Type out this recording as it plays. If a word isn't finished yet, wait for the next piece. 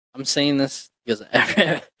I'm saying this because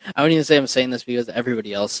I wouldn't even say I'm saying this because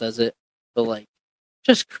everybody else says it, but like,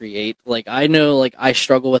 just create. Like, I know, like, I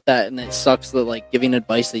struggle with that, and it sucks that like giving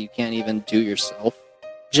advice that you can't even do yourself.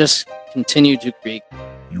 Just continue to create.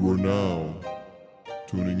 You are now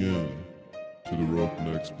tuning in to the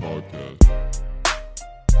Roughnecks Podcast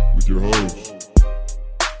with your host,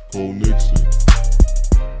 Cole Nixon.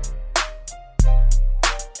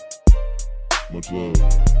 Much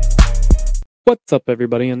love. What's up,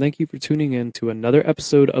 everybody, and thank you for tuning in to another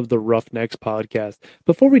episode of the Roughnecks Podcast.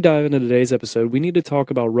 Before we dive into today's episode, we need to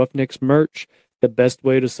talk about Roughnecks merch. The best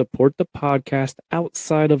way to support the podcast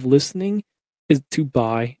outside of listening is to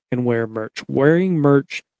buy and wear merch. Wearing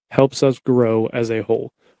merch helps us grow as a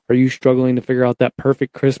whole. Are you struggling to figure out that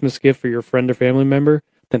perfect Christmas gift for your friend or family member?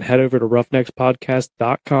 Then head over to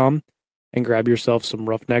roughneckspodcast.com and grab yourself some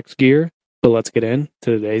Roughnecks gear. So let's get into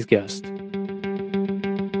today's guest.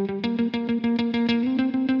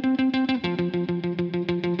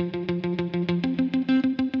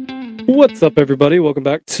 What's up, everybody? Welcome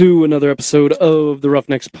back to another episode of the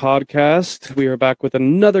Roughnecks Podcast. We are back with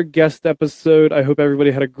another guest episode. I hope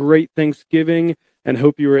everybody had a great Thanksgiving and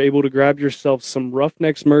hope you were able to grab yourself some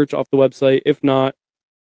Roughnecks merch off the website. If not,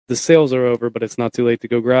 the sales are over, but it's not too late to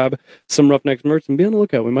go grab some Roughnecks merch and be on the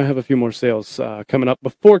lookout. We might have a few more sales coming up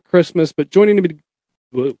before Christmas, but joining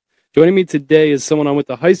me today is someone I went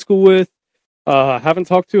to high school with. Haven't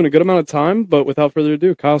talked to in a good amount of time, but without further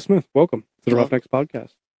ado, Kyle Smith, welcome to the Roughnecks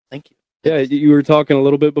Podcast. Thank you. Yeah, you were talking a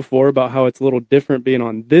little bit before about how it's a little different being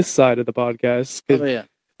on this side of the podcast. Oh yeah.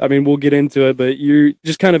 I mean, we'll get into it, but you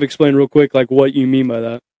just kind of explain real quick, like what you mean by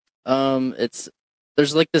that.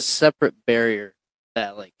 There's like this separate barrier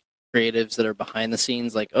that like creatives that are behind the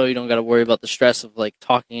scenes, like, oh, you don't got to worry about the stress of like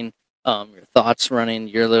talking, your thoughts running.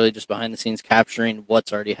 You're literally just behind the scenes capturing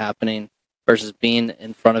what's already happening versus being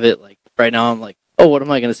in front of it. Like right now, I'm like, oh, what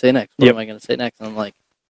am I going to say next? What am I going to say next? And I'm like,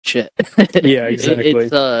 shit. Yeah,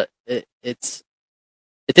 exactly. It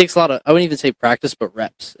takes a lot of, I wouldn't even say practice, but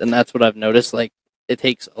reps. And that's what I've noticed. Like, it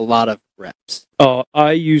takes a lot of reps. Oh,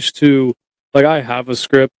 I used to, like, I have a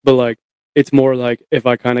script, but like, it's more like if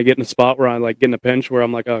I kind of get in a spot where I like get in a pinch where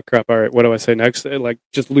I'm like, oh crap, all right, what do I say next? And, like,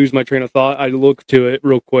 just lose my train of thought. I look to it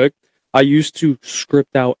real quick. I used to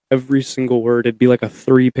script out every single word. It'd be like a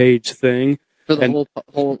 3-page thing. For the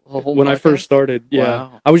whole when I first started, yeah.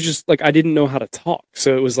 Wow. I was just like, I didn't know how to talk.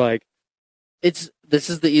 So it was like, this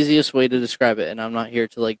is the easiest way to describe it, and I'm not here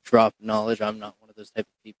to like drop knowledge. I'm not one of those type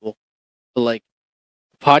of people. But like,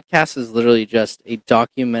 the podcast is literally just a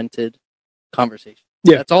documented conversation.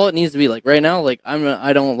 Yeah, that's all it needs to be. Like right now, like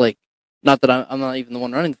I don't like, not that I'm not even the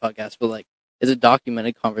one running the podcast, but like, it's a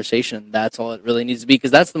documented conversation. That's all it really needs to be,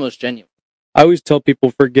 because that's the most genuine. I always tell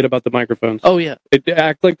people, forget about the microphones. Oh yeah,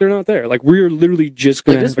 act like they're not there. Like, we're literally just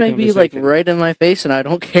going to this may be like right in my face, and I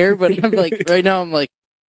don't care. But I'm like, right now, I'm like,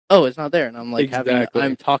 oh, it's not there, and I'm like,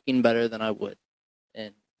 I'm talking better than I would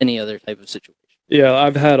in any other type of situation. Yeah,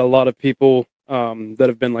 I've had a lot of people that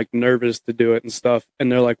have been like nervous to do it and stuff,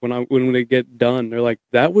 and they're like, when they get done, they're like,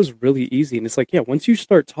 that was really easy. And it's like, yeah, once you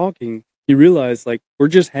start talking, you realize like we're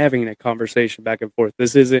just having a conversation back and forth.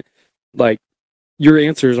 This isn't like your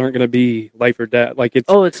answers aren't going to be life or death. Like that's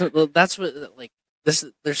what like this.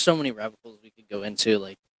 There's so many rabbit holes we could go into.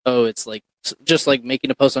 Like, oh, it's like just like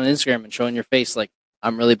making a post on Instagram and showing your face. Like,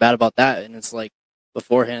 I'm really bad about that, and it's like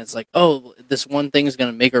beforehand, it's like, oh, this one thing is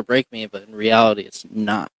going to make or break me, but in reality, it's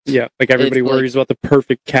not. Yeah, like everybody worries about the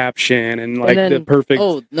perfect caption and like the perfect.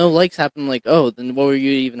 Oh, no likes happen. Like, oh, then what were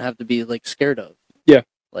you even have to be like scared of? Yeah,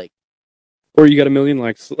 like, or you got 1 million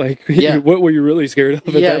likes. Like, yeah. What were you really scared of?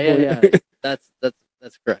 At that point? Yeah.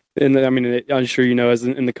 That's correct. And I mean, I'm sure you know, as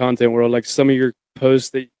in the content world, like some of your posts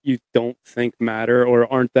that you don't think matter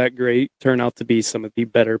or aren't that great turn out to be some of the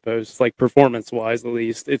better posts, like performance-wise, at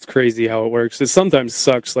least. It's crazy how it works. It sometimes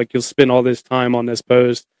sucks. Like, you'll spend all this time on this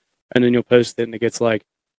post, and then you'll post it, and it gets like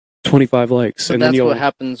 25 likes. But and that's then what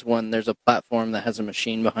happens when there's a platform that has a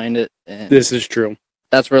machine behind it. And this is true.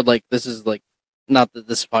 That's where like this is like, not that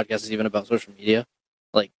this podcast is even about social media.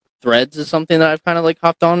 Like, Threads is something that I've kind of like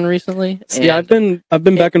hopped on recently. Yeah, I've been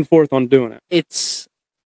back and forth on doing it. It's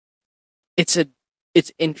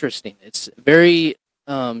interesting. It's very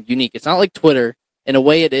unique. It's not like Twitter. In a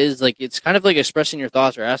way, it is like, it's kind of like expressing your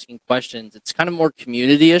thoughts or asking questions. It's kind of more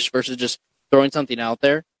community-ish versus just throwing something out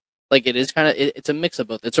there. Like, it is kind of it's a mix of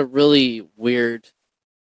both. It's a really weird,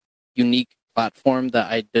 unique platform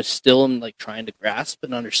that I just still am like trying to grasp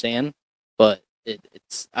and understand. But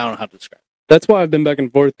it's I don't know how to describe it. That's why I've been back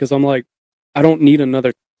and forth, because I'm like, I don't need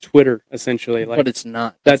another Twitter, essentially. Like, but it's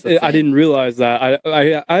not. I didn't realize that.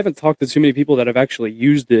 I haven't talked to too many people that have actually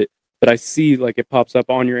used it but I see like it pops up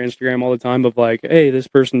on your Instagram all the time of like, hey, this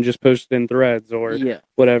person just posted in Threads or Yeah.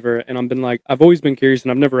 whatever, and I've always been curious,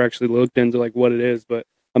 and I've never actually looked into like what it is, but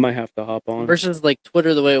I might have to hop on. Versus like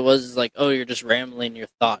Twitter, the way it was is like, oh, you're just rambling your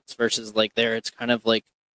thoughts. Versus like there, it's kind of like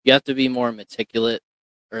you have to be more meticulous,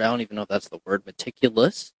 or I don't even know if that's the word,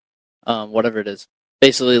 meticulous, whatever it is.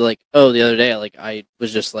 Basically, like, oh, the other day, like I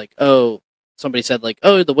was just like, oh, somebody said like,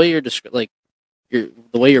 oh, the way you're the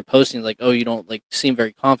way you're posting, like, oh, you don't like seem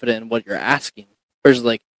very confident in what you're asking. Versus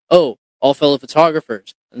like, oh, all fellow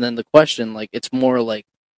photographers, and then the question, like, it's more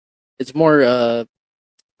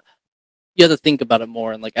you have to think about it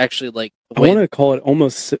more and like actually like the I way want to call it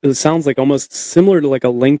almost. It sounds like almost similar to like a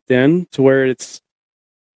LinkedIn, to where it's.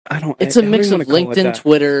 it's I a don't mix even of wanna call it LinkedIn, that.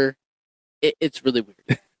 Twitter. It's really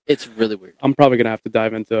weird. It's really weird. I'm probably gonna have to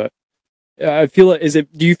dive into it. I feel like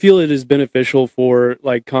do you feel it is beneficial for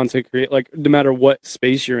like content create, like no matter what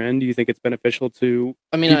space you're in, do you think it's beneficial to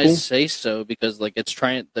I mean, I people? say so because like it's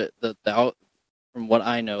trying from what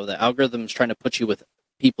I know, the algorithm is trying to put you with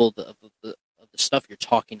people of the stuff you're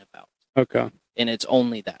talking about, Okay. and it's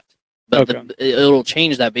only that. But Okay. it'll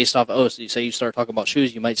change that based off. Oh, so you say you start talking about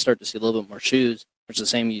shoes, you might start to see a little bit more shoes. Which is the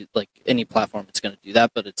same. You like any platform, it's going to do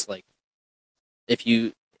that. But it's like if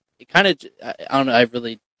you, it kind of. I don't know. I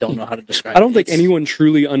really don't know how to describe. I don't it. think It's- anyone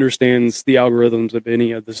truly understands the algorithms of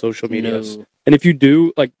any of the social medias. No. And if you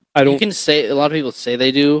do, like I You don't can say a lot of people say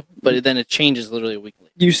they do, but then it changes literally weekly.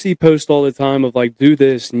 you see posts all the time of like do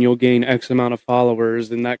this and you'll gain X amount of followers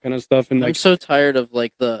and that kind of stuff, and I'm like so tired of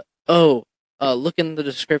like look in the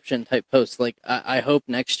description type posts. Like I hope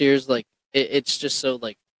next year's like it's just so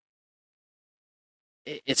like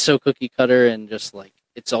it's so cookie cutter and just like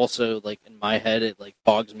it's also like in my head it like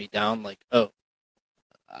bogs me down. Like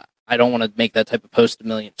I don't want to make that type of post a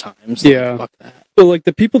million times. Like, Yeah. fuck that. but like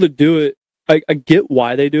the people that do it, I get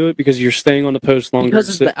why they do it, because you're staying on the post longer.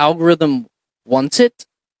 Because the algorithm wants it,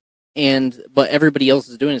 but everybody else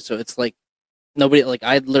is doing it, so it's like nobody like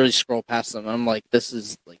I literally scroll past them. And I'm like, this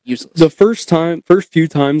is like useless. The first few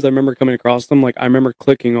times I remember coming across them, like I remember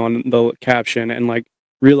clicking on the caption and like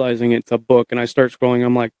realizing it's a book, and I start scrolling.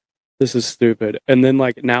 I'm like, this is stupid. And then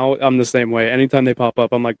like now I'm the same way. Anytime they pop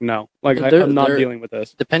up, I'm like, no, like I'm not dealing with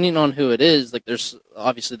this. Depending on who it is, like there's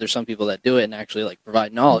some people that do it and actually like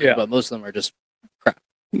provide knowledge, Yeah. but most of them are just But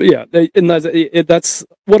yeah, that's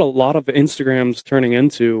what a lot of Instagram's turning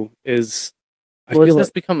into is. I well, it's feel like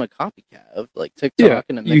just become a copycat of like TikTok. yeah,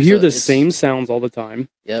 And you hear the same sounds all the time.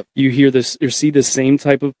 Yep. You hear this or see the same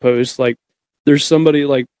type of posts. Like there's somebody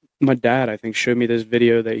like my dad, I think, showed me this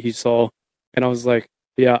video that he saw, and I was like,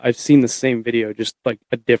 yeah, I've seen the same video, just like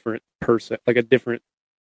a different person, like a different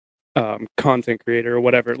content creator or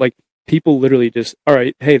whatever. Like people literally just, all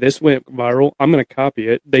right, hey, this went viral. I'm gonna copy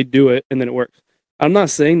it. They do it, and then it works. I'm not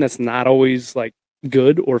saying that's not always like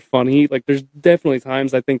good or funny. Like there's definitely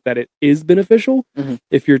times I think that it is beneficial Mhm.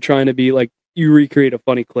 if you're trying to be like you recreate a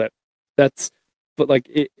funny clip.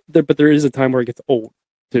 But there is a time where it gets old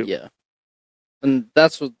too. Yeah, and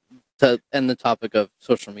that's what to end the topic of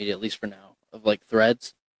social media, at least for now, of like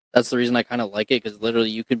threads. That's the reason I kind of like it, because literally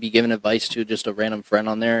you could be giving advice to just a random friend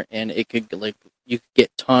on there, and it could like you could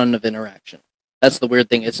get ton of interaction. That's the weird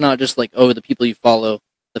thing. It's not just like, oh, the people you follow.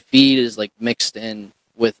 The feed is like mixed in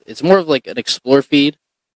with. It's more of like an explore feed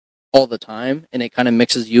all the time, and it kind of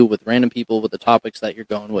mixes you with random people with the topics that you're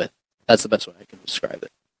going with. That's the best way I can describe it.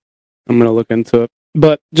 I'm gonna look into it.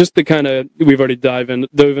 But just to kind of, we've already dove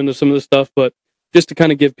into some of this stuff, but just to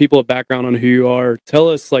kind of give people a background on who you are, tell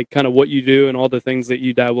us like kind of what you do and all the things that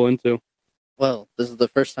you dabble into. Well, this is the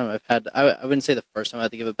first time I've had. I wouldn't say the first time I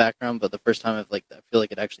had to give a background, but the first time I feel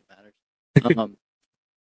like it actually matters.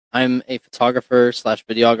 I'm a photographer slash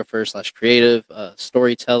videographer slash creative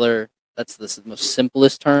storyteller. That's the most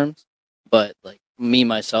simplest terms, but like me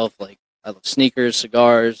myself, like I love sneakers,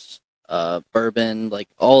 cigars, bourbon, like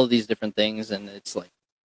all of these different things, and it's like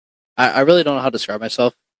I really don't know how to describe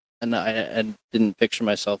myself, and I didn't picture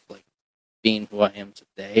myself like being who I am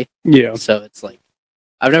today. Yeah. So it's like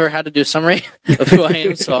I've never had to do a summary of who I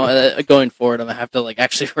am, so going forward, I'm gonna have to like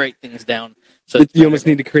actually write things down. So You almost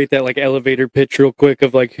need to create that like elevator pitch real quick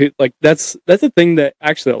of like who, like that's a thing that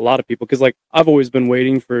actually a lot of people, because like I've always been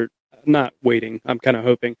not waiting, I'm kind of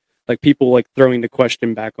hoping like people like throwing the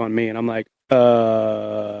question back on me, and I'm like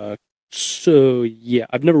so yeah,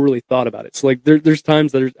 I've never really thought about it. So like there's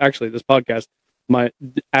times that there's actually this podcast, my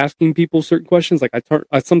asking people certain questions, like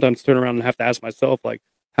I sometimes turn around and have to ask myself like,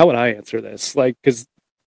 how would I answer this, like, because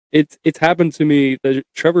it's happened to me that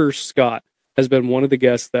Trevor Scott has been one of the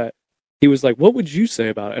guests that he was like, what would you say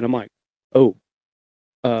about it? And I'm like, oh,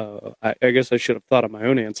 I guess I should have thought of my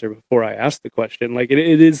own answer before I asked the question. Like, it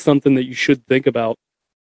is something that you should think about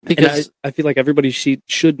because I feel like everybody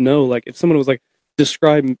should know, like, if someone was like,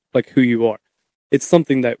 describe like who you are, it's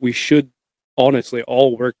something that we should honestly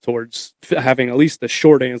all work towards having at least a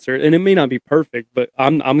short answer. And it may not be perfect, but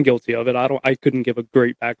I'm guilty of it. I couldn't give a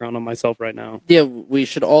great background on myself right now. yeah, we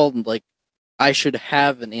should all like. I should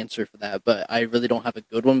have an answer for that, but I really don't have a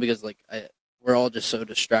good one because like we're all just so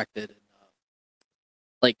distracted and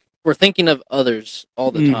like we're thinking of others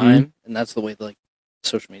all the Mhm. time, and that's the way like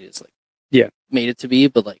social media is like Yeah. made it to be.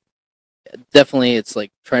 But like definitely, it's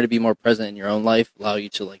like trying to be more present in your own life, allow you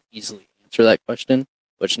to like easily answer that question.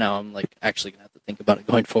 Which now I'm like actually gonna have to think about it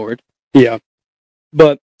going forward. Yeah.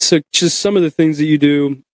 But so just some of the things that you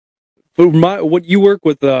do. What you work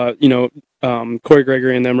with, Corey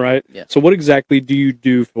Gregory and them, right? Yeah. So what exactly do you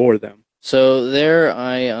do for them? So there,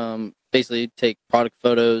 I basically take product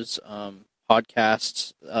photos,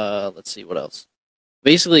 podcasts. Let's see what else.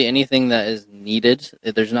 Basically anything that is needed.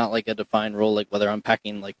 There's not like a defined role, like whether I'm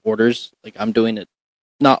packing like orders. Like I'm doing it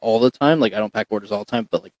not all the time. Like I don't pack orders all the time,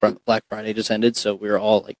 but like Black Friday just ended, so we were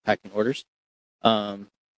all like packing orders.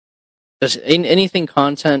 Just anything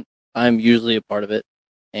content, I'm usually a part of it,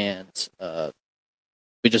 and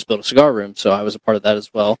we just built a cigar room, so I was a part of that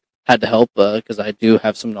as well. Had to help because I do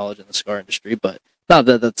have some knowledge in the cigar industry, but not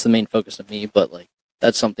that that's the main focus of me. But like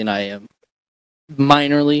that's something I am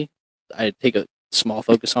minorly. I take a small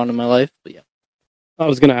focus on in my life, but yeah. I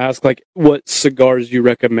was gonna ask, like, what cigars you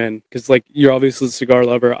recommend, because like you're obviously a cigar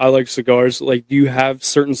lover. I like cigars. Like, do you have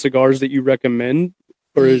certain cigars that you recommend,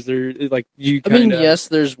 or is there like you? I mean, Kinda... yes,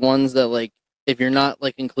 there's ones that like if you're not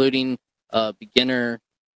like including beginner,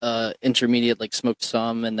 intermediate, like smoked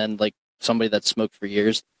some, and then like somebody that's smoked for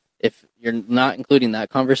years. If you're not including that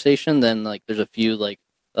conversation, then like there's a few like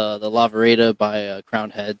the La Vereda by Crown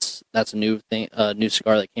Heads. That's a new thing, new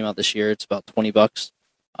cigar that came out this year. It's about $20.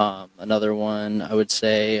 Another one I would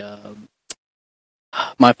say,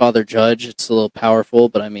 My Father Judge. It's a little powerful,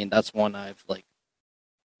 but I mean that's one I've like.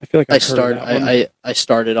 I feel like I started. I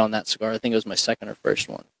started on that cigar. I think it was my second or first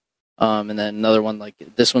one. And then another one like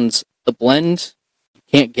this one's the blend. You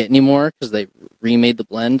can't get anymore because they remade the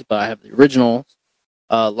blend, but I have the original.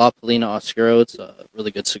 La Polina Oscuro. It's a really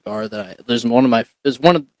good cigar that there's one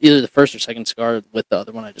of either the first or second cigar with the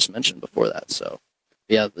other one I just mentioned before that. So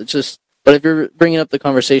yeah, it's just. But if you're bringing up the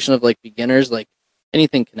conversation of like beginners, like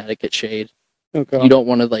anything Connecticut shade, Okay. you don't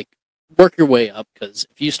want to like work your way up because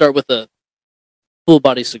if you start with a full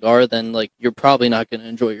body cigar, then like you're probably not going to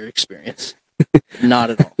enjoy your experience.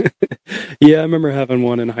 Not at all. Yeah, I remember having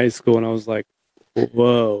one in high school, and I was like,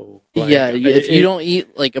 "Whoa!" Like, yeah, if you don't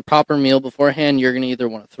eat like a proper meal beforehand, you're going to either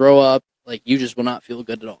want to throw up, like you just will not feel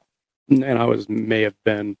good at all. and I may have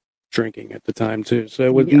been drinking at the time too, so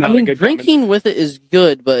it was I not a mean, good drinking with it is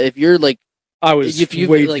good, but if you're like, I was if you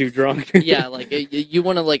way like, too drunk. yeah, like you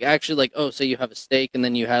want to like actually like, oh, say you have a steak and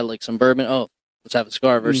then you had like some bourbon. Oh, let's have a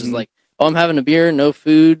cigar. Versus Mhm. like, oh, I'm having a beer, no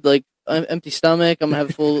food, like empty stomach. I'm gonna have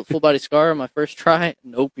a full body cigar on my first try.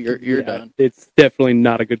 Nope, you're Yeah, done. It's definitely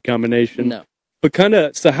not a good combination. No.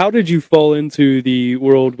 But so how did you fall into the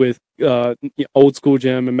world with Old School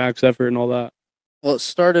Gym and Max Effort and all that? Well, it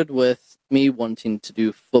started with me wanting to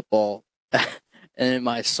do football, and in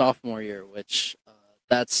my sophomore year, which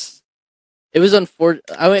it was unfortunate.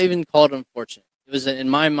 I would even call it unfortunate. It was in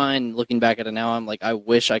my mind, looking back at it now, I'm like, I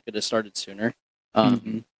wish I could have started sooner.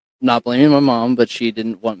 Mhm. Not blaming my mom, but she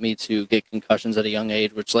didn't want me to get concussions at a young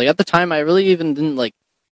age, which like at the time I really even didn't like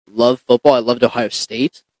love football. I loved Ohio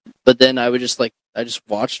State, but then I just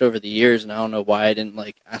watched over the years, and I don't know why I didn't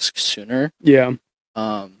like ask sooner. Yeah.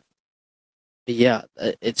 But yeah,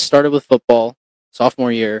 it started with football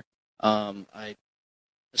sophomore year. I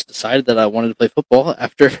just decided that I wanted to play football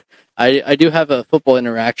after I do have a football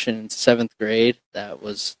interaction in 7th grade that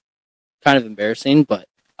was kind of embarrassing, but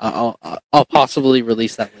I'll possibly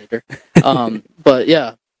release that later. But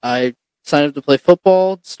yeah, I signed up to play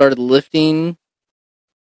football, started lifting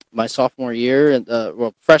my sophomore year, and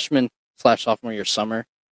freshman / sophomore year summer,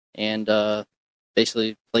 and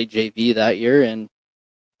basically played JV that year. And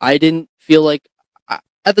I didn't feel like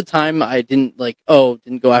at the time I didn't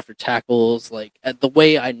go after tackles like at the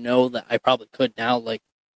way I know that I probably could now, like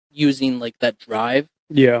using like that drive.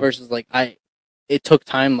 Yeah. Versus like it took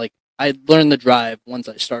time. Like I learned the drive once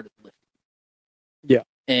I started lifting. Yeah.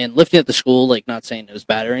 And lifting at the school, like not saying it was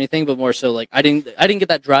bad or anything, but more so like I didn't get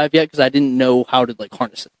that drive yet because I didn't know how to like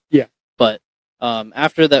harness it. Yeah. But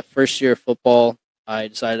after that first year of football, I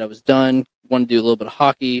decided I was done. Wanted to do a little bit of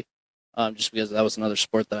hockey, just because that was another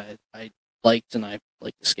sport that I liked and I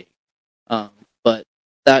liked to skate. But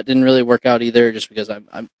that didn't really work out either, just because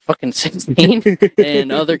I'm fucking 16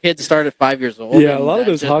 and other kids start at 5 years old. Yeah, a lot of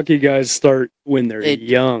those hockey guys start when they're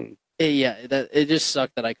young. Yeah, that it just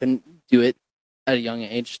sucked that I couldn't do it at a young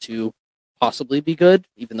age to possibly be good,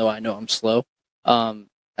 even though I know I'm slow,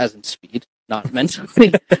 as in speed, not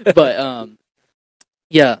mentally. But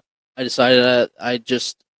yeah, I decided that I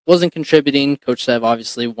just wasn't contributing. Coach Sev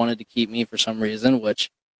obviously wanted to keep me for some reason, which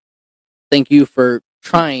thank you for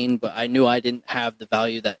trying, but I knew I didn't have the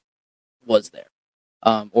value that was there,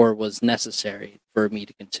 or was necessary for me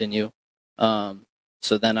to continue.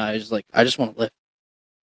 So then I was like, I just want to lift.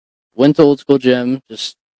 Went to old school gym,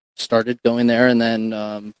 just started going there, and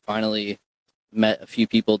then finally met a few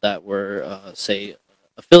people that were, say,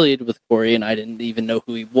 affiliated with Corey, and I didn't even know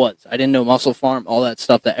who he was. I didn't know Muscle Farm, all that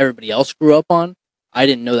stuff that everybody else grew up on. I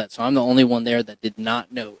didn't know that, so I'm the only one there that did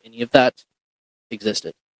not know any of that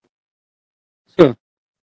existed.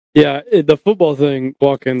 Yeah, the football thing,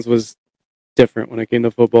 walk-ins was different when it came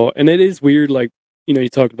to football, and it is weird. Like you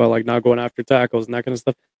talked about like not going after tackles and that kind of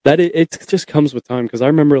stuff. That it just comes with time because I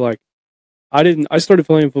remember like I started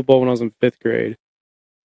playing football when I was in 5th grade,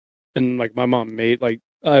 and like my mom made like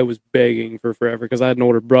I was begging for forever because I had an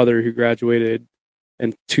older brother who graduated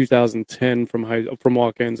in 2010 from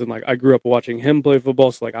walk-ins, and like I grew up watching him play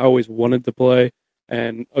football, so like I always wanted to play,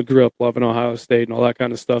 and I grew up loving Ohio State and all that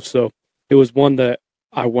kind of stuff. So it was one that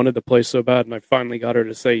I wanted to play so bad, and I finally got her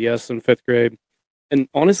to say yes in 5th grade. And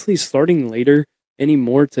honestly, starting later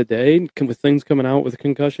anymore today, with things coming out with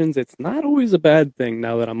concussions, it's not always a bad thing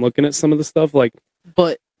now that I'm looking at some of the stuff. Like,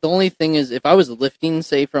 But the only thing is, if I was lifting,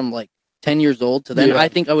 say, from like 10 years old to then, Yeah. I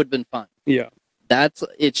think I would have been fine. yeah,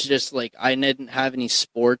 It's just like I didn't have any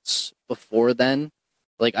sports before then.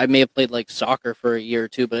 Like I may have played like soccer for a year or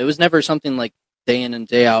two, but it was never something like day in and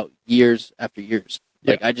day out, years after years.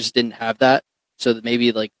 Like I just didn't have that. So that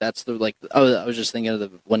maybe like that's the like I was just thinking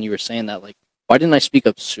of when you were saying that, like, why didn't I speak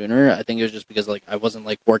up sooner? I think it was just because like I wasn't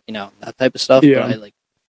like working out and that type of stuff. Yeah. But I like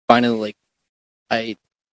finally like I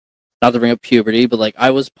not to bring up puberty, but like I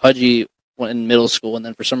was pudgy when in middle school, and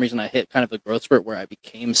then for some reason I hit kind of a growth spurt where I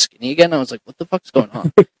became skinny again. I was like, what the fuck's going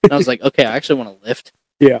on? And I was like, okay, I actually want to lift,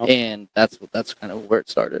 yeah. and that's kind of where it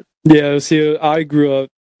started. Yeah, see, I grew up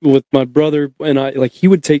with my brother, and I like he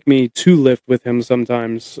would take me to lift with him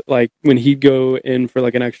sometimes. Like when he'd go in for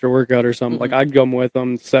like an extra workout or something, like I'd come with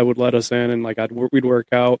him. Seth would let us in, and like we'd work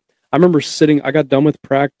out. I remember sitting. I got done with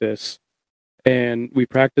practice, and we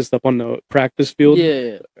practiced up on the practice field.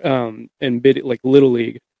 Yeah. And bid like little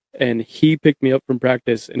league, and he picked me up from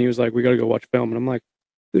practice, and he was like, "We gotta go watch film," and I'm like,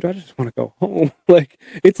 dude, I just want to go home. Like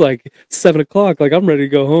it's like 7 o'clock. Like I'm ready to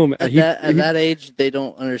go home. At that age, they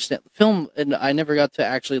don't understand film, and I never got to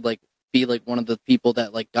actually like be like one of the people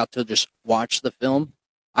that like got to just watch the film.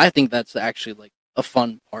 I think that's actually like a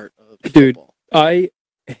fun part of Dude, football. I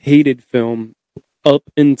hated film up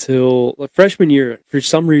until like, freshman year. For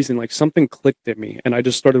some reason, like something clicked at me, and I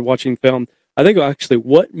just started watching film. I think actually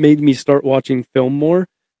what made me start watching film more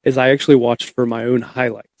is I actually watched for my own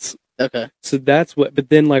highlights. Okay. So that's what. But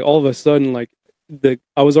then, like all of a sudden, like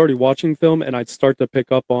I was already watching film, and I'd start to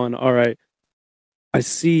pick up on. All right, I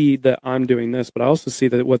see that I'm doing this, but I also see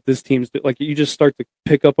that what this team's like. You just start to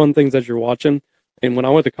pick up on things as you're watching. And when I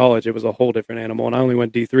went to college, it was a whole different animal, and I only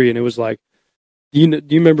went D3, and it was like, do you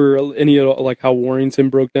remember any of like how Warrington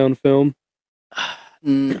broke down film?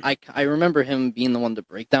 I remember him being the one to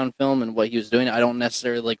break down film and what he was doing. I don't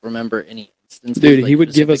necessarily like remember any instances. Dude, like, he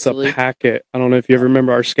would give us a specifically. packet. I don't know if you ever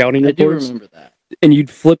remember our scouting I do reports. remember that. And you'd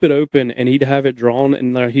flip it open, and he'd have it drawn,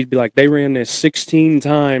 and he'd be like, "They ran this 16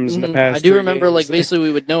 times in the past." I do 3 remember, games. like basically,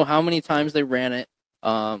 we would know how many times they ran it,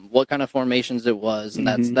 what kind of formations it was, and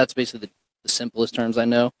that's basically the simplest terms I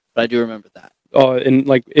know. But I do remember that. And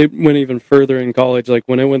like it went even further in college. Like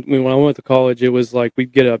when I went to college, it was like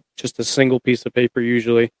we'd get just a single piece of paper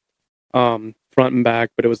usually, front and back,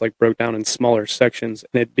 but it was like broke down in smaller sections,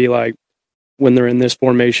 and it'd be like, when they're in this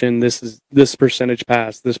formation, this is this percentage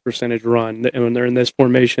pass, this percentage run, and when they're in this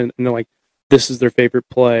formation, and they're like, this is their favorite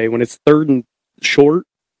play. When it's third and short,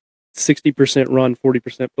 60% run,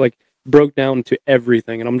 40%, like broke down to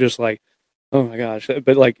everything, and I'm just like, oh my gosh!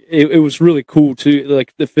 But like, it was really cool too,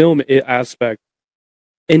 like the film aspect,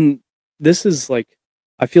 and this is like,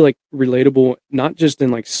 I feel like relatable, not just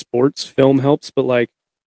in like sports. Film helps, but like,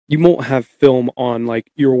 you won't have film on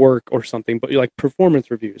like your work or something, but like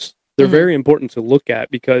performance reviews. They're very important to look at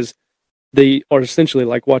because they are essentially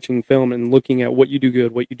like watching film and looking at what you do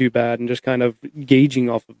good, what you do bad, and just kind of gauging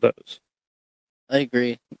off of those. I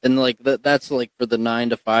agree, and like that's like for the 9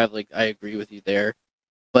 to 5. Like I agree with you there,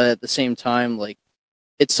 but at the same time, like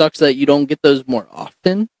it sucks that you don't get those more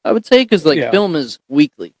often. I would say because like film is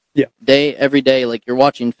weekly, every day. Like you're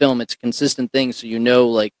watching film, it's a consistent thing, so you know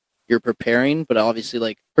like you're preparing. But obviously,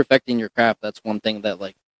 like perfecting your craft, that's one thing that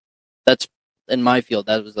like that's in my field,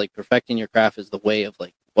 that was like perfecting your craft is the way of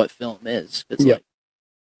like what film is. It's Yeah. like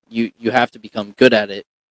you have to become good at it.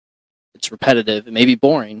 It's repetitive. It may be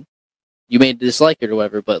boring. You may dislike it or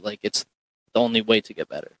whatever, but like it's the only way to get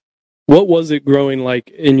better. What was it growing like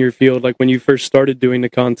in your field? Like when you first started doing the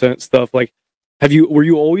content stuff, like were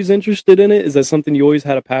you always interested in it? Is that something you always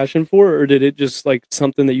had a passion for, or did it just like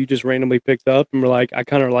something that you just randomly picked up and were like, I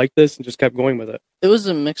kind of like this and just kept going with it? It was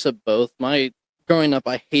a mix of both. My growing up,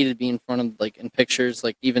 I hated being in front of like in pictures.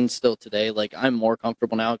 Like even still today, like I'm more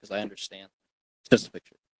comfortable now because I understand it's just a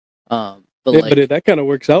picture. But Yeah, like that kind of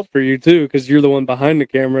works out for you too, because you're the one behind the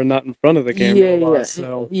camera, not in front of the camera a lot.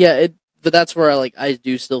 So yeah. But that's where I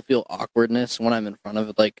do still feel awkwardness when I'm in front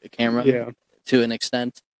of like a camera. yeah, To an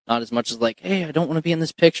extent, not as much as like, hey, I don't want to be in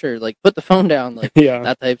this picture. Like put the phone down. Like yeah,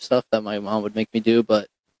 that type of stuff that my mom would make me do. But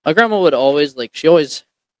my grandma would always like she always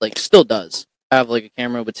like still does have like a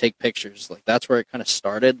camera, would take pictures. Like that's where it kind of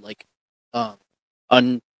started, like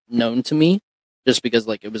unknown to me, just because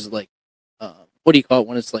like it was like what do you call it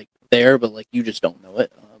when it's like there but like you just don't know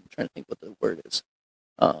it. I'm trying to think what the word is.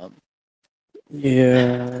 Um,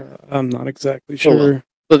 yeah. I'm not exactly Oh, well. sure.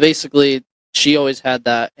 but basically she always had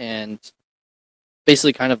that and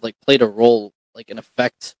basically kind of like played a role, like an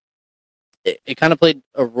effect. It kind of played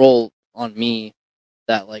a role on me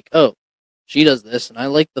that like, oh, she does this, and I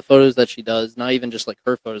like the photos that she does. Not even just like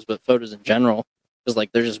her photos, but photos in general, because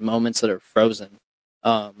like there's just moments that are frozen.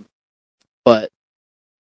 But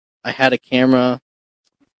I had a camera.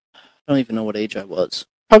 I don't even know what age I was.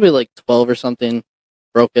 Probably like 12 or something.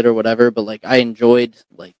 Broke it or whatever. But like I enjoyed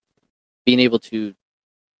like being able to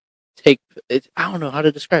take it. I don't know how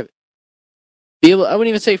to describe it. I wouldn't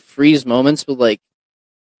even say freeze moments, but like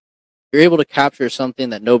you're able to capture something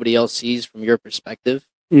that nobody else sees from your perspective.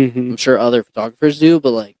 Hmm. I'm sure other photographers do,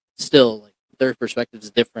 but like still, like their perspective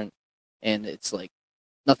is different, and it's like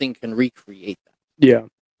nothing can recreate that. Yeah,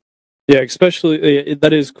 yeah. Especially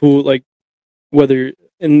that is cool. Like whether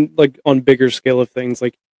in like on bigger scale of things,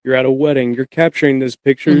 like you're at a wedding, you're capturing those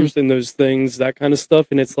pictures and those things, that kind of stuff,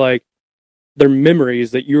 and it's like they're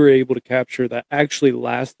memories that you're able to capture that actually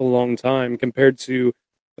last a long time compared to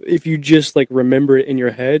if you just like remember it in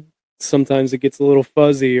your head. Sometimes it gets a little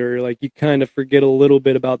fuzzy, or like you kind of forget a little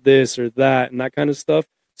bit about this or that and that kind of stuff.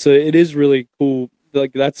 So it is really cool.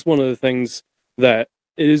 Like that's one of the things that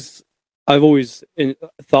is I've always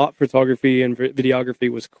thought photography and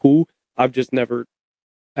videography was cool. I've just never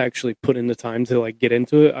actually put in the time to like get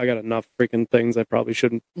into it. I got enough freaking things I probably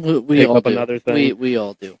shouldn't We pick all up do. another thing. We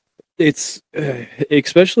all do. It's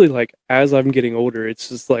especially like as I'm getting older, it's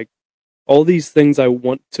just like all these things I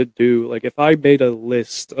want to do. Like if I made a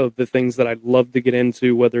list of the things that I'd love to get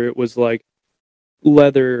into, whether it was like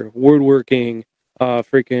leather, woodworking,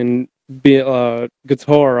 freaking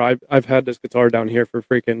guitar. I've had this guitar down here for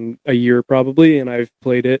freaking a year probably, and I've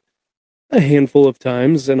played it a handful of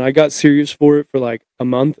times, and I got serious for it for like a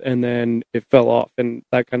month, and then it fell off and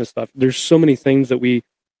that kind of stuff. There's so many things that we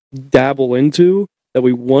dabble into that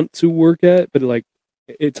we want to work at, but like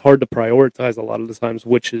it's hard to prioritize a lot of the times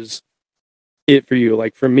which is it for you.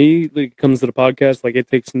 Like for me, when it comes to the podcast, like it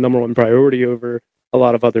takes number one priority over a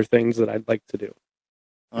lot of other things that I'd like to do.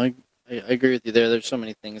 I agree with you there. There's so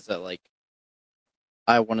many things that like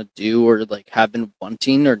I want to do or like have been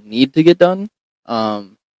wanting or need to get done.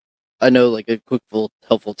 I know like a quick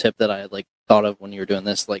helpful tip that I like thought of when you were doing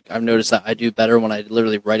this. Like I've noticed that I do better when I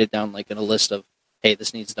literally write it down like in a list of, hey,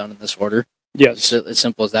 this needs done in this order. Yes. It's as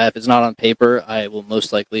simple as that. If it's not on paper, I will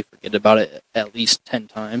most likely forget about it at least 10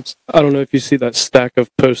 times. I don't know if you see that stack of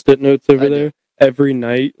post-it notes over I do. there. Every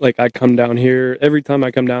night, like I come down here, every time I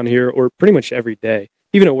come down here, or pretty much every day,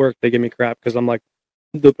 even at work, they give me crap because I'm like,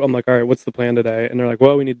 all right, what's the plan today? And they're like,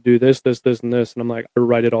 well, we need to do this, this, this, and this. And I'm like, I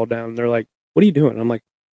write it all down. And they're like, what are you doing? And I'm like,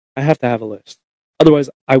 I have to have a list. Otherwise,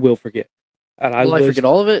 I will forget. And Will I forget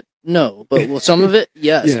all of it? No, but will some of it?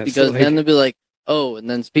 Yes, Yes, because like- then they'll be like, oh, and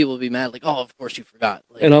then people will be mad, like, oh, of course you forgot.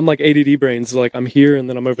 Like, And I'm like ADD brains, like I'm here and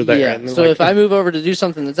then I'm over there. yeah. And So like, if I move over to do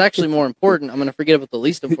something that's actually more important, I'm gonna forget about the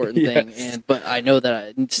least important thing. Yes. But I know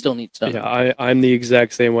that I still need stuff. yeah, I'm the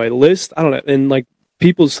exact same way. List, I don't know. And like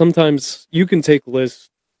people, sometimes you can take lists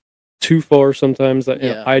too far. Sometimes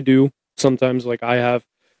Yeah. I do. Sometimes like I have,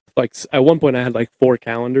 like at one point I had like 4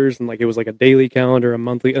 calendars and like it was like a daily calendar, a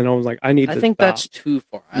monthly, and I was like, I need I to think stop. that's too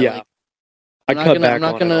far. Yeah. I'm I not cut gonna- back I'm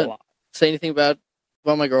not on gonna- it a lot. say anything bad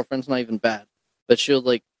about my girlfriend's not even bad, but she'll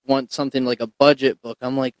like want something like a budget book.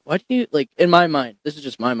 I'm like, why do you like? In my mind, this is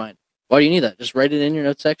just my mind. Why do you need that? Just write it in your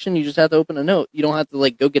notes section. You just have to open a note. You don't have to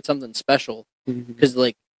like go get something special Mhm. because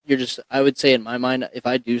like you're just. I would say in my mind, if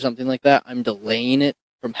I do something like that, I'm delaying it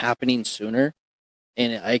from happening sooner.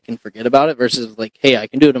 and I can forget about it versus like, hey, I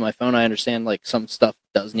can do it on my phone. I understand like some stuff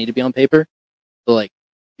does need to be on paper. So like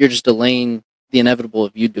you're just delaying the inevitable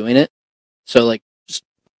of you doing it. So like just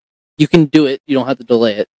you can do it. You don't have to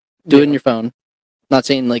delay it. Do it in your phone. Not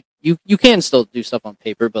saying like you can still do stuff on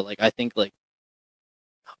paper, but like I think like,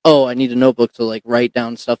 oh, I need a notebook to like write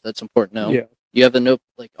down stuff that's important. No, Yeah. you have the note.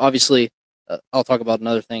 Like obviously, I'll talk about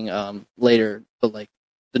another thing later, but like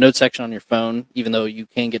the note section on your phone, even though you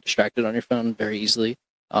can get distracted on your phone very easily,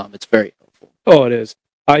 it's very helpful. Oh, it is.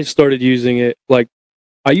 I started using it like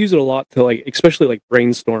I use it a lot to like, especially like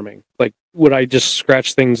brainstorming. Like when I just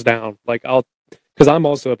scratch things down, like because I'm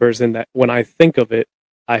also a person that when I think of it,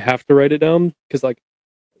 I have to write it down. Because like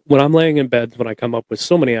when I'm laying in bed, when I come up with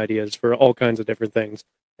so many ideas for all kinds of different things,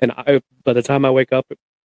 and by the time I wake up,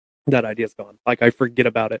 that idea's gone. Like I forget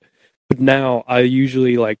about it. But now I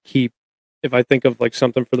usually like keep if I think of like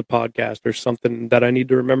something for the podcast or something that I need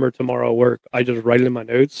to remember tomorrow at work, I just write it in my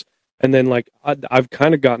notes. And then like I've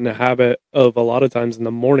kind of gotten a habit of a lot of times in the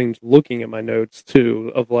mornings looking at my notes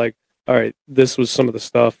too of like, all right, this was some of the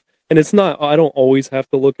stuff. And it's not I don't always have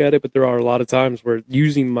to look at it, but there are a lot of times where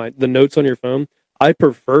using the notes on your phone, I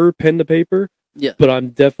prefer pen to paper, Yeah, but I'm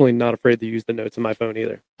definitely not afraid to use the notes on my phone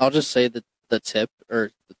either. I'll just say that the tip or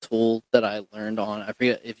the tool that I learned on, I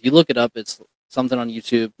forget if you look it up, it's something on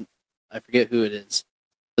YouTube. I forget who it is,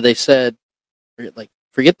 but they said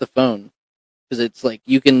forget the phone because it's like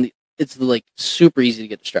it's like super easy to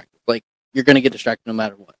get distracted. Like you're gonna get distracted no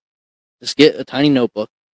matter what. Just get a tiny notebook,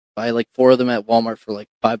 buy like 4 of them at Walmart for like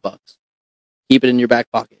 $5. Keep it in your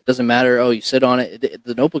back pocket. It doesn't matter. Oh, you sit on it.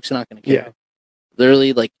 The notebook's not gonna care. Yeah.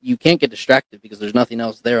 Literally, like you can't get distracted because there's nothing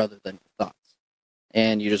else there other than your thoughts,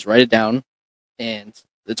 and you just write it down, and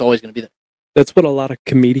it's always gonna be there. That's what a lot of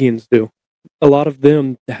comedians do. A lot of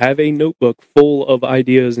them have a notebook full of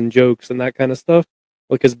ideas and jokes and that kind of stuff.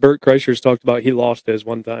 Because Bert Kreischer's talked about he lost his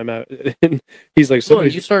one time out, and he's like, So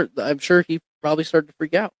somebody, I'm sure he probably started to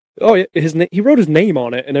freak out. oh yeah, he wrote his name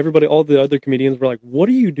on it, and everybody, all the other comedians were like, "What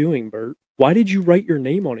are you doing, Bert? Why did you write your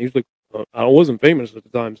name on it?" He's like, "I wasn't famous at the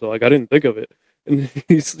time, so like I didn't think of it." And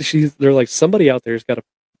they're like, somebody out there's got a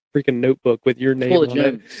freaking notebook with your name Full of on it,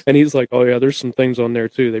 gems. and he's like, "Oh yeah, there's some things on there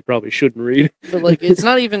too they probably shouldn't read." But like, it's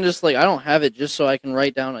not even just like I don't have it just so I can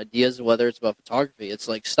write down ideas, whether it's about photography. It's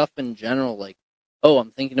like stuff in general. Like, oh,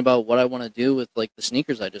 I'm thinking about what I want to do with like the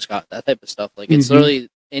sneakers I just got. That type of stuff. Like, it's Mhm. literally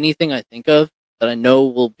anything I think of that I know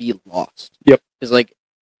will be lost. Yep. Because like,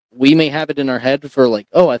 we may have it in our head for like,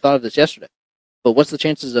 oh, I thought of this yesterday, but what's the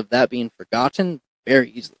chances of that being forgotten? Very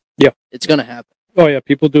easily. Yeah. It's gonna happen. Oh yeah,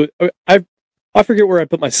 people do it. I forget where I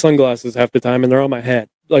put my sunglasses half the time, and they're on my head.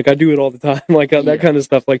 Like I do it all the time, like Yeah. that kind of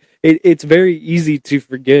stuff. Like it's very easy to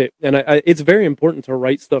forget, and it's very important to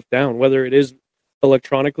write stuff down, whether it is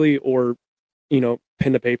electronically or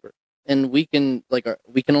pen to paper. And we can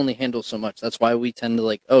we can only handle so much. That's why we tend to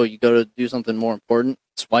like, oh, you go to do something more important.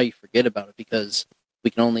 That's why you forget about it because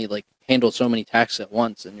we can only like handle so many tasks at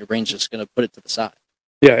once, and your brain's just gonna put it to the side.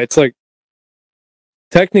 Yeah, it's like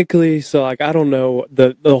technically, so like I don't know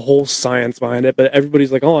the whole science behind it, but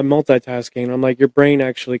everybody's like, "Oh, I'm multitasking." I'm like, your brain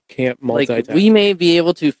actually can't multitask. Like we may be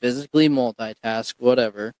able to physically multitask,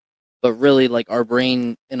 whatever, but really, like our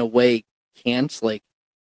brain in a way can't. Like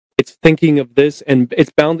It's thinking of this, and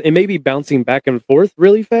it may be bouncing back and forth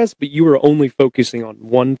really fast, but you are only focusing on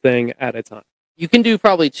one thing at a time. you can do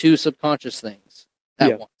probably 2 subconscious things at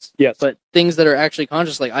Yeah. once, Yes. but things that are actually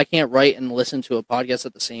conscious, like I can't write and listen to a podcast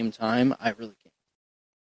at the same time. I really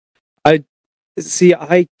can't. See,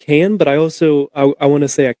 I can, but I also I want to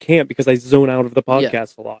say I can't because I zone out of the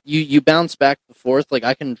podcast a lot. You bounce back and forth. Like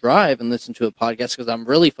I can drive and listen to a podcast because I'm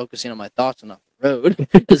really focusing on my thoughts and not the road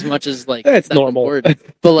as much as like That's that's normal. important.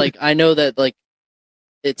 But like I know that like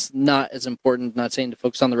it's not as important. Not saying to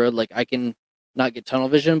focus on the road. Like I can not get tunnel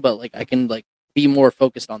vision, but like I can like be more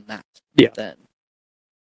focused on that. Yeah. Then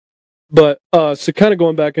But so kind of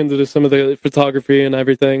going back into some of the photography and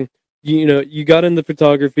everything, you got into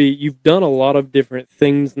photography. You've done a lot of different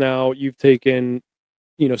things now. You've taken,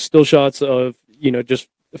 still shots of, just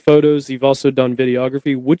photos. You've also done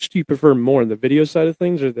videography. Which do you prefer more, the video side of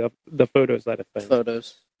things or the photo side of things?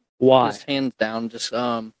 photos, Why? just hands down. Just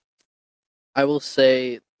I will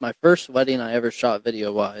say my first wedding I ever shot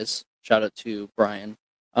video wise. Shout out to Brian.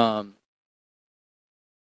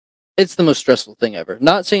 It's the most stressful thing ever.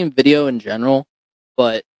 Not saying video in general,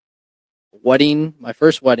 but my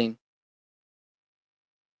first wedding,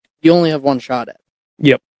 you only have one shot at.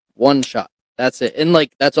 Yep. One shot. That's it. And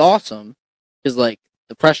like that's awesome because like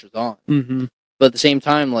the pressure's on. Mm-hmm. But at the same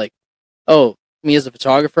time, like, oh, me as a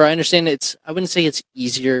photographer, I understand I wouldn't say it's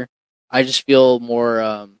easier. I just feel more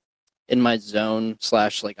in my zone /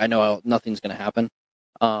 like I know nothing's gonna happen.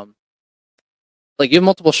 Like you have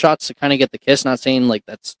multiple shots to kind of get the kiss. Not saying like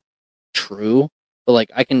that's true, but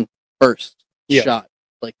like I can first Yeah. shot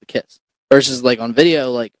like the kiss versus like on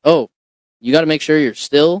video, like, oh, you got to make sure you're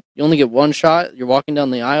still. You only get one shot. You're walking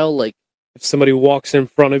down the aisle, like If somebody walks in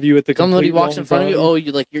front of you at the somebody complete walks in wrong front of you. time-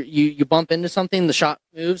 Oh, you bump into something. The shot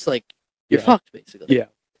moves. Like you're Yeah. fucked basically. Yeah.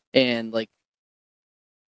 And like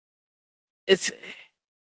it's.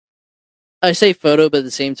 I say photo, but at the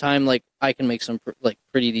same time, like I can make some like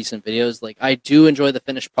pretty decent videos. Like I do enjoy the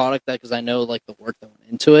finished product, that because I know like the work that went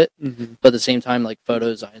into it. Mhm. But at the same time, like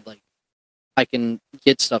photos, I can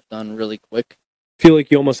get stuff done really quick. Feel like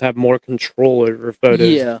you almost have more control over photos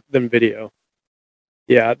Yeah. than video.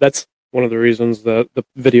 Yeah, that's one of the reasons that the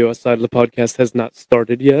video side of the podcast has not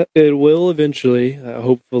started yet. It will eventually,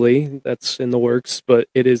 hopefully. That's in the works, but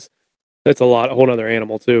that's a whole other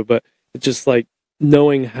animal too. But it's just like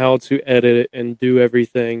knowing how to edit it and do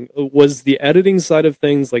everything. Was the editing side of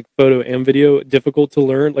things, like photo and video, difficult to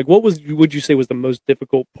learn? Like, what would you say was the most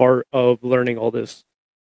difficult part of learning all this?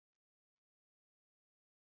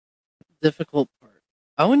 Difficult part.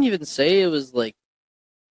 I wouldn't even say it was like.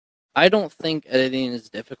 I don't think editing is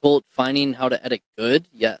difficult. Finding how to edit good,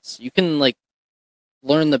 yes, you can like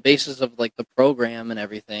learn the basis of like the program and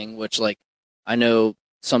everything, which like I know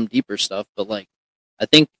some deeper stuff, but like I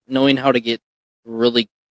think knowing how to get really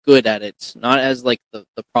good at it, not as like the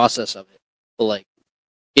process of it, but like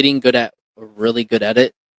getting good at a really good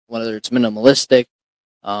edit, whether it's minimalistic,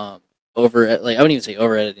 over like I wouldn't even say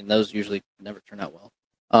over editing; those usually never turn out well.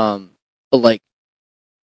 But like,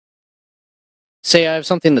 say I have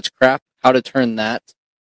something that's crap, how to turn that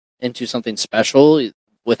into something special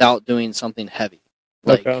without doing something heavy,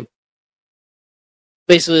 like Okay.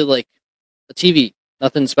 basically like a TV,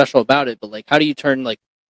 nothing special about it, but like how do you turn like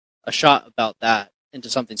a shot about that into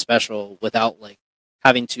something special without like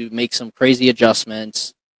having to make some crazy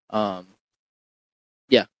adjustments. Yeah,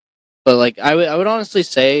 but like I would honestly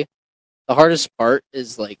say the hardest part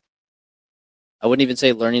is like I wouldn't even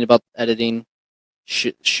say learning about editing,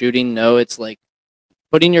 shooting. No, it's like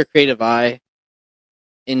putting your creative eye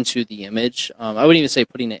into the image. I wouldn't even say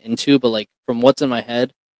putting it into, but like from what's in my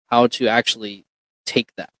head, how to actually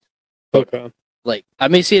take that. Okay. Like I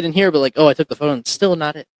may see it in here, but like, oh, I took the photo and it's still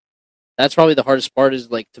not it. That's probably the hardest part, is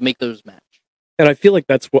like to make those match. And I feel like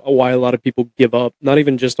that's why a lot of people give up, not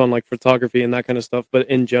even just on like photography and that kind of stuff, but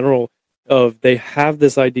in general, of they have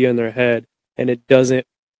this idea in their head and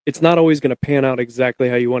it's not always going to pan out exactly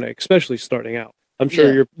how you want it, especially starting out. I'm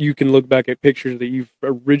sure Yeah. you can look back at pictures that you've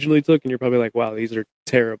originally took and you're probably like, wow, these are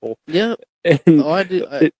terrible. Yeah. And Oh, I do.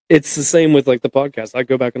 it's the same with like the podcast. I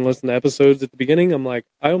go back and listen to episodes at the beginning. I'm like,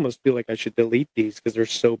 I almost feel like I should delete these because they're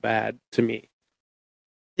so bad to me.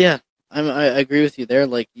 Yeah, I agree with you there.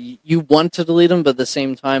 Like you want to delete them, but at the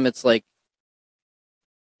same time, it's like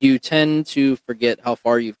you tend to forget how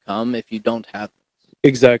far you've come if you don't have them.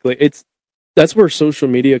 Exactly. That's where social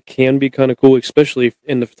media can be kind of cool, especially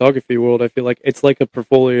in the photography world. I feel like it's like a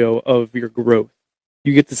portfolio of your growth.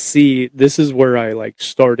 You get to see, this is where I like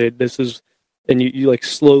started. And you like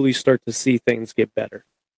slowly start to see things get better.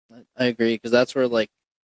 I agree, because that's where like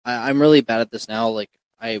I'm really bad at this now. Like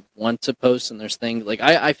I want to post, and there's things like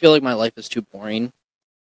I feel like my life is too boring,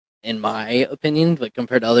 in my opinion. Like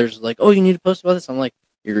compared to others, like, oh, you need to post about this. I'm like,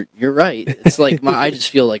 you're right. It's like I just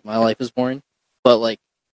feel like my life is boring, but like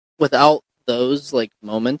without those like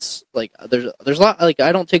moments, like there's a lot, like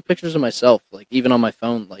I don't take pictures of myself, like even on my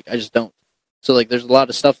phone, like I just don't. So like there's a lot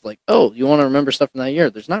of stuff like, oh, you want to remember stuff from that year?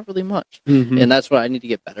 There's not really much, Mhm. and that's what I need to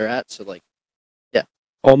get better at. So like,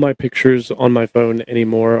 All my pictures on my phone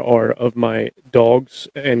anymore are of my dogs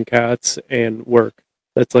and cats and work.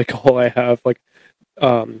 That's like all I have. Like,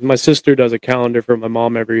 my sister does a calendar for my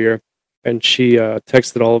mom every year, and she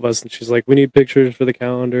texted all of us, and she's like, "We need pictures for the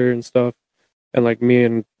calendar and stuff." And like me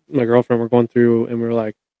and my girlfriend were going through, and we were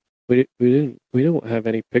like, we don't have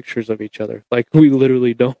any pictures of each other. Like we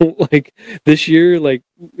literally don't. Like this year, like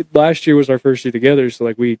last year was our first year together, so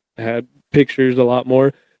like we had pictures a lot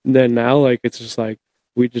more. And then now, like it's just like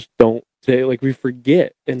we just don't say, like we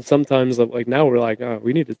forget. And sometimes like now we're like, oh,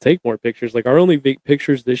 we need to take more pictures. Like our only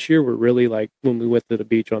pictures this year were really like when we went to the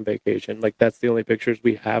beach on vacation. Like that's the only pictures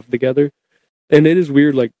we have together. And it is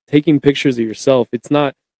weird, like taking pictures of yourself. It's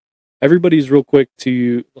not everybody's real quick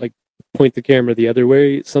to like point the camera the other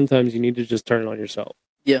way. Sometimes you need to just turn it on yourself.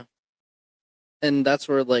 and that's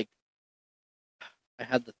where like I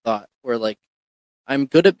had the thought where like I'm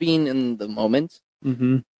good at being in the moment,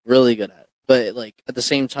 Mm-hmm. really good at it. But like at the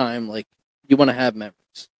same time, like you want to have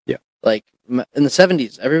memories. Yeah. Like in the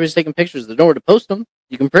 70s, everybody's taking pictures. There's nowhere to post them.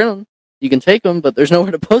 You can print them, you can take them, but there's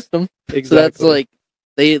nowhere to post them. Exactly. So that's like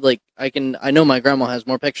I know my grandma has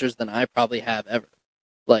more pictures than I probably have ever.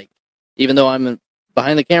 Like, even though I'm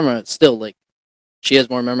behind the camera, it's still like she has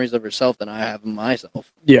more memories of herself than I have of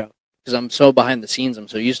myself. Yeah. Because I'm so behind the scenes, I'm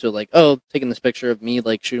so used to like, oh, taking this picture of me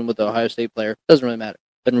like shooting with the Ohio State player doesn't really matter.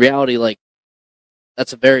 But in reality, like,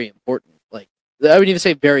 that's a very important. Like, I wouldn't even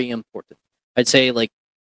say very important. I'd say like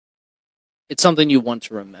it's something you want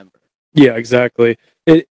to remember. Yeah, exactly.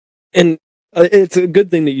 And it's a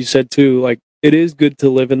good thing that you said too. Like, it is good to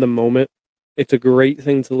live in the moment. It's a great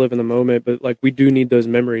thing to live in the moment, but like we do need those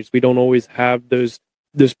memories. We don't always have those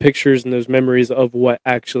pictures and those memories of what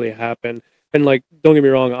actually happened. And like, don't get me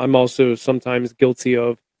wrong, I'm also sometimes guilty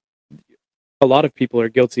of. A lot of people are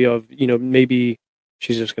guilty of, maybe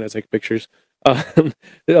she's just gonna take pictures,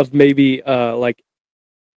 of maybe like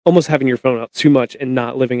almost having your phone out too much and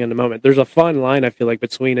not living in the moment. There's a fine line I feel like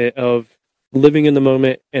between it of living in the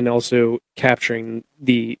moment and also capturing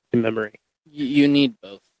the memory. You need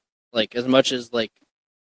both. Like, as much as like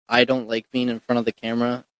I don't like being in front of the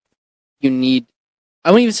camera, you need.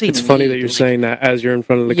 I wouldn't even say. It's funny that you're saying that as you're in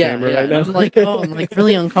front of the camera right now. I'm like, I'm like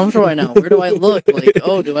really uncomfortable right now. Where do I look? Like,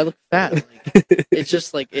 oh, do I look fat? Like, it's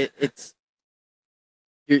just like it's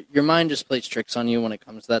your mind just plays tricks on you when it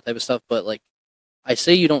comes to that type of stuff. But like, I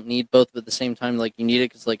say you don't need both, but at the same time, like you need it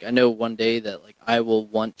because like I know one day that like I will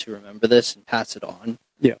want to remember this and pass it on.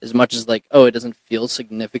 Yeah. As much as like, oh, it doesn't feel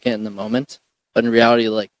significant in the moment, but in reality,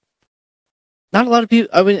 like, not a lot of people.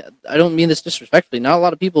 I don't mean this disrespectfully. Not a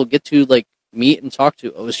lot of people get to like meet and talk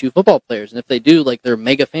to OSU football players, and if they do, like, they're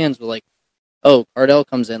mega fans. But like, oh, Cardell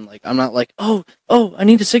comes in, like, I'm not like, oh, I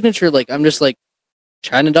need a signature. Like, I'm just like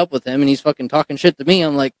chatting it up with him, and he's fucking talking shit to me.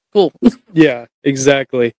 I'm like, cool. Yeah,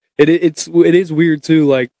 exactly. It is weird too.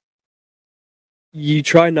 Like, you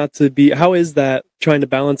try not to be. How is that trying to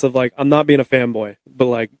balance of like I'm not being a fanboy, but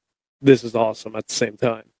like this is awesome at the same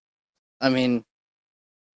time? I mean,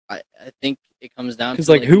 I think it comes down because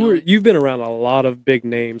to like you've been around a lot of big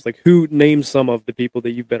names. Like, who names some of the people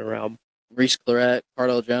that you've been around? Reese Claret,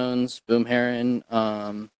 Cardell Jones, Boom Herron,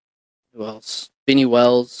 who else? Vinny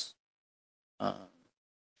Wells. Trying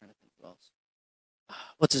to think who else.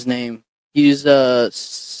 What's his name? He's a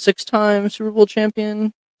 6-time Super Bowl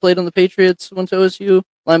champion. Played on the Patriots. Went to OSU.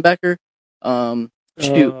 Linebacker.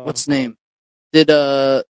 What's his name? Did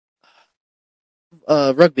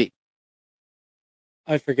rugby.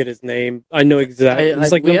 I forget his name. I know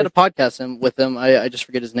exactly. We had a podcast with him. I just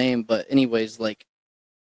forget his name. But anyways, like,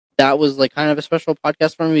 that was like kind of a special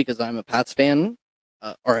podcast for me because I'm a Pats fan.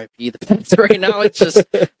 R.I.P. the Pats right now. It's just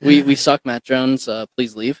we suck, Matt Jones.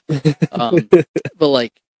 Please leave. But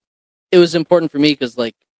like, it was important for me because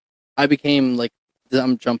like I became like,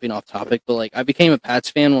 I'm jumping off topic, but like I became a Pats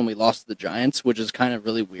fan when we lost to the Giants, which is kind of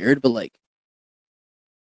really weird. But like,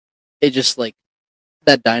 it just like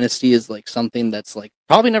that dynasty is like something that's like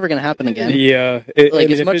probably never gonna happen again. Yeah, like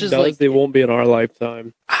as much as like, it won't be in our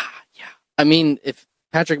lifetime. Yeah, I mean, if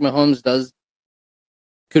Patrick Mahomes does,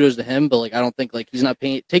 kudos to him, but like I don't think like he's not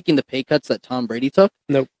taking the pay cuts that Tom Brady took.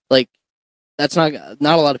 Nope. Like, that's not a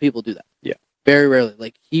lot of people do that. Yeah. Very rarely.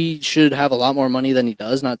 Like, he should have a lot more money than he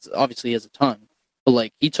does. Not obviously he has a ton, but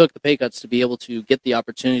like he took the pay cuts to be able to get the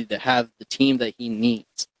opportunity to have the team that he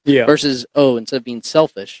needs. Yeah. Versus instead of being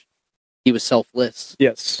selfish, he was selfless.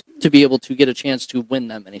 Yes. To be able to get a chance to win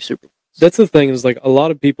that many Super Bowls. That's the thing is like a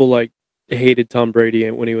lot of people like hated Tom Brady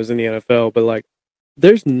when he was in the NFL, but like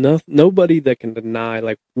there's nobody that can deny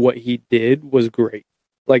like what he did was great.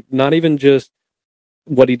 Like, not even just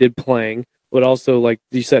what he did playing, but also like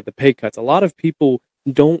you said, the pay cuts. A lot of people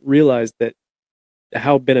don't realize that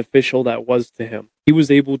how beneficial that was to him.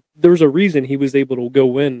 There was a reason he was able to go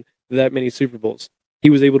win that many Super Bowls. He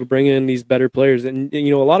was able to bring in these better players. And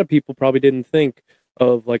a lot of people probably didn't think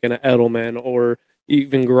of like an Edelman or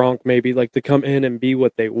even Gronk maybe like to come in and be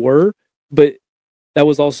what they were. But that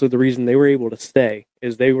was also the reason they were able to stay,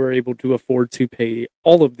 is they were able to afford to pay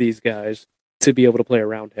all of these guys to be able to play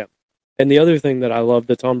around him. And the other thing that I love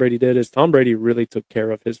that Tom Brady did is Tom Brady really took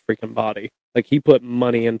care of his freaking body. Like, he put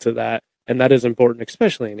money into that, and that is important,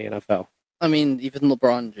 especially in the NFL. I mean, even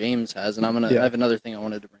LeBron James has, and I have another thing I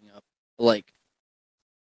wanted to bring up. Like,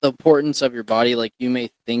 the importance of your body, like, you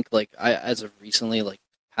may think, like, as of recently, like,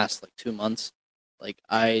 past, like, 2 months, like,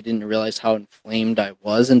 I didn't realize how inflamed I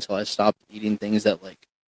was until I stopped eating things that, like...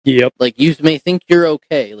 Yep. Like, you may think you're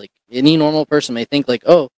okay. Like, any normal person may think, like,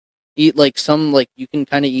 oh, eat, like, some, like, you can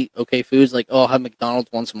kind of eat okay foods. Like, oh, I'll have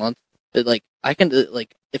McDonald's once a month. But, like, I can,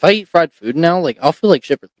 like, if I eat fried food now, like, I'll feel like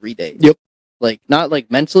shit for 3 days. Yep. Like, not,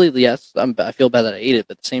 like, mentally, yes, I feel bad that I ate it,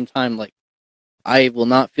 but at the same time, like, I will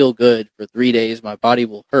not feel good for 3 days. My body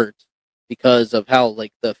will hurt because of how,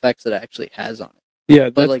 like, the effects that it actually has on it. Yeah,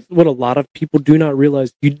 But, that's like- what a lot of people do not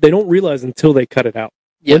realize. They don't realize until they cut it out.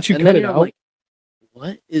 Yeah, Once you and cut then it you're out- like,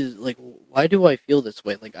 what is like? Why do I feel this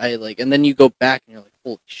way? Like I like, and then you go back and you're like,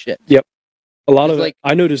 holy shit. A lot It's of like-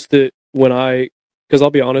 I noticed it when because I'll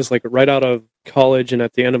be honest, like right out of college and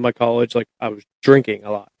at the end of my college, like I was drinking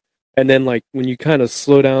a lot. And then like when you kind of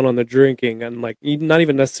slow down on the drinking and like you not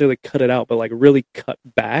even necessarily cut it out, but like really cut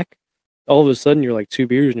back, all of a sudden you're like 2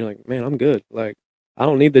 beers and you're like, man, I'm good. Like I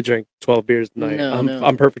don't need to drink 12 beers tonight. No,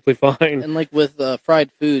 I'm perfectly fine. And like with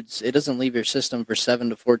fried foods, it doesn't leave your system for 7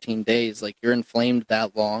 to 14 days. Like you're inflamed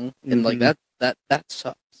that long, and like Mhm. that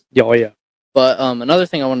sucks. Yeah, oh yeah. But another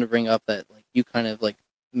thing I wanted to bring up that like you kind of like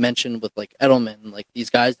mentioned with like Edelman, like these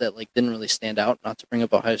guys that like didn't really stand out. Not to bring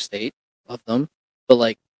up Ohio State, love them, but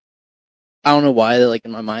like I don't know why. Like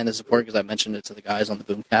in my mind, this is important because I mentioned it to the guys on the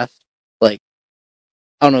Boomcast. Like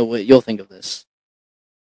I don't know what you'll think of this.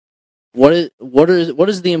 What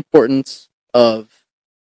is the importance of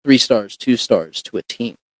 3 stars, 2 stars to a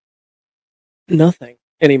team? Nothing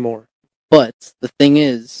anymore. But the thing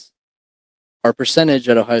is, our percentage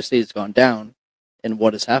at Ohio State has gone down, and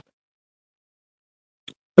what has happened?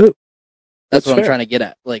 Oh, That's what I'm fair. trying to get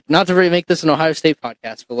at. Like, not to really make this an Ohio State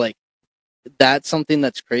podcast, but like, that's something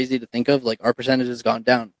that's crazy to think of. Like, our percentage has gone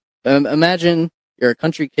down. Imagine you're a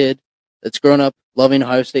country kid that's grown up loving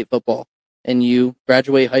Ohio State football, and you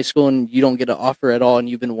graduate high school and you don't get an offer at all, and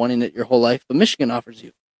you've been wanting it your whole life, but Michigan offers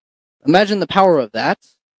you. Imagine the power of that.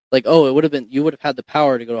 Like, oh, you would have had the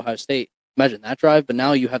power to go to Ohio State. Imagine that drive, but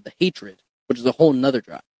now you have the hatred, which is a whole nother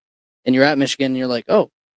drive. And you're at Michigan and you're like, oh,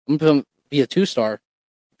 I'm going to be a 2-star,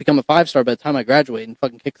 become a 5-star by the time I graduate and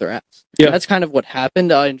fucking kick their ass. Yeah. And that's kind of what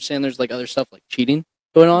happened. I understand there's like other stuff like cheating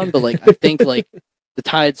going on, but like I think like the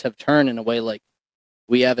tides have turned in a way like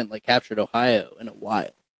we haven't like captured Ohio in a while.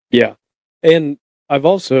 Yeah. And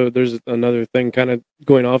there's another thing kind of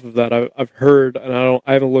going off of that. I've heard, and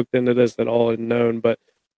I haven't looked into this at all and known, but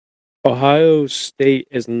Ohio State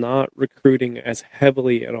is not recruiting as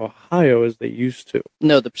heavily in Ohio as they used to.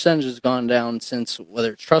 No, the percentage has gone down since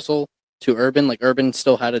whether it's Trussell to Urban. Like Urban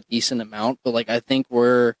still had a decent amount, but like I think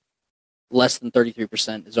we're less than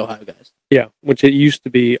 33% is Ohio guys. Yeah, which it used to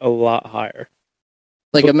be a lot higher.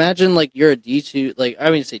 Like But- imagine like you're a D2, like I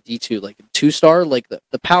mean say D2, like a 2-star, like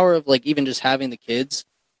the power of like even just having the kids,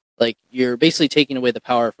 like you're basically taking away the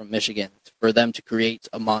power from Michigan for them to create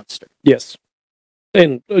a monster. Yes.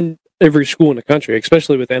 And every school in the country,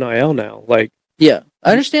 especially with NIL now, like Yeah,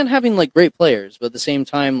 I understand having like great players, but at the same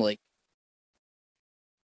time, like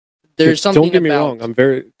there's something. Don't get me about, wrong, I'm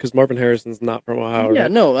because Marvin Harrison's not from Ohio. Yeah,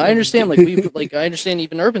 right? no, I understand. Like we, like I understand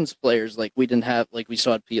even Urban's players. Like we didn't have, like we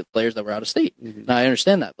still had players that were out of state. Mhm. Now I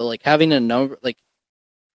understand that, but like having a number, like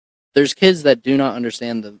there's kids that do not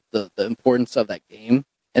understand the importance of that game,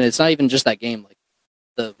 and it's not even just that game. Like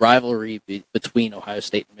the rivalry between Ohio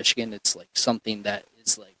State and Michigan, it's like something that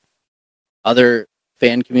is like other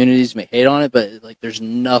fan communities may hate on it, but like there's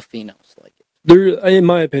nothing else like it. There, in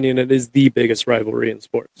my opinion, it is the biggest rivalry in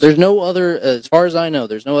sports. There's no other, as far as I know,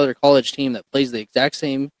 there's no other college team that plays the exact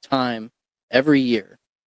same time every year,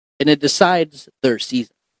 and it decides their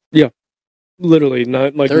season. Literally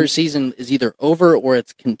not like Their season is either over or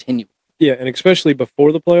it's continuing. yeah, and especially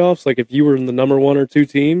before the playoffs, like if you were in the number 1 or 2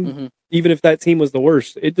 team, Mhm. even if that team was the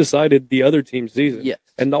worst, it decided the other team's season. Yes.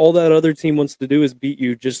 And all that other team wants to do is beat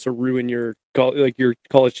you just to ruin your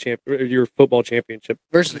college champ or your football championship.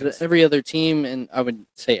 Versus every other team, and I would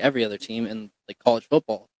say every other team in like college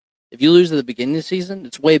football. If you lose at the beginning of the season,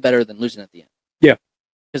 it's way better than losing at the end. Yeah.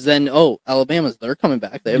 Because then, they're coming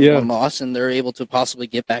back. They have one loss, and they're able to possibly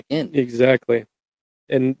get back in. Exactly.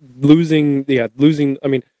 And losing. I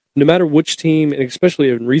mean, no matter which team, and especially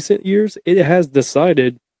in recent years, it has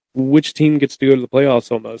decided which team gets to go to the playoffs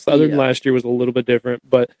almost. Other than Yeah. last year was a little bit different,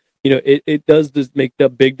 but it does just make the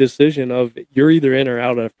big decision of you're either in or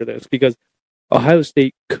out after this because Ohio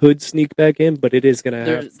State could sneak back in, but it is going to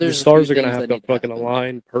have the there's a stars few are going to things have that to need to fucking happen.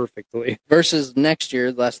 align perfectly. Versus next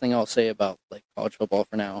year, the last thing I'll say about like college football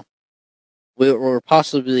for now, we're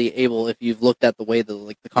possibly able, if you've looked at the way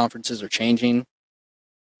the conferences are changing,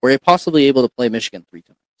 we're possibly able to play Michigan 3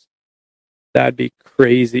 times. That'd be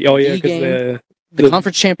crazy. Oh yeah, The because game. The The-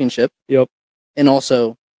 conference championship. Yep. And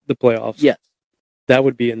also, the playoffs. yes, That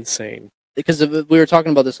would be insane. because we were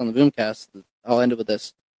talking about this on the Boomcast. I'll end it with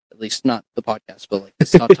this, at least not the podcast, but like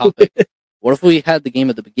this hot topic. What if we had the game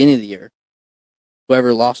at the beginning of the year?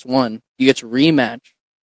 Whoever lost one, you get to rematch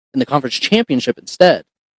in the conference championship instead,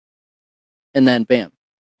 and then bam.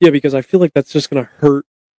 Yeah, because I feel like that's just going to hurt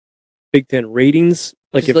Big Ten ratings.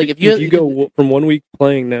 Like Just if you go from 1 week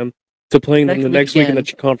playing them to playing them Next the week next week in the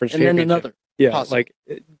again, conference And then championship. another. Yeah, possible. like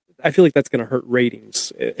I feel like that's going to hurt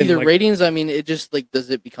ratings. And, Either like, ratings, I mean, it just like does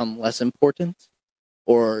it become less important,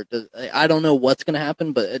 or does I don't know what's gonna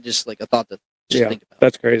happen, but it just like a thought that just yeah, think about.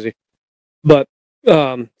 that's crazy. But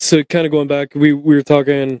so kind of going back, we were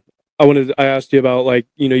talking. I asked you about, like,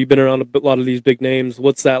 you've been around a lot of these big names.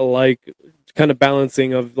 What's that like? Kind of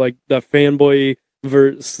balancing of like the fanboy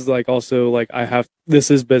versus like also like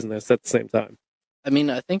this is business at the same time. I mean,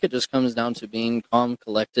 I think it just comes down to being calm,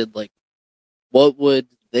 collected. Like, what would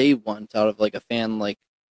they want out of like a fan? Like,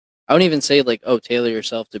 I wouldn't even say like, oh, tailor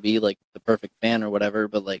yourself to be like the perfect fan or whatever.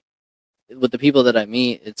 But like with the people that I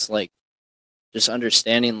meet, it's like just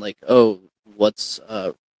understanding like, oh, what's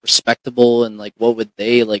respectable, and like what would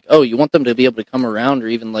they like. Oh, you want them to be able to come around, or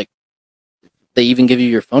even like they even give you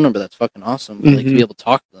your phone number. That's fucking awesome. Like to be able to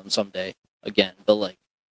talk to them someday again. But like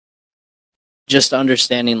just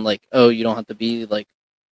understanding like, oh, you don't have to be like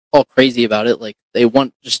all crazy about it. Like they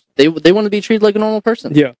want they want to be treated like a normal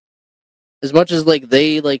person. Yeah. As much as like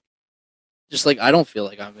they like just like I don't feel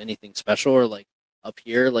like I'm anything special or like up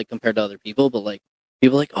here like compared to other people, but like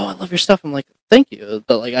people are like, oh, I love your stuff. I'm like, thank you.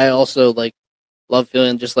 But like I also like love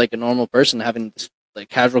feeling just like a normal person, having this like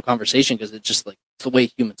casual conversation, because it's just like it's the way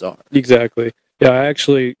humans are. Exactly. Yeah, I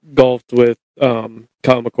actually golfed with Kyle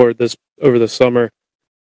McCord over the summer,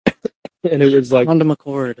 and it was like Honda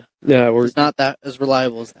McCord. Yeah, It's not that as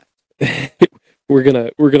reliable as that. we're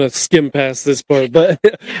gonna skim past this part, but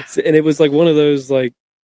and it was like one of those like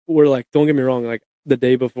where, like, don't get me wrong, like the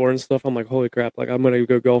day before and stuff, I'm like, holy crap, like I'm gonna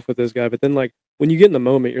go golf with this guy. But then like when you get in the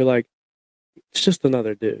moment, you're like, it's just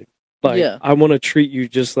another dude. Like, Yeah. I want to treat you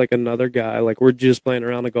just like another guy. Like, we're just playing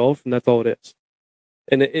around the golf, and that's all it is.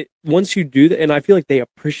 And it once you do that, and I feel like they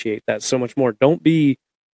appreciate that so much more. Don't be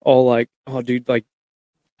all like, oh, dude, like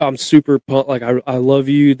I'm super pumped, like I love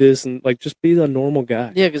you, this, and like just be a normal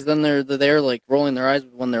guy. Yeah, because then they're like rolling their eyes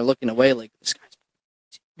when they're looking away, like this guy's.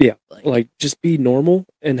 Yeah, like just be normal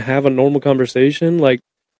and have a normal conversation. Like,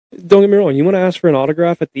 don't get me wrong, you want to ask for an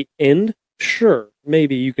autograph at the end? Sure,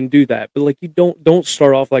 maybe you can do that, but like you don't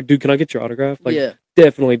start off like, dude, can I get your autograph? Like, yeah,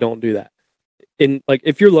 definitely don't do that. And like,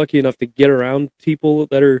 if you're lucky enough to get around people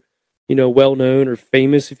that are, well known or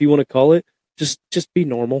famous, if you want to call it, just be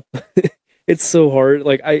normal. It's so hard.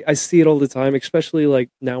 Like I see it all the time, especially like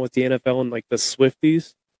now with the NFL and like the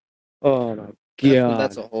Swifties. Oh my god,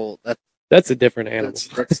 that's a whole that's a different animal.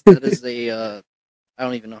 that is a I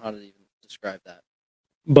don't even know how to even describe that.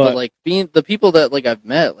 But like being the people that like I've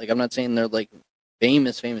met, like I'm not saying they're like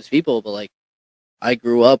famous people, but like I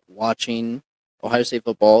grew up watching Ohio State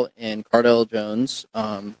football and Cardell Jones,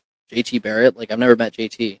 JT Barrett. Like I've never met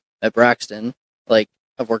JT. At Braxton, like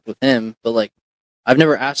I've worked with him, but like I've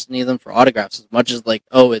never asked any of them for autographs as much as like,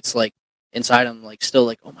 oh, it's like inside I'm like still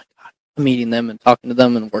like, oh my god, I'm meeting them and talking to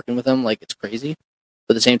them and working with them, like it's crazy.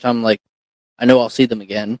 But at the same time, like I know I'll see them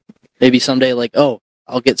again. Maybe someday, like, oh,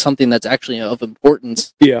 I'll get something that's actually of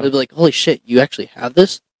importance. Yeah. They'll be like, holy shit, you actually have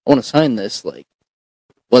this? I want to sign this. Like,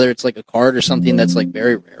 whether it's like a card or something that's like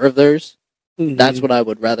very rare of theirs, that's what I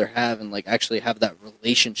would rather have, and like actually have that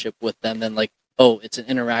relationship with them than like, oh, it's an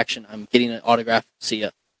interaction. I'm getting an autograph. See ya.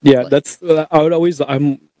 Yeah, like, that's I would always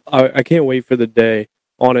I can't wait for the day.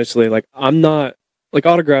 Honestly, like I'm not like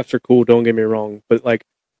autographs are cool. Don't get me wrong, but like,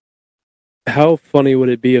 how funny would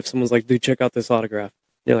it be if someone's like, "Dude, check out this autograph."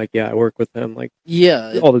 You're like, "Yeah, I work with him like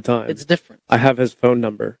yeah, all the time. It's different. I have his phone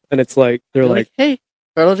number," and it's like they're like, "Hey,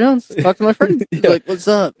 Cardell Jones, talk to my friend." Yeah. Like, what's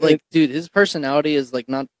up? Like, dude, his personality is like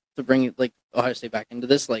not to bring like Ohio State back into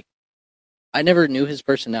this. Like, I never knew his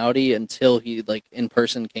personality until he like in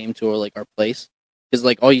person came to like our place, because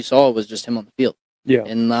like all you saw was just him on the field. Yeah,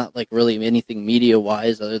 and not like really anything media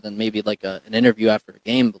wise other than maybe like an interview after a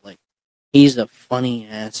game. But like, he's a funny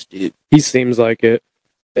ass dude. He seems like it.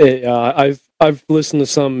 I've listened to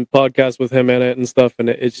some podcasts with him in it and stuff, and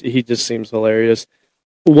he just seems hilarious.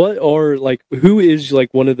 What are like who is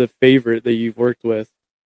like one of the favorite that you've worked with?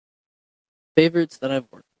 Favorites that I've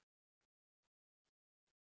worked with.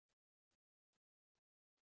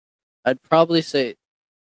 I'd probably say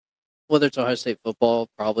whether it's Ohio State football,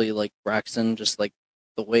 probably like Braxton, just like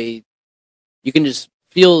the way you can just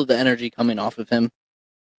feel the energy coming off of him.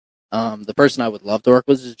 The person I would love to work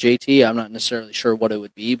with is JT. I'm not necessarily sure what it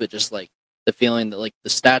would be, but just like the feeling that like the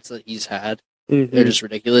stats that he's had, they're just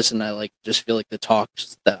ridiculous, and I like just feel like the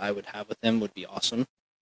talks that I would have with him would be awesome.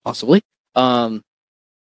 Possibly. I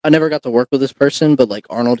never got to work with this person, but like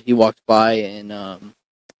Arnold, he walked by in the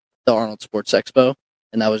Arnold Sports Expo.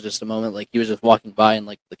 And that was just a moment, like, he was just walking by, and,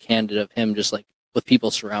 like, the candid of him just, like, with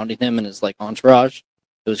people surrounding him and his, like, entourage.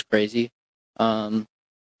 It was crazy.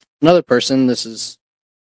 Another person, this is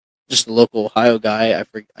just a local Ohio guy. I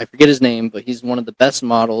forget his name, but he's one of the best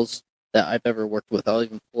models that I've ever worked with. I'll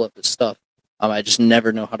even pull up his stuff. I just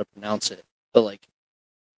never know how to pronounce it. But like,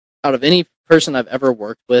 out of any person I've ever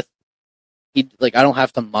worked with, he like I don't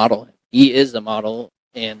have to model him. He is a model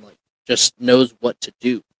and like just knows what to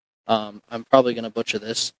do. I'm probably gonna butcher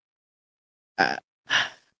this.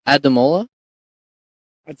 Adamola,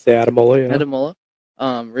 I'd say Adamola, yeah.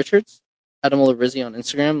 Adamola, Richards, Adamola Rizzi on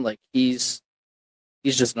Instagram. Like he's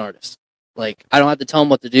just an artist. Like I don't have to tell him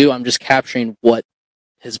what to do. I'm just capturing what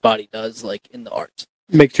his body does, like in the art.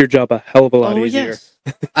 Makes your job a hell of a lot easier. Yes.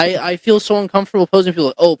 I feel so uncomfortable posing people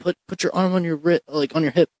like, oh, put your arm on your like on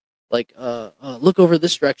your hip, like look over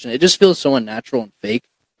this direction. It just feels so unnatural and fake.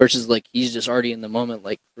 Versus like he's just already in the moment,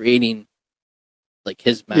 like creating like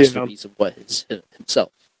his masterpiece of what his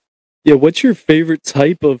himself. Yeah, what's your favorite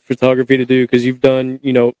type of photography to do? Because you've done,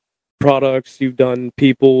 products, you've done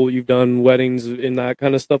people, you've done weddings and that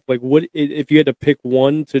kind of stuff. Like, what if you had to pick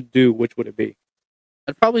one to do? Which would it be?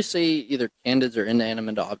 I'd probably say either candids or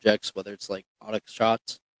inanimate objects, whether it's like product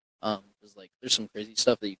shots. Because like there's some crazy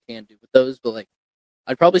stuff that you can do with those, but like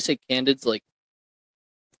I'd probably say candids. Like,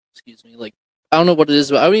 excuse me, like I don't know what it is,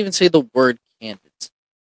 but I would even say the word candids.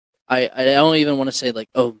 I don't even want to say like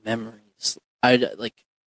memories. I like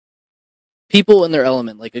people in their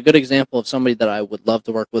element. Like a good example of somebody that I would love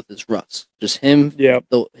to work with is Russ. Just him. Yeah.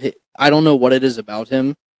 I don't know what it is about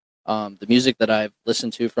him. The music that I've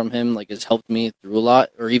listened to from him like has helped me through a lot,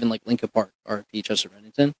 or even like Linkin Park, R.I.P. Chester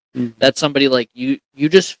Bennington. Mm-hmm. That's somebody like you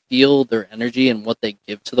just feel their energy and what they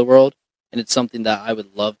give to the world, and it's something that I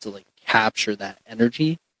would love to like capture that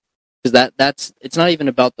energy, because that's it's not even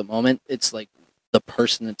about the moment, it's like the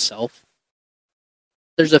person itself.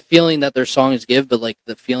 There's a feeling that their songs give, but like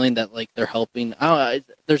the feeling that like they're helping.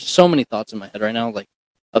 There's so many thoughts in my head right now, like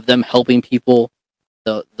of them helping people,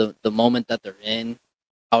 the moment that they're in.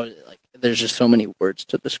 Like there's just so many words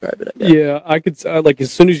to describe it. I guess. Yeah, I could like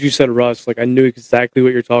as soon as you said Russ, like I knew exactly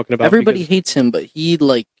what you're talking about. Everybody hates him, but he's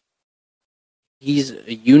a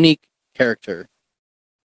unique character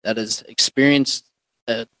that has experienced.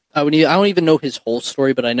 I don't even know his whole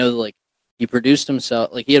story, but I know like he produced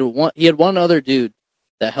himself. Like he had one other dude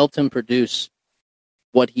that helped him produce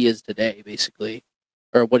what he is today, basically,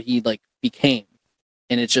 or what he like became,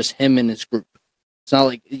 and it's just him and his group. It's not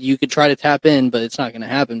like you could try to tap in, but it's not going to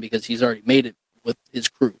happen because he's already made it with his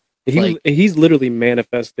crew. He's literally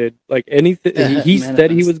manifested like anything. He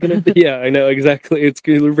said he was going to. Yeah, I know exactly. It's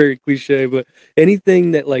very cliche, but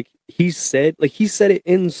anything that like he said it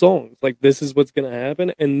in songs. Like this is what's going to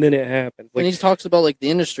happen, and then it happens. Like, and he talks about like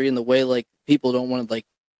the industry and the way like people don't want to like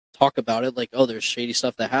talk about it. Like, oh, there's shady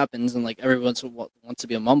stuff that happens, and like everyone wants to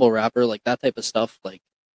be a mumble rapper, like that type of stuff. Like.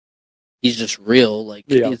 He's just real, like,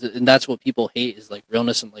 and that's what people hate is like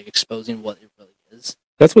realness and like exposing what it really is.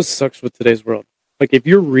 That's what sucks with today's world. Like, if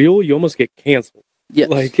you're real, you almost get canceled. Yeah,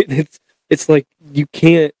 like it's like you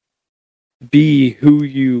can't be who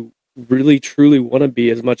you really truly want to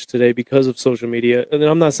be as much today because of social media. And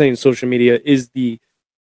I'm not saying social media is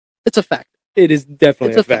it's a factor. It is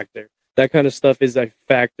definitely a factor. That kind of stuff is a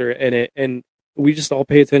factor in it, and we just all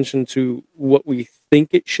pay attention to what we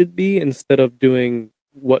think it should be instead of doing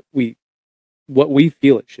what we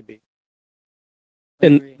feel it should be.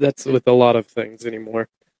 And that's with a lot of things anymore.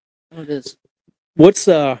 Oh, it is. What's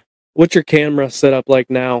your camera setup like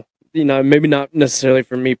now? Maybe not necessarily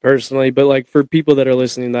for me personally, but like for people that are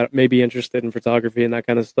listening that may be interested in photography and that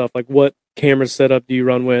kind of stuff. Like what camera setup do you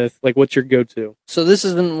run with? Like what's your go-to? So this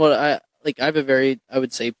isn't what I have a very, I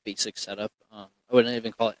would say, basic setup. I wouldn't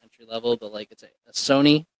even call it entry level, but like it's a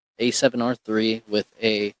Sony A7R III with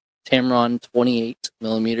a Tamron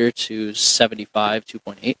 28mm to 75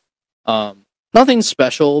 2.8. Nothing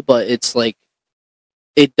special, but it's like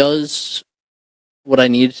it does what I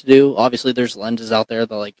need it to do. Obviously, there's lenses out there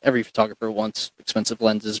that like every photographer wants expensive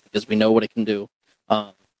lenses because we know what it can do.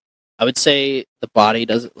 I would say the body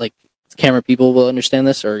doesn't like camera people will understand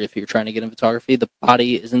this, or if you're trying to get in photography, the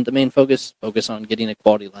body isn't the main focus. Focus on getting a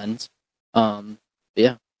quality lens.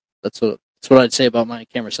 Yeah, that's what I'd say about my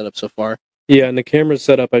camera setup so far. Yeah, and the camera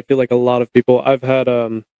setup, I feel like a lot of people I've had.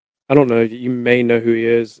 I don't know. You may know who he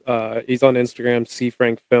is. He's on Instagram, C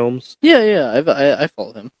Frank Films. Yeah. I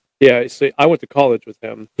follow him. Yeah, so I went to college with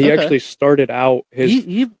him. He actually started out his.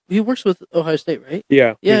 He works with Ohio State, right?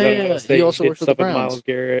 Yeah. Yeah. He also works with the Browns. Myles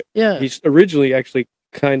Garrett. Yeah. He originally actually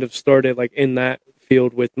kind of started like in that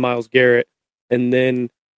field with Myles Garrett, and then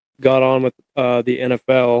got on with the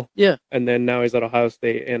NFL. Yeah. And then now he's at Ohio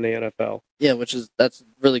State and the NFL. Yeah, that's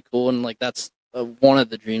really cool, and like that's one of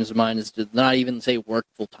the dreams of mine is to not even say work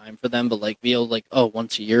full time for them, but like be able like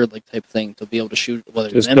once a year like type thing to be able to shoot whether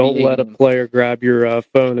it's Just an don't NBA let a game. player grab your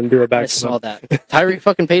phone and do it back I to saw them. that. Tyreek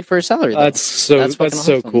fucking paid for his salary. Though. That's fucking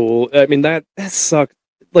so awesome. cool. I mean that sucks.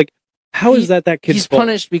 Like, how is that kid's He's fault?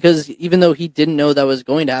 punished because even though he didn't know that was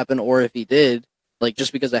going to happen, or if he did, like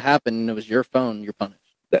just because it happened and it was your phone, you're punished.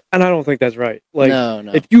 And I don't think that's right. Like,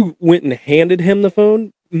 no. if you went and handed him the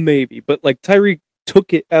phone, maybe. But like Tyreek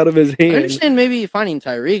took it out of his hand. I understand maybe finding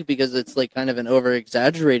Tyreek because it's like kind of an over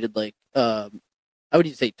exaggerated like I would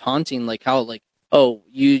even say taunting, like how like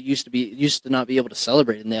you used to not be able to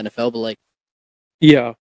celebrate in the NFL, but like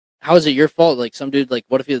Yeah. How is it your fault? Like some dude, like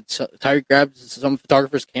what if Tyreek grabbed some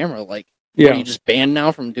photographer's camera? Like, Yeah. Are you just banned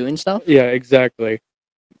now from doing stuff? Yeah, exactly.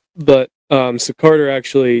 But so Carter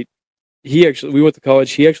we went to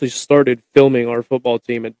college. He actually started filming our football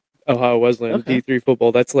team at Ohio Wesleyan Okay. D3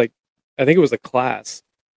 football. That's like, I think it was a class,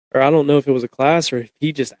 or I don't know if it was a class or if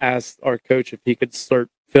he just asked our coach if he could start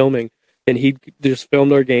filming, and he just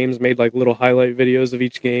filmed our games, made like little highlight videos of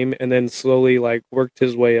each game, and then slowly like worked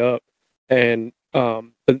his way up. And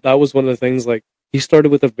but that was one of the things. Like he started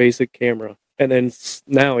with a basic camera, and then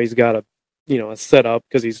now he's got a setup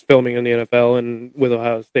because he's filming in the NFL and with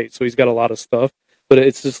Ohio State, so he's got a lot of stuff. But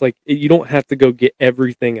it's just like you don't have to go get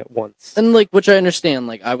everything at once. And like, which I understand.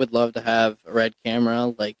 Like, I would love to have a red camera.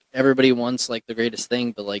 Like, everybody wants like the greatest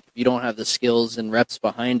thing, but like, if you don't have the skills and reps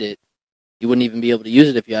behind it, you wouldn't even be able to use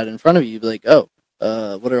it if you had it in front of you. You'd be like,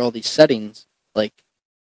 what are all these settings? Like,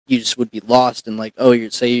 you just would be lost. And like,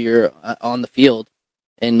 you're on the field,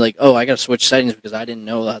 and like, I got to switch settings because I didn't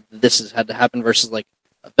know that this had to happen. Versus like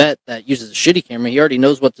a vet that uses a shitty camera, he already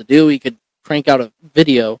knows what to do. He could crank out a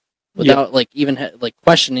video without like even like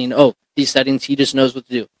questioning these settings. He just knows what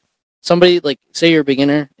to do. Somebody like, say you're a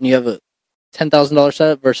beginner and you have a $10,000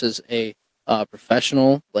 setup versus a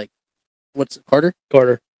professional, like what's it,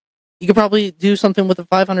 Carter you could probably do something with a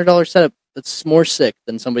 $500 setup that's more sick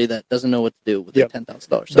than somebody that doesn't know what to do with a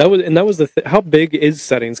 $10,000 setup. That was the how big is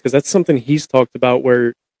settings, because that's something he's talked about,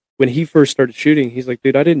 where when he first started shooting, he's like,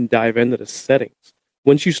 dude, I didn't dive into the settings.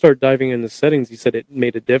 Once you start diving into settings, he said it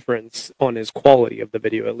made a difference on his quality of the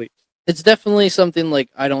video, at least. It's definitely something like,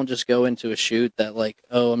 I don't just go into a shoot that like,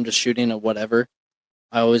 I'm just shooting a whatever.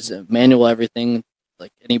 I always manual everything.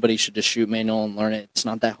 Like, anybody should just shoot manual and learn it. It's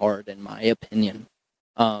not that hard, in my opinion.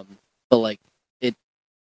 But like,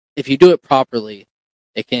 if you do it properly,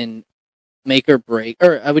 it can make or break.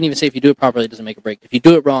 Or I wouldn't even say if you do it properly, it doesn't make or break. If you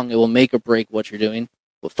do it wrong, it will make or break what you're doing.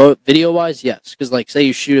 But video wise, yes, because like, say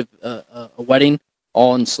you shoot a wedding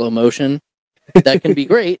all in slow motion, that can be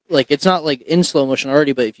great. Like, it's not like in slow motion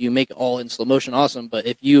already, but if you make it all in slow motion, awesome. But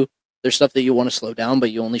if there's stuff that you want to slow down,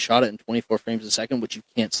 but you only shot it in 24 frames a second, which you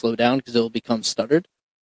can't slow down because it will become stuttered.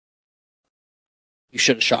 You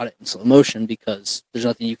should have shot it in slow motion because there's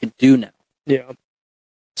nothing you can do now. Yeah.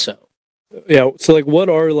 So like, what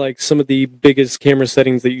are like some of the biggest camera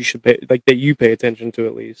settings that you should that you pay attention to,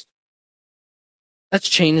 at least? That's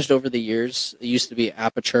changed over the years. It used to be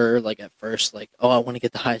aperture, like at first, like, I want to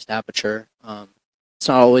get the highest aperture. It's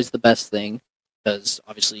not always the best thing because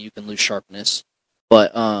obviously you can lose sharpness.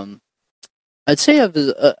 But I'd say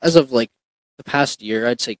as of like the past year,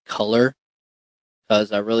 I'd say color,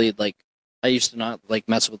 because I used to not like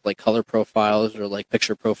mess with like color profiles or like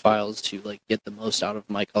picture profiles to like get the most out of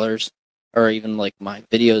my colors or even like my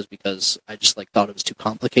videos, because I just like thought it was too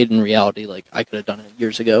complicated. In reality, like, I could have done it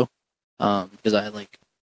years ago. Because I like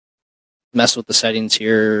messed with the settings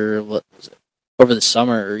here. What was it, over the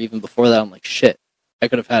summer or even before that? I'm like, shit, I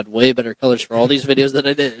could have had way better colors for all these videos that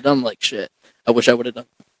I did. And I'm like, shit, I wish I would have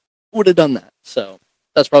done that. So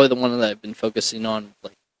that's probably the one that I've been focusing on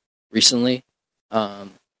like recently. I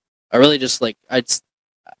really just like I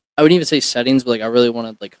wouldn't even say settings, but like I really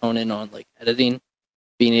want to like hone in on like editing,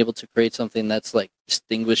 being able to create something that's like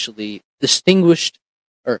distinguished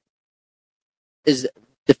or is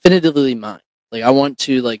definitively mine. Like, I want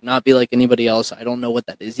to like not be like anybody else. I don't know what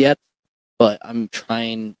that is yet, but I'm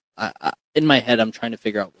trying. In my head, I'm trying to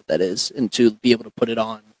figure out what that is and to be able to put it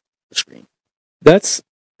on the screen.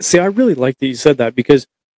 I really like that you said that, because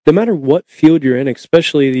no matter what field you're in,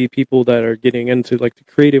 especially the people that are getting into like the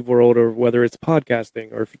creative world, or whether it's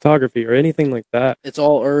podcasting or photography or anything like that, it's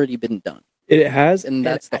all already been done. It has, and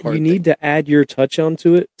that's the hard thing. You need to add your touch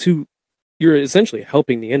onto it. You're essentially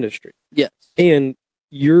helping the industry. Yes, and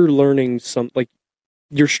you're learning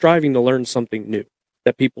you're striving to learn something new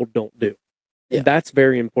that people don't do. Yeah. That's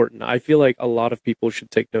very important. I feel like a lot of people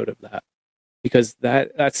should take note of that, because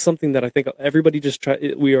that's something that I think everybody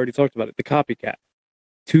we already talked about it, the copycat.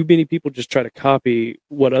 Too many people just try to copy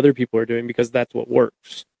what other people are doing because that's what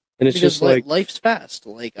works. And it's because just like, life's fast.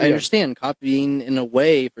 Like I Yeah. understand copying in a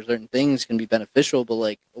way for certain things can be beneficial, but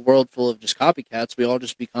like a world full of just copycats, we all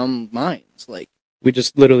just become minds. Like we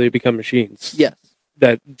just literally become machines. yes,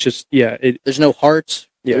 That just, yeah, there's no heart.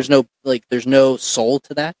 Yeah. There's no soul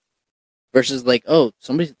to that. Versus like, oh,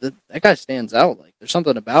 that guy stands out. Like there's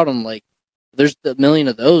something about him. Like there's a million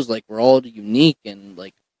of those. Like we're all unique and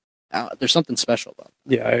like there's something special about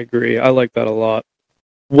them. Yeah, I agree. I like that a lot.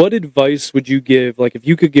 What advice would you give? Like, if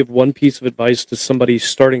you could give one piece of advice to somebody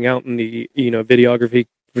starting out in the videography,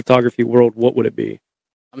 photography world, what would it be?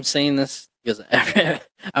 I'm saying this because I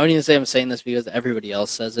wouldn't even say I'm saying this because everybody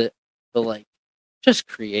else says it, but like, just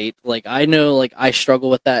create. Like, I know, like, I struggle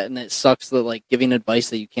with that, and it sucks that like giving advice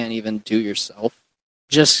that you can't even do yourself.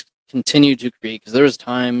 Just continue to create because there was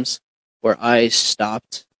times where I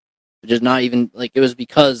stopped, just not even like it was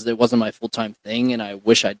because it wasn't my full time thing, and I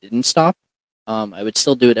wish I didn't stop. I would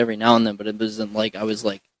still do it every now and then, but it wasn't like I was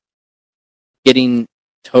like getting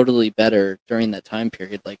totally better during that time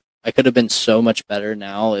period. Like I could have been so much better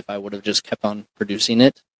now if I would have just kept on producing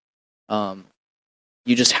it. You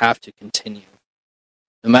just have to continue,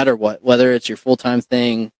 no matter what. Whether it's your full time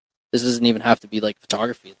thing, this doesn't even have to be like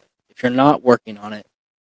photography. Like, if you're not working on it,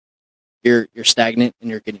 you're stagnant and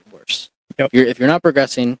you're getting worse. Yep. If you're not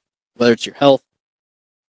progressing, whether it's your health,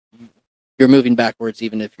 you're moving backwards,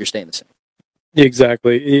 even if you're staying the same.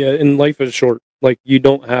 Exactly. Yeah, and life is short. Like, you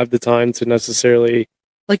don't have the time to necessarily.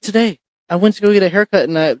 Like today, I went to go get a haircut,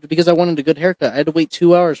 and because I wanted a good haircut, I had to wait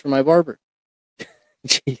 2 hours for my barber.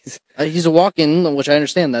 Jeez. He's a walk-in, which I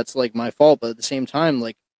understand that's like my fault, but at the same time,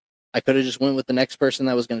 like I could have just went with the next person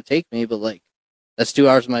that was going to take me, but like that's 2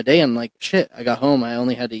 hours of my day. I'm like, shit. I got home, I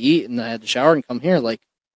only had to eat, and I had to shower and come here. Like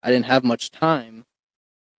I didn't have much time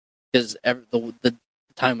because the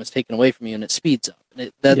time was taken away from you, and it speeds up.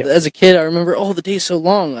 And as a kid, I remember, oh, the day's so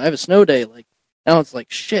long. I have a snow day. Like now, it's like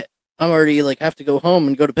shit. I'm already like have to go home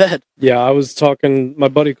and go to bed. Yeah, I was talking. My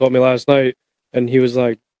buddy called me last night, and he was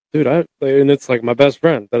like, "Dude, and it's like my best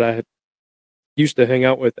friend that I had used to hang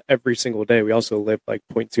out with every single day. We also lived like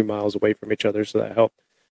 0.2 miles away from each other, so that helped.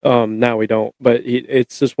 Now we don't, but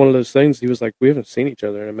it's just one of those things. He was like, we haven't seen each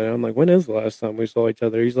other in a minute. I'm like, when is the last time we saw each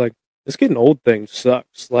other? He's like, this getting old thing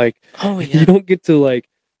sucks. Like, oh yeah, you don't get to like,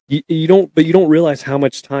 you don't realize how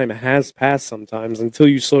much time has passed sometimes until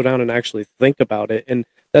you slow down and actually think about it. And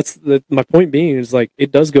that's my point being is like,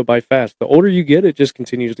 it does go by fast. The older you get, it just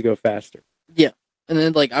continues to go faster. Yeah. And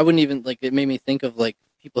then like, I wouldn't even like, it made me think of like,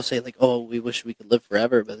 people say like, oh, we wish we could live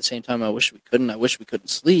forever. But at the same time, I wish we couldn't. I wish we couldn't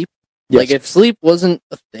sleep. Yes. Like if sleep wasn't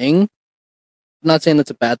a thing, I'm not saying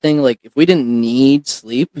that's a bad thing. Like if we didn't need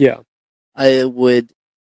sleep, yeah, I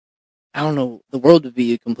don't know, the world would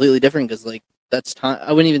be completely different because like that's time.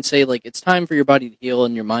 I wouldn't even say like it's time for your body to heal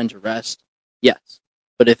and your mind to rest. Yes.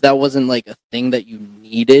 But if that wasn't like a thing that you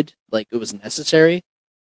needed, like it was necessary,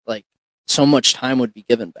 like so much time would be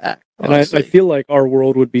given back. And I feel like our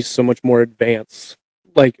world would be so much more advanced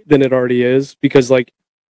like than it already is because like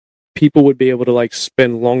people would be able to like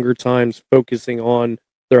spend longer times focusing on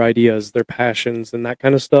their ideas, their passions, and that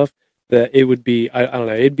kind of stuff. That it would be, I don't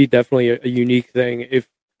know, it'd be definitely a unique thing. If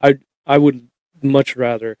I would much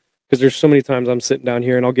rather, because there's so many times I'm sitting down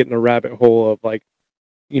here and I'll get in a rabbit hole of like,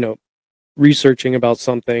 researching about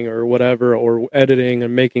something or whatever, or editing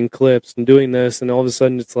and making clips and doing this, and all of a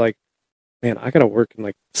sudden it's like, man, I gotta work in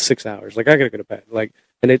like 6 hours. Like I gotta go to bed. Like,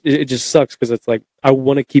 and it just sucks because it's like I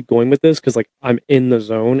want to keep going with this because like I'm in the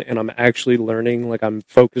zone and I'm actually learning. Like I'm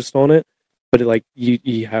focused on it, but like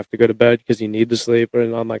you have to go to bed because you need to sleep.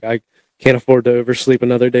 And I'm like I can't afford to oversleep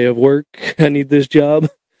another day of work. I need this job.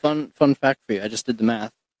 Fun fact for you. I just did the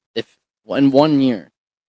math. If in 1 year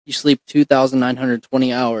you sleep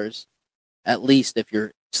 2,920 hours, at least if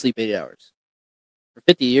you sleep 8 hours, for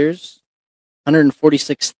 50 years,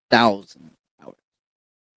 146,000 hours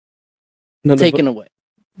Now, taken away.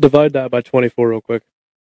 Divide that by 24 real quick.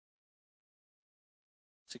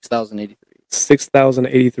 6,083.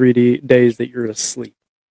 6,083 days that you're asleep.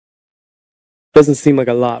 Doesn't seem like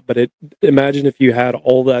a lot, but imagine if you had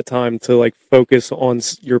all that time to like focus on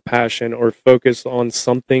your passion or focus on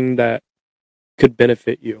something that could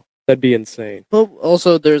benefit you. That'd be insane. But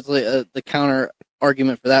also, there's like the counter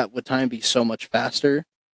argument for that. Would time be so much faster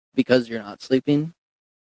because you're not sleeping,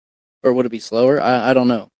 or would it be slower? I don't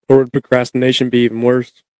know. Or would procrastination be even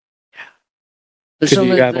worse? There's so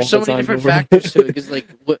many different factors to it. Because like,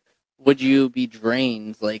 would you be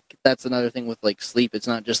drained? Like that's another thing with like sleep. It's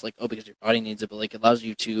not just like because your body needs it, but like it allows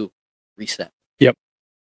you to reset. Yep.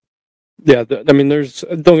 Yeah, I mean,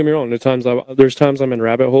 don't get me wrong. There's times I'm in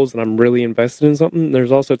rabbit holes and I'm really invested in something.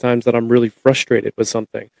 There's also times that I'm really frustrated with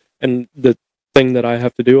something, and thing that I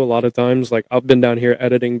have to do a lot of times. Like I've been down here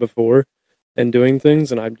editing before and doing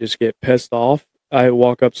things, and I just get pissed off. I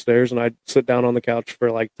walk upstairs and I sit down on the couch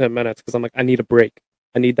for like 10 minutes because I'm like, I need a break.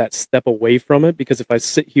 I need that step away from it, because if I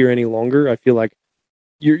sit here any longer, I feel like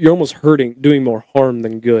you're almost doing more harm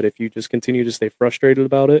than good if you just continue to stay frustrated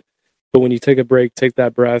about it. But when you take a break, take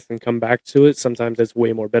that breath, and come back to it, sometimes it's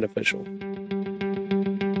way more beneficial.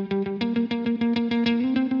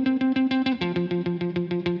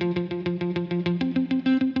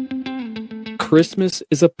 Christmas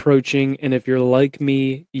is approaching, and if you're like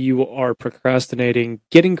me, you are procrastinating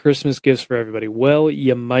getting Christmas gifts for everybody. Well,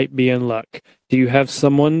 you might be in luck. Do you have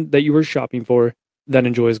someone that you are shopping for that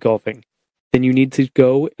enjoys golfing? Then you need to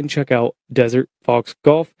go and check out Desert Fox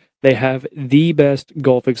Golf. They have the best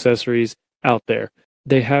golf accessories out there.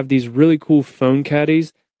 They have these really cool phone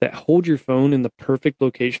caddies that hold your phone in the perfect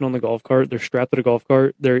location on the golf cart. They're strapped to the golf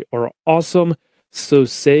cart. They are awesome. So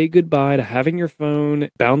say goodbye to having your phone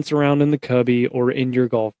bounce around in the cubby or in your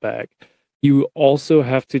golf bag. You also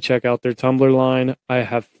have to check out their tumbler line. I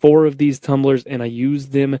have 4 of these tumblers and I use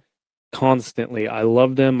them constantly. I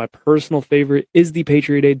love them. My personal favorite is the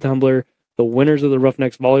Patriot Aid tumbler. The winners of the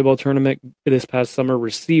Roughnecks volleyball tournament this past summer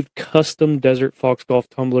received custom Desert Fox Golf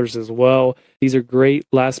tumblers as well. These are great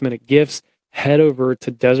last-minute gifts. Head over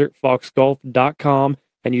to desertfoxgolf.com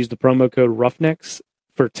and use the promo code Roughnecks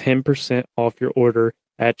for 10% off your order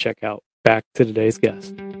at checkout. Back to today's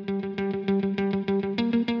guest.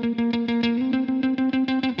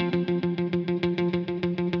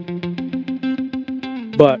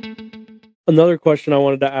 But another question I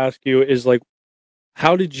wanted to ask you is like,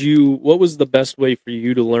 what was the best way for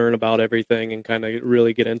you to learn about everything and kind of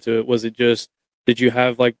really get into it? Was it just, did you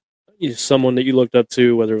have like someone that you looked up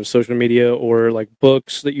to, whether it was social media or like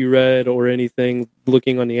books that you read or anything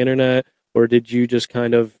looking on the internet, or did you just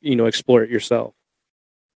kind of, explore it yourself?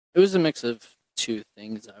 It was a mix of 2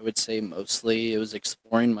 things. I would say mostly it was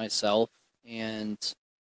exploring myself and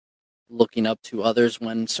looking up to others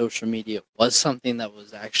when social media was something that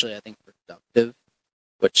was actually, I think, productive,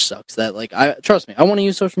 which sucks that, like, trust me, I want to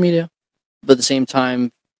use social media, but at the same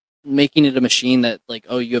time, making it a machine that, like,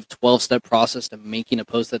 oh, you have 12-step process to making a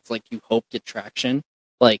post that's, like, you hope get traction,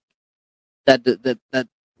 like, that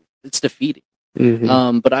it's defeating.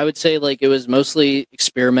 Mm-hmm. But I would say, like, it was mostly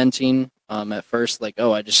experimenting, at first, like,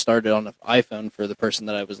 oh, I just started on an iPhone for the person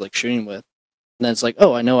that I was, like, shooting with, and then it's like,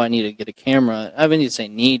 oh, I know I need to get a camera. I wouldn't even say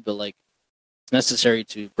need, but, like, it's necessary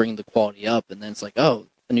to bring the quality up, and then it's like, oh,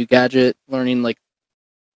 a new gadget,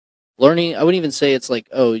 learning, I wouldn't even say it's like,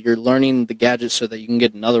 oh, you're learning the gadget so that you can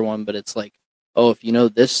get another one, but it's like, oh, if you know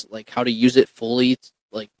this, like, how to use it fully,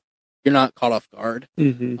 like, you're not caught off guard.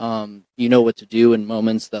 Mm-hmm. You know what to do in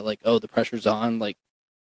moments that, like, oh, the pressure's on, like,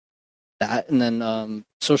 that. And then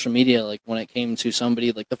social media, like, when it came to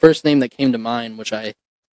somebody, like, the first name that came to mind, which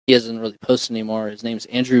he hasn't really posted anymore, his name's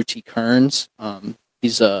Andrew T. Kearns.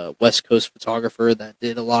 He's a West Coast photographer that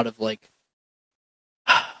did a lot of, like,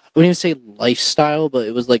 I wouldn't even say lifestyle, but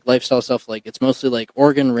it was like lifestyle stuff. Like, it's mostly like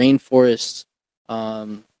Oregon rainforests.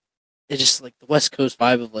 It's just like the West Coast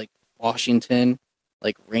vibe of, like, Washington,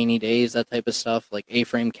 like rainy days, that type of stuff. Like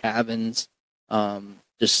A-frame cabins.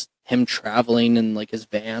 Just him traveling in, like, his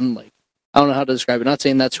van. Like, I don't know how to describe it. Not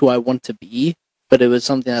saying that's who I want to be, but it was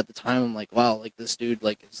something at the time. I'm like, wow, like, this dude,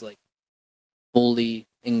 like, is, like, fully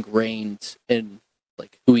ingrained in,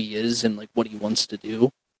 like, who he is and, like, what he wants to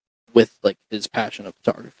do with, like, his passion of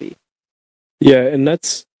photography. Yeah, and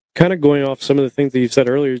that's kind of going off some of the things that you said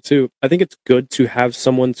earlier too. I think it's good to have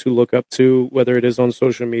someone to look up to, whether it is on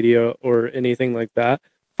social media or anything like that.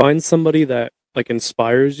 Find somebody that, like,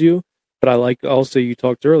 inspires you. But I like also, you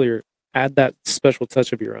talked earlier, add that special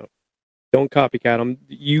touch of your own. Don't copycat them.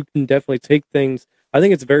 You can definitely take things. I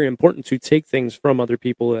think it's very important to take things from other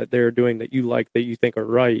people that they're doing that you like, that you think are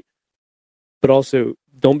right. But also,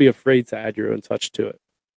 don't be afraid to add your own touch to it.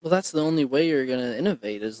 Well, that's the only way you're gonna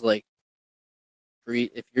innovate is, like,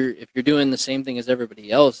 if you're doing the same thing as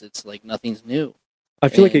everybody else, it's like nothing's new. I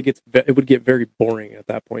feel like it would get very boring at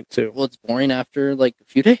that point too. Well, it's boring after, like, a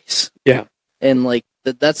few days. Yeah. And, like,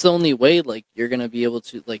 that's the only way, like, you're gonna be able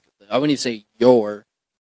to, like, I wouldn't even say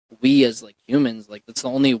we as, like, humans, like, that's the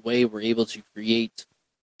only way we're able to create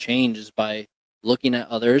change is by looking at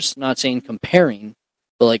others, not saying comparing,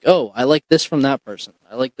 but, like, oh, I like this from that person.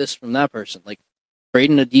 I like this from that person. Like,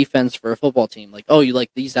 creating a defense for a football team. Like, oh, you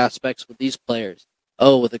like these aspects with these players.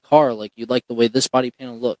 Oh, with a car, like, you like the way this body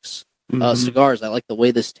panel looks. Mm-hmm. Cigars, I like the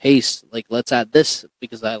way this tastes. Like, let's add this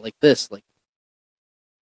because I like this. Like,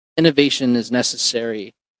 innovation is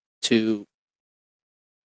necessary to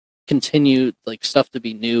continue, like, stuff to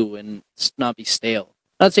be new and not be stale.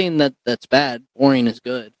 Not saying that that's bad. Boring is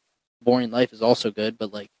good. boring life is also good,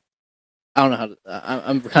 but like I don't know how to.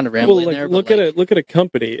 I'm kind of rambling Well, there. look But at like, look at a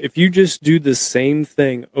company. If you just do the same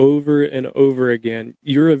thing over and over again,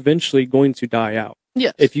 you're eventually going to die out.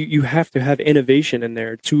 yes, If you have to have innovation in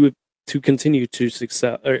there to continue to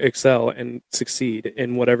excel and succeed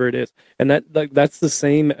in whatever it is, and that's the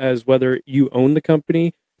same as whether you own the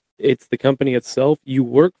company, it's the company itself. You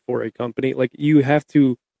work for a company, like you have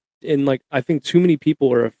to, and like I think too many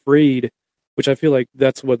people are afraid, which I feel like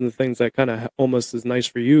that's one of the things that kind of almost is nice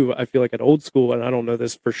for you. I feel like at old school, and I don't know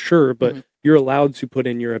this for sure, but Mhm. you're allowed to put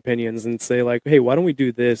in your opinions and say like, hey, why don't we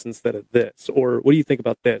do this instead of this, or what do you think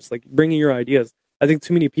about this? Like bringing your ideas. I think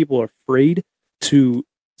too many people are afraid to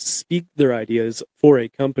speak their ideas for a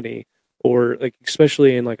company, or like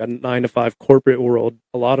especially in like a 9 to 5 corporate world,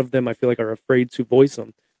 a lot of them I feel like are afraid to voice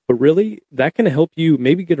them. But really, that can help you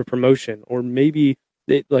maybe get a promotion, or maybe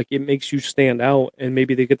it makes you stand out, and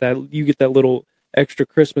maybe you get that little extra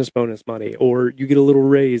Christmas bonus money, or you get a little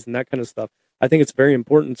raise and that kind of stuff. I think it's very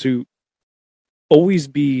important to always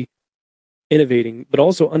be innovating, but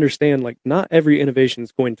also understand like not every innovation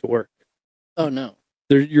is going to work. oh no,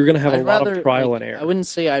 You're going to have a I'd lot rather of trial like and error. I wouldn't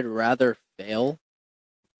say I'd rather fail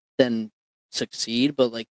than succeed,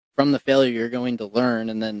 but like from the failure you're going to learn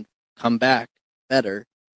and then come back better,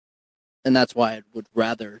 and that's why I would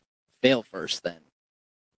rather fail first than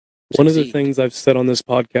One of the succeed. things I've said on this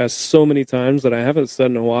podcast so many times that I haven't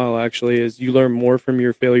said in a while actually is you learn more from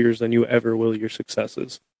your failures than you ever will your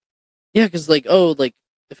successes. Yeah, because like like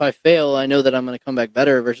if I fail, I know that I'm going to come back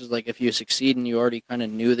better. Versus like if you succeed and you already kind of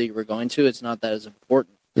knew that you were going to, it's not that as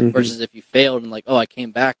important. Mhm. Versus if you failed and like I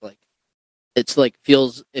came back, like it's like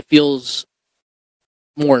it feels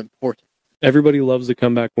more important. Everybody loves a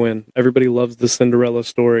comeback win. Everybody loves the Cinderella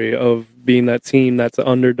story of being that team that's an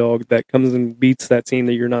underdog that comes and beats that team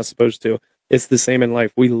that you're not supposed to. It's the same in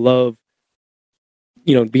life. We love,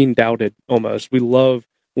 being doubted almost. We love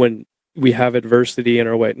when we have adversity in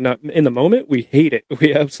our way. Not in the moment, we hate it.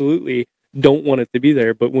 We absolutely don't want it to be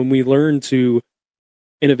there. But when we learn to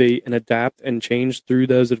innovate and adapt and change through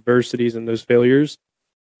those adversities and those failures,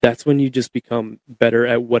 that's when you just become better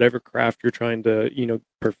at whatever craft you're trying to,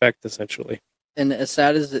 perfect essentially. And as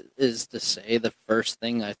sad as it is to say, the first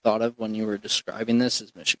thing I thought of when you were describing this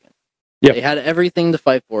is Michigan. Yeah. They had everything to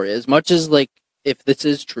fight for. As much as like if this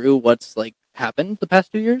is true, what's like happened the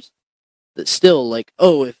past 2 years, that still like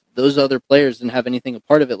if those other players didn't have anything a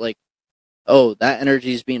part of it, like that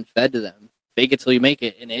energy is being fed to them. Fake it till you make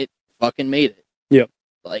it, and it fucking made it. Yep.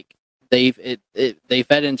 Like they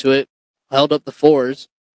fed into it, held up the fours.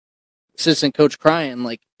 Assistant coach crying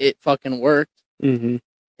like it fucking worked, Mm-hmm.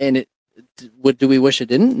 and do we wish it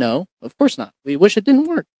didn't? No, of course not. We wish it didn't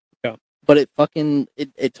work. Yeah. But it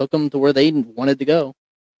took them to where they wanted to go.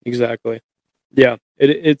 Exactly. Yeah.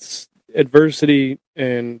 It's adversity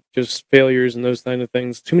and just failures and those kind of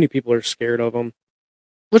things. Too many people are scared of them.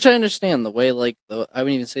 Which I understand the way like I wouldn't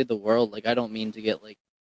even say the world. Like I don't mean to get like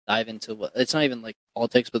dive into what it's not even like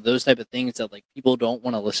politics, but those type of things that like people don't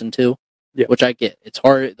want to listen to. Yeah. Which I get. It's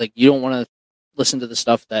hard. Like you don't want to listen to the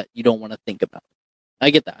stuff that you don't want to think about. I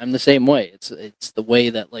get that. I'm the same way. It's the way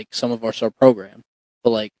that like some of us are programmed.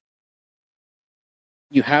 But like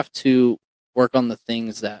you have to work on the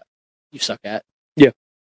things that you suck at. Yeah.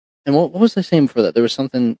 And what was I saying before that? There was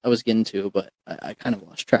something I was getting to, but I kind of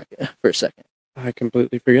lost track for a second. I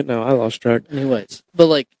completely forget now. I lost track. Anyways, but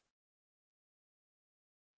like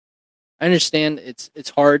I understand it's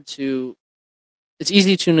hard to it's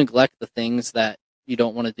easy to neglect the things that you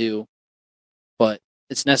don't want to do, but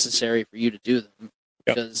it's necessary for you to do them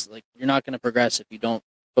Yep. because like you're not going to progress if you don't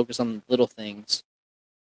focus on little things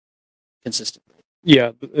consistently.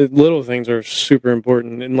 Yeah, little things are super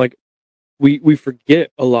important, and like we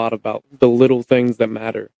forget a lot about the little things that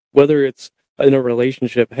matter. Whether it's in a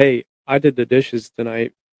relationship, hey, I did the dishes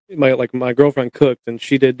tonight. My girlfriend cooked, and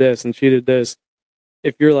she did this, and she did this.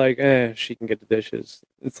 If you're like, she can get the dishes.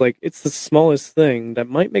 It's like it's the smallest thing that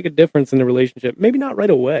might make a difference in the relationship. Maybe not right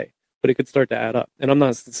away, but it could start to add up. And I'm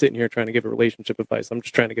not sitting here trying to give a relationship advice. I'm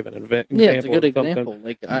just trying to give an example. Yeah, it's a good of something. example.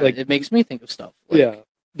 Like, Like- it makes me think of stuff. Like, Yeah,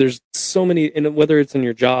 there's so many, and whether it's in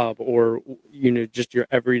your job or just your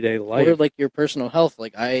everyday life. or like your personal health.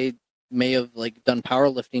 Like I may have like done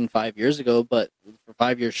powerlifting 5 years ago, but for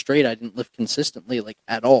 5 years straight, I didn't lift consistently like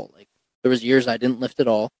at all. Like there was years I didn't lift at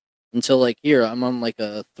all until like here I'm on like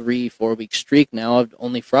a 3-4 week streak now of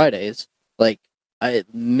only Fridays. Like I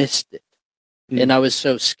missed it, and I was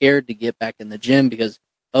so scared to get back in the gym because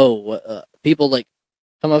people like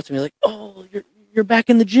come up to me like, oh, you're back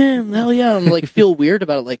in the gym, hell yeah. I'm like feel weird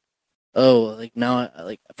about it, like like now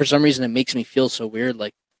like for some reason it makes me feel so weird,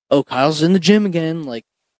 like Kyle's in the gym again. Like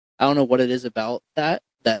I don't know what it is about that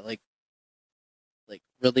like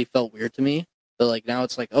really felt weird to me. But like now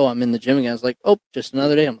it's like, oh, I'm in the gym again. I was like, oh, just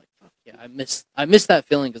another day. I'm like, fuck yeah, I miss that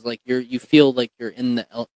feeling because like you feel like you're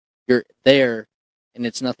there, and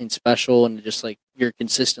it's nothing special, and just like you're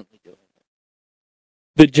consistently doing it.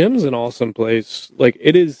 The gym's an awesome place. Like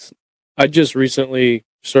it is. I just recently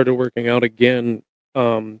started working out again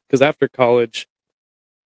because after college,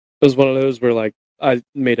 it was one of those where like I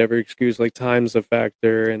made every excuse, like time's a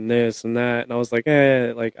factor and this and that, and I was like,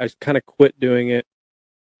 like I kind of quit doing it,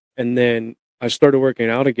 and then I started working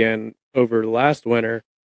out again over last winter,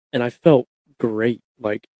 and I felt great,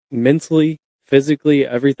 like mentally, physically,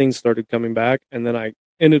 everything started coming back, and then I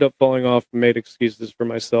ended up falling off and made excuses for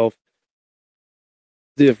myself,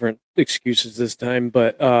 different excuses this time,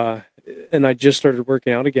 but and I just started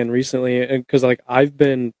working out again recently, and because like I've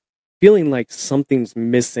been feeling like something's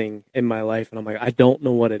missing in my life, and I'm like, I don't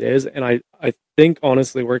know what it is, and I think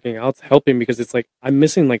honestly working out's helping because it's like I'm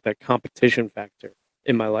missing like that competition factor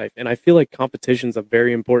in my life, and I feel like competition's a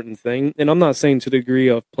very important thing, and I'm not saying to the degree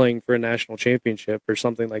of playing for a national championship or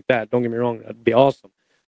something like that, don't get me wrong, that'd be awesome,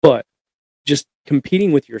 but just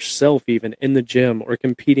competing with yourself even in the gym or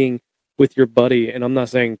competing with your buddy, and I'm not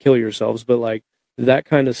saying kill yourselves, but like that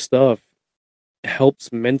kind of stuff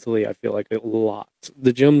helps mentally, I feel like a lot.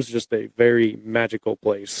 The gym's just a very magical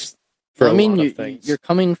place for I a mean, lot of things. you're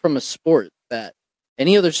coming from a sport that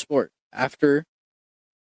any other sport after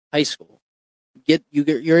high school,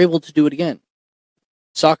 you're able to do it again.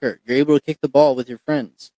 Soccer, you're able to kick the ball with your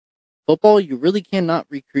friends. Football, you really cannot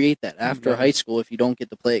recreate that after No. high school if you don't get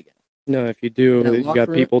to play again. No, if you do, In a you locker got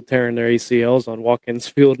room- people tearing their ACLs on Watkins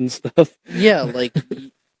Field and stuff. Yeah,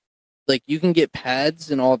 like you can get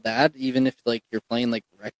pads and all that, even if like you're playing like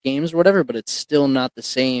rec games or whatever, but it's still not the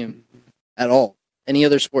same at all. Any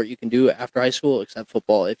other sport you can do after high school except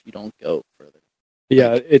football if you don't go further. Yeah,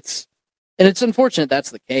 Like- it's And it's unfortunate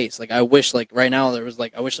that's the case. Like I wish like right now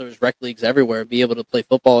I wish there was rec leagues everywhere, be able to play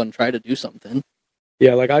football and try to do something.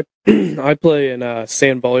 yeah, like I I play in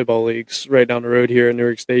sand volleyball leagues right down the road here in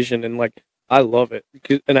Newark Station, and like I love it,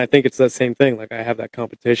 and I think it's that same thing. Like I have that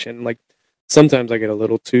competition. Like sometimes I get a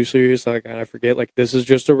little too serious, like and I forget like this is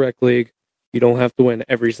just a rec league. You don't have to win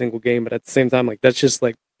every single game, but at the same time, like that's just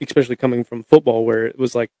like especially coming from football where it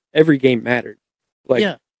was like every game mattered. Like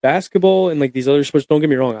Yeah. basketball and like these other sports. Don't get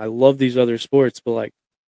me wrong, I love these other sports, but like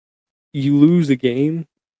you lose a game,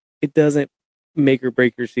 it doesn't make or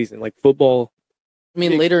break your season. Like football. I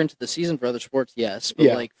mean, Big- later into the season for other sports, yes, but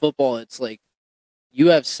Yeah. like football, it's like you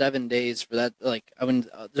have 7 days for that. Like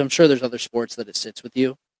I'm sure there's other sports that it sits with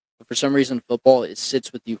you, but for some reason, football it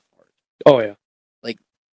sits with you hard. Oh yeah.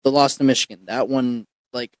 The loss to Michigan, that one,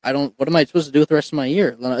 like I don't. What am I supposed to do with the rest of my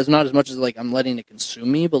year? It's not as much as like I'm letting it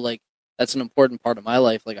consume me, but like that's an important part of my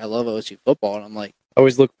life. Like I love OSU football, and I'm like, I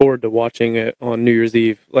always look forward to watching it on New Year's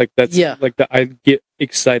Eve. Like that's Yeah. like I get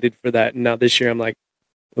excited for that. And now this year I'm like,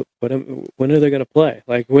 when are they gonna play?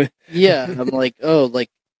 Like when? yeah, I'm like, oh, like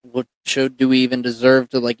what do we even deserve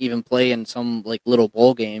to like even play in some like little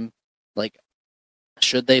bowl game? Like,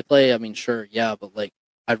 should they play? I mean, sure, yeah, but like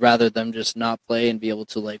I'd rather them just not play and be able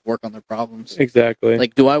to like work on their problems. Exactly.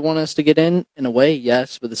 Like, do I want us to get in a way?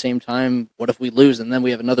 Yes, but at the same time, what if we lose and then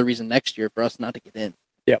we have another reason next year for us not to get in?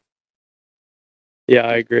 yeah,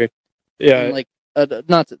 I agree. Yeah, And, like,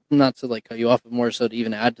 not to like cut you off, but more so to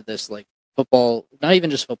even add to this, like football, not even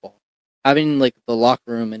just football, having like the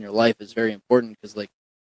locker room in your life is very important because like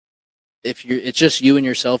if it's just you and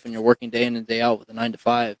yourself and you're working day in and day out with a 9 to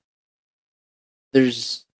 5,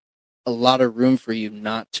 there's a lot of room for you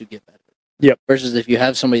not to get better. Yep. Versus if you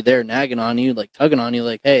have somebody there nagging on you, like tugging on you,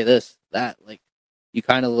 like, hey, this, that, like you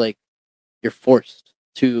kind of like you're forced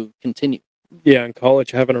to continue. yeah. In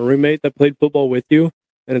college, having a roommate that played football with you,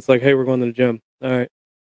 and it's like, hey, we're going to the gym. All right,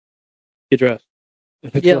 get dressed.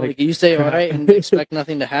 And it's Yeah, like you say all right and crap. expect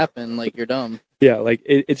nothing to happen, like you're dumb. Yeah, like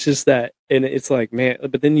it's just that, and it's like, man.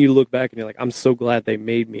 But then you look back and you're like, I'm so glad they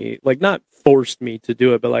made me, like, not forced me to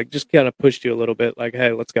do it, but like just kind of pushed you a little bit. Like,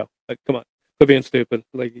 hey, let's go. Like, come on, quit being stupid.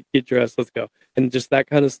 Like, get dressed. Let's go. And just that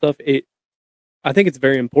kind of stuff. I think it's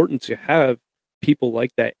very important to have people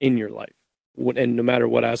like that in your life, and no matter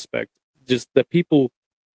what aspect, just the people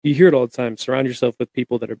you hear it all the time. Surround yourself with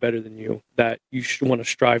people that are better than you, that you should want to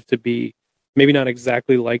strive to be. Maybe not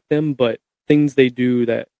exactly like them, but things they do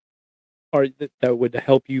that would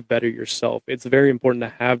help you better yourself. It's very important to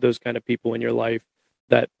have those kind of people in your life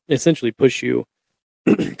that essentially push you.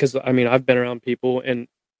 Because I mean, I've been around people, and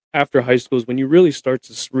after high school is when you really start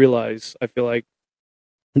to realize. I feel like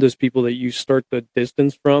those people that you start the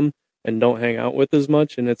distance from and don't hang out with as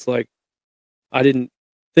much, and it's like I didn't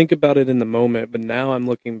think about it in the moment, but now I'm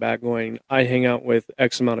looking back, going, I hang out with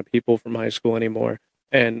X amount of people from high school anymore,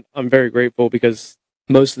 and I'm very grateful because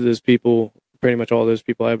most of those people, pretty much all those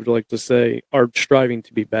people, I would like to say, are striving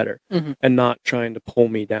to be better Mhm. and not trying to pull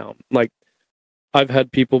me down. Like, I've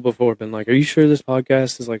had people before been like, "Are you sure this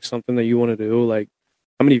podcast is like something that you want to do? Like,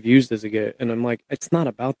 how many views does it get?" And I'm like, "It's not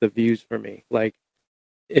about the views for me. Like,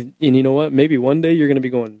 and you know what? Maybe one day you're gonna be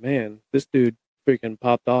going, man, this dude freaking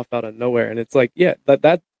popped off out of nowhere." And it's like, yeah,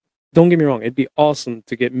 that don't get me wrong, it'd be awesome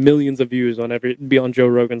to get millions of views on be on Joe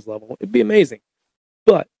Rogan's level. It'd be amazing.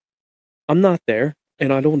 But I'm not there,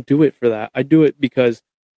 and I don't do it for that. I do it because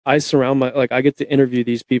I surround I get to interview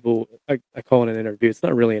these people. I call it an interview. It's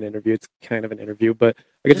not really an interview. It's kind of an interview, but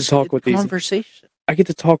I get to talk with these. Conversation. I get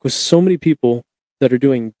to talk with so many people that are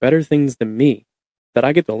doing better things than me that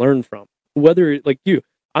I get to learn from. Whether like you,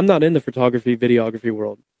 I'm not in the photography, videography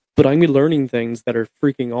world, but I'm learning things that are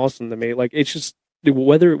freaking awesome to me. Like it's just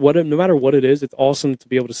no matter what it is, it's awesome to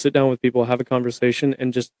be able to sit down with people, have a conversation,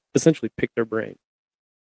 and just essentially pick their brain.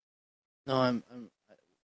 No, I'm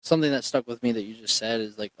something that stuck with me that you just said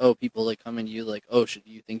is like, oh, people like coming to you like, oh, should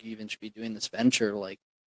you think you even should be doing this venture? Like,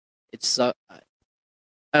 it's I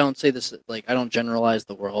don't say this like I don't generalize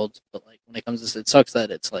the world, but like when it comes to this, it sucks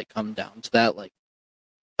that it's like come down to that. Like,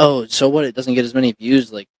 oh, so what? It doesn't get as many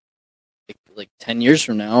views. Like 10 years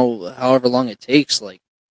from now, however long it takes. Like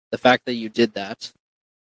the fact that you did that,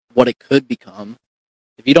 what it could become.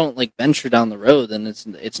 If you don't like venture down the road, then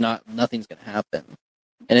nothing's gonna happen.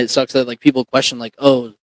 And it sucks that like people question like,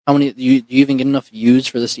 oh, how many do you even get enough views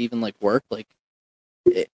for this to even like work? Like,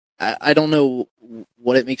 I don't know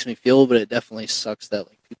what it makes me feel, but it definitely sucks that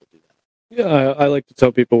like people do that. Yeah, I like to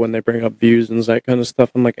tell people when they bring up views and that kind of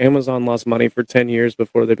stuff. I'm like, Amazon lost money for 10 years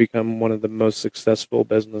before they become one of the most successful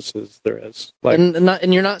businesses there is. Like,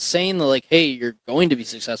 and you're not saying that like, hey, you're going to be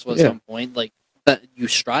successful at some point. Like that you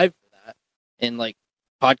strive for that. And like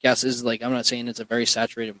podcast is like, I'm not saying it's a very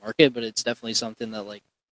saturated market, but it's definitely something that like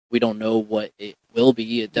we don't know what it will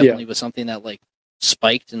be. It definitely was something that like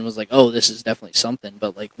spiked and was like, oh, this is definitely something.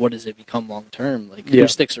 But like, what does it become long term? Like, who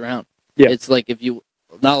sticks around? Yeah. It's like if you,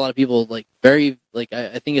 not a lot of people like very like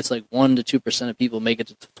I think it's like 1 to 2% of people make it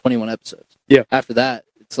to 21 episodes. Yeah. After that,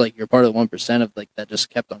 it's like you're part of the 1% of like that just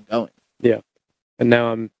kept on going. Yeah. And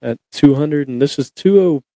now I'm at 200, and this is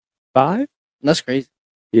 205. And that's crazy.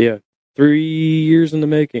 Yeah, 3 years in the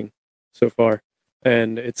making so far,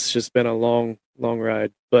 and it's just been a long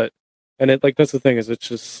ride. But that's the thing is, it's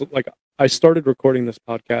just like I started recording this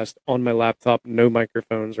podcast on my laptop, no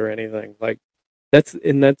microphones or anything. Like that's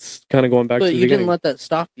kind of going back to the you beginning. Didn't let that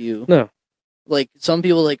stop you. No. Like some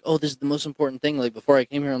people like, oh, this is the most important thing. Like before I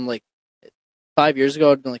came here, I'm like, 5 years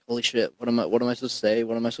ago, I'd been like, holy shit, what am I supposed to say?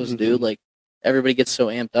 What am I supposed to do? Like everybody gets so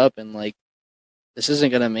amped up and like, this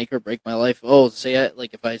isn't gonna make or break my life. Oh,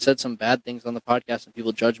 like if I said some bad things on the podcast and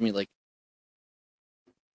people judge me, like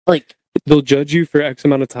they'll judge you for X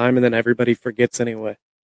amount of time and then everybody forgets anyway.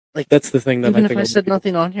 Like that's the thing that even I think if I said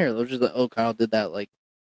nothing on here, they'll just like, oh, Kyle did that.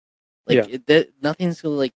 Nothing's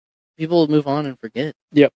gonna like people will move on and forget.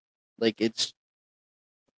 Yep. Like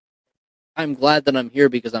I'm glad that I'm here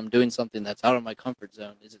because I'm doing something that's out of my comfort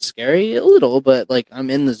zone. Is it scary? A little, but like I'm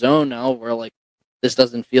in the zone now where like this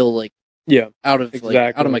doesn't feel like out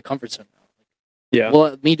of my comfort zone now. Yeah.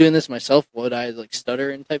 Well, me doing this myself, would I like stutter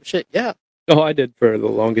and type of shit? Yeah. Oh, I did for the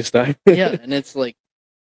longest time. Yeah, and it's like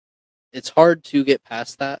it's hard to get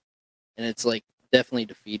past that, and it's like definitely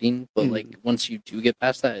defeating. But like once you do get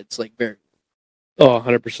past that, it's like very. Oh,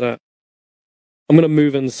 100%. I'm going to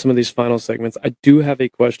move into some of these final segments. I do have a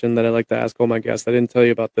question that I like to ask all my guests. I didn't tell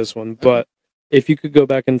you about this one, but if you could go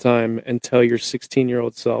back in time and tell your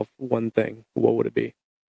 16-year-old self one thing, what would it be?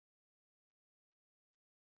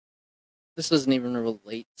 This doesn't even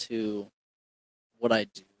relate to what I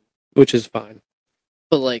do, which is fine.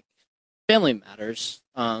 But like, family matters.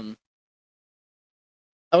 I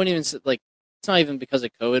wouldn't even say, like, it's not even because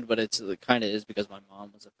of COVID, but it kind of is because my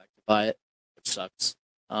mom was affected by it, which sucks.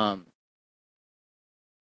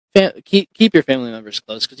 Keep your family members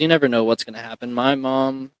close because you never know what's going to happen. My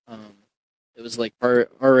mom, it was like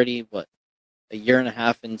already a year and a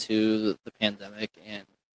half into the pandemic, and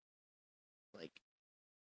like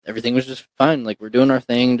everything was just fine. Like we're doing our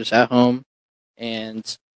thing, just at home,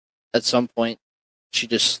 and at some point, she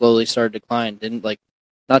just slowly started to decline. Didn't like,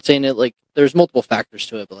 not saying it like there's multiple factors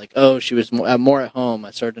to it, but like, oh, she was more at home.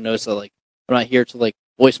 I started to notice that like I'm not here to like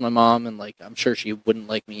voice my mom, and like I'm sure she wouldn't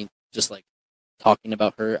like me just like talking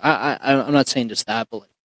about her. I'm not saying just that, but like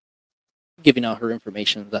giving out her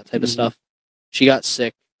information, that type of stuff. She got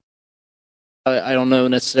sick. I don't know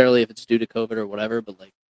necessarily if it's due to COVID or whatever, but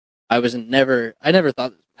like I never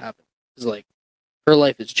thought this would happen. Because like her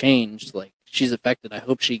life has changed. Like she's affected. I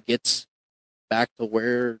hope she gets back to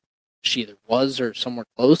where she either was or somewhere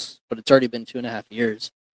close, but it's already been 2.5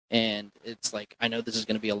 years. And it's like, I know this is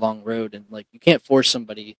going to be a long road, and like, you can't force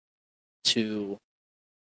somebody to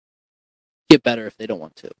get better if they don't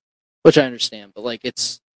want to, which I understand. But like,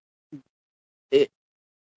 it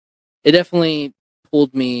definitely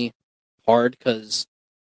pulled me hard because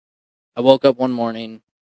I woke up one morning.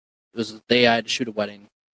 It was the day I had to shoot a wedding,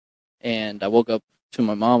 and I woke up to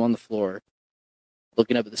my mom on the floor,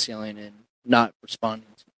 looking up at the ceiling and not responding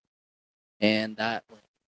to me. And that like,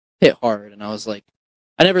 hit hard, and I was like,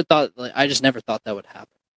 I just never thought that would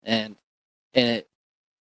happen, and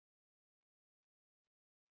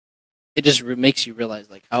it just makes you realize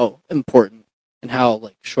like how important and how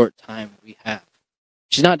like short time we have.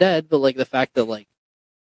 She's not dead, but like the fact that like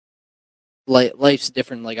life's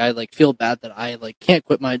different. Like I like feel bad that I like can't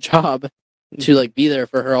quit my job to like be there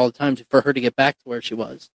for her all the time for her to get back to where she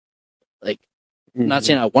was. Like, I'm not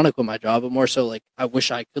saying I want to quit my job, but more so like I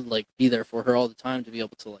wish I could like be there for her all the time to be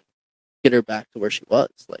able to like get her back to where she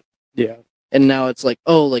was. Like, Yeah. and now it's like,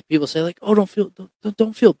 oh, like people say like, oh, don't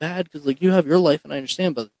feel bad because like you have your life, and I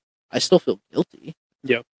understand, but I still feel guilty.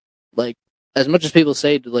 Yeah. Like, as much as people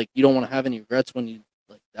say like you don't want to have any regrets when you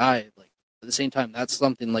like die, like at the same time, that's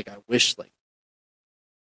something like I wish like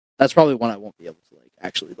that's probably one I won't be able to like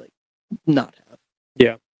actually like not have.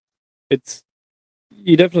 Yeah. It's,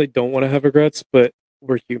 you definitely don't want to have regrets, but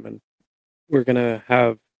we're human. We're going to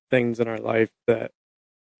have things in our life that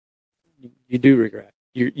you do regret.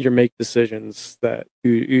 You make decisions that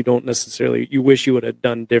you don't necessarily, you wish you would have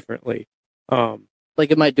done differently.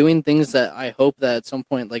 Like, am I doing things that I hope that at some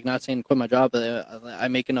point, like, not saying quit my job, but I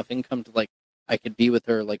make enough income to like I could be with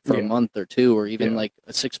her like for a month or two, or even like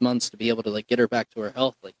 6 months to be able to like get her back to her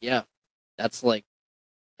health. Like, yeah, that's like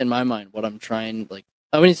in my mind what I'm trying. Like,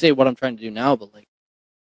 I wouldn't say what I'm trying to do now, but like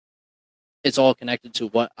it's all connected to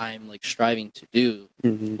what I'm like striving to do.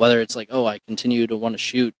 Whether it's like, oh, I continue to want to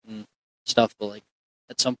shoot and stuff, but like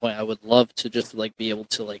at some point I would love to just like be able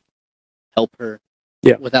to like help her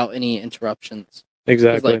without any interruptions.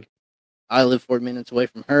 Exactly. Like, I live 4 minutes away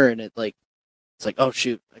from her, and it's like, oh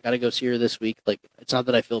shoot, I gotta go see her this week. Like, it's not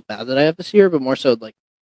that I feel bad that I have to see her, but more so like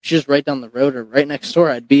she's just right down the road or right next door.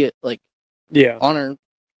 I'd be like, on her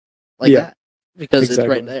like that because it's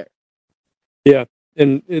right there. Yeah,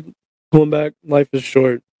 and pulling back, life is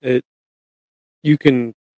short. Things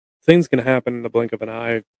can happen in the blink of an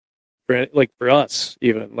eye. For us,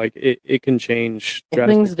 even like it can change.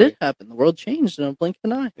 Things did happen. The world changed in a blink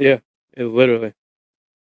of an eye. Yeah, it literally.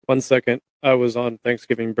 1 second I was on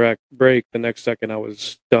Thanksgiving break. The next second I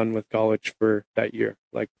was done with college for that year.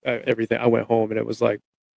 Like everything, I went home and it was like,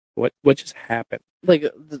 what just happened? Like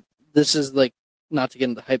this is like not to get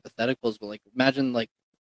into hypotheticals, but like imagine like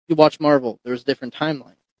you watch Marvel. There's different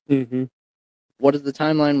timelines. Mm-hmm. What is the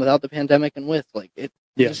timeline without the pandemic and with like it?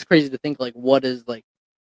 It's just crazy to think like what is like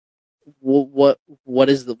what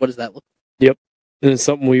does that look like? Yep. And it's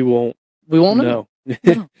something we won't know.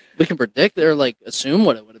 No. We can predict or like assume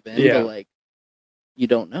what it would have been, but like you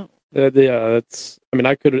don't know. That's. I mean,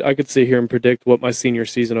 I could sit here and predict what my senior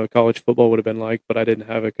season of college football would have been like, but I didn't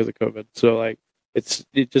have it because of COVID. So like, it's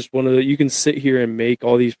just one of the. You can sit here and make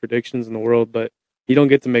all these predictions in the world, but you don't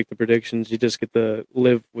get to make the predictions. You just get to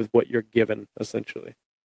live with what you're given, essentially.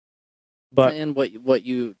 But and what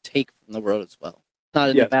you take from the world as well, not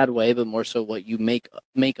in a bad way, but more so what you make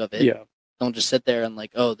of it. Yeah. Don't just sit there and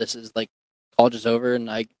like, oh, this is like college is over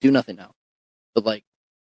and I do nothing now, but like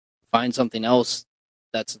find something else.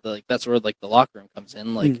 That's where like the locker room comes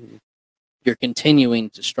in. Like you're continuing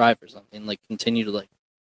to strive for something. Like continue to like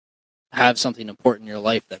have something important in your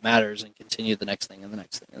life that matters, and continue the next thing and the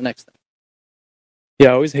next thing and the next thing. Yeah,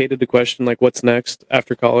 I always hated the question like, "What's next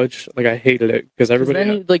after college?" Like I hated it because everybody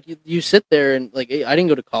then, like you sit there and like I didn't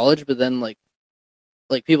go to college, but then like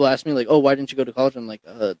people ask me like, oh, why didn't you go to college? I'm like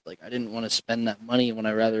I didn't want to spend that money when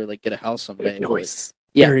I rather like get a house someday. Good choice.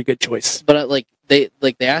 Yeah, very good choice. But like they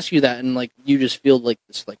ask you that, and like you just feel like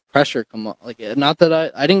this like pressure come up. Like not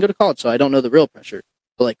that I didn't go to college, so I don't know the real pressure.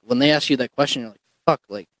 But like when they ask you that question, you're like, fuck.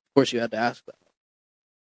 Like of course you had to ask that.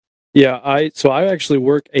 Yeah, I actually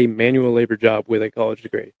work a manual labor job with a college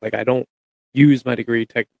degree. Like I don't use my degree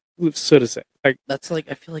so to say. That's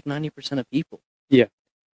like I feel like 90% of people. Yeah.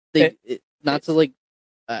 Not to like.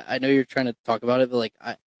 I know you're trying to talk about it, but like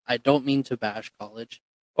I don't mean to bash college.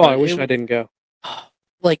 Oh, I wish I didn't go.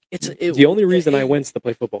 Like the only reason I went is to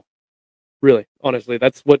play football. Really, honestly,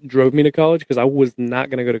 that's what drove me to college because I was not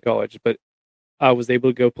going to go to college, but I was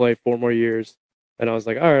able to go play 4 more years, and I was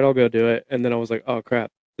like, all right, I'll go do it. And then I was like, oh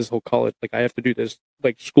crap, this whole college, like I have to do this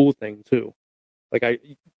like school thing too, and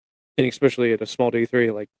especially at a small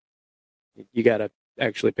D3, like you gotta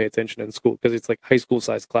actually pay attention in school because it's like high school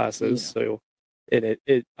size classes. So,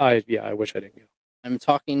 I wish I didn't go. I'm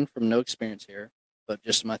talking from no experience here, but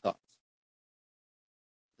just my thoughts.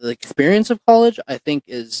 The experience of college, I think,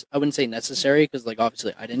 I wouldn't say necessary because, like,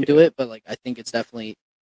 obviously I didn't do it, but, like, I think it's definitely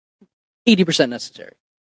 80% necessary.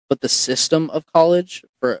 But the system of college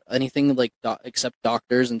for anything like except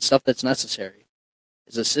doctors and stuff that's necessary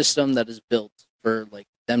is a system that is built for, like,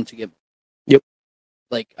 them to get. Yep.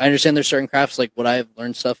 Like, I understand there's certain crafts, like, would I have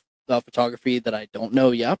learned stuff about photography that I don't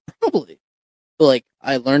know? Yeah, probably. But, like,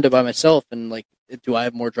 I learned it by myself, and, like, do I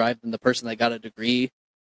have more drive than the person that got a degree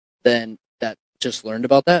than that just learned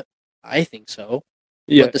about that? I think so.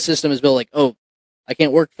 Yeah. But the system is built like, oh, I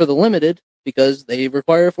can't work for the limited because they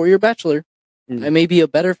require a 4-year bachelor. I may be a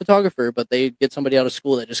better photographer, but they get somebody out of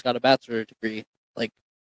school that just got a bachelor degree. Like,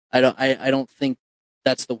 I don't think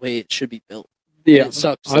that's the way it should be built. Yeah, it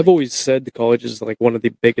sucks. I've always said the college is like one of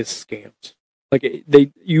the biggest scams. Like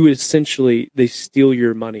they steal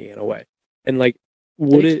your money in a way, and like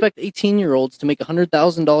would expect 18-year-olds to make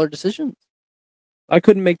 $100,000 decisions. I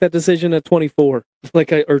couldn't make that decision at 24,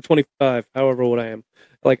 or 25, however old I am.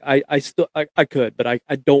 Like I could, but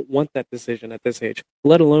I don't want that decision at this age,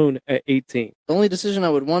 let alone at 18. The only decision I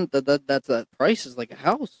would want that's that price is like a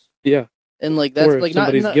house. Yeah. And like that's like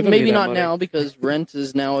not maybe not now because rent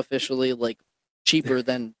is now officially like cheaper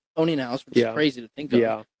than owning a house, which is crazy to think of.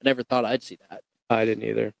 Yeah. I never thought I'd see that. I didn't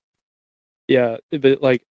either. Yeah, but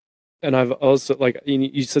like, and I've also like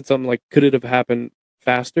you said something like, could it have happened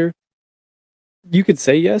faster? You could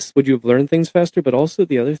say yes. Would you have learned things faster? But also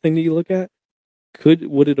the other thing that you look at,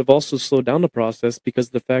 would it have also slowed down the process because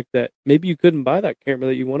of the fact that maybe you couldn't buy that camera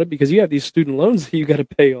that you wanted because you have these student loans that you got to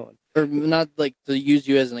pay on. Or not, like, to use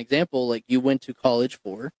you as an example, like you went to college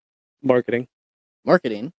for marketing.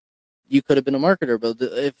 You could have been a marketer, but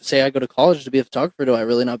if say I go to college to be a photographer, do I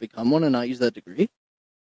really not become one and not use that degree?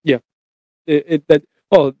 Yeah,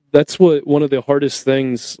 that's what one of the hardest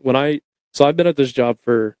things so I've been at this job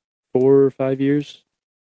for 4 or 5 years.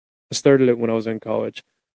 I started it when I was in college,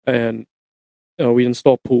 and we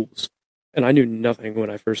install pools, and I knew nothing when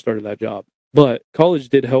I first started that job. But college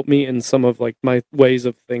did help me in some of like my ways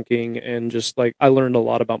of thinking, and just like I learned a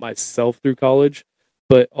lot about myself through college.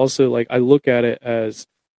 But also like I look at it as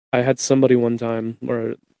I had somebody one time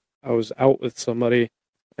where I was out with somebody,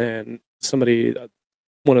 and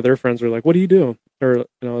one of their friends were like, "What do you do?" And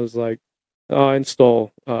I was like, "Oh, I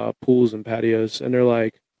install pools and patios." And they're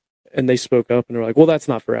like, and they spoke up and they're like, "Well, that's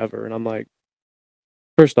not forever." And I'm like,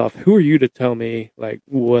 first off, who are you to tell me like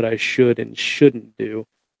what I should and shouldn't do?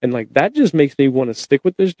 And like that just makes me want to stick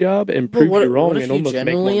with this job and prove you wrong. What if and you almost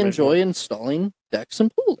genuinely enjoy installing decks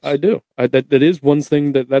and pools? I do. That is one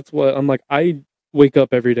thing that's what I'm like. I wake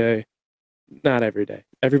up every day. Not every day.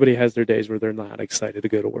 Everybody has their days where they're not excited to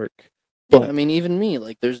go to work. But I mean, even me,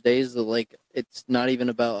 like, there's days that like it's not even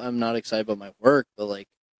about I'm not excited about my work, but like,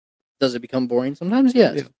 does it become boring sometimes?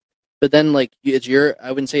 Yes. Yeah. But then like it's I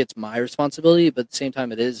wouldn't say it's my responsibility, but at the same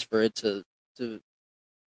time, it is for it to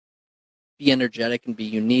be energetic and be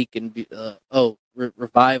unique and be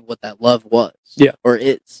revive what that love was. Yeah. Or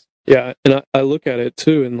is. Yeah, and I look at it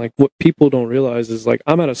too, and like what people don't realize is like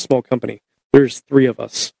I'm at a small company. There's 3 of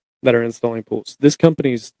us that are installing pools. This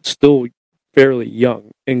company's still fairly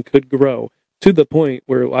young and could grow to the point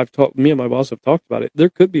where me and my boss have talked about it. There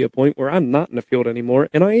could be a point where I'm not in the field anymore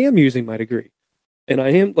and I am using my degree. And I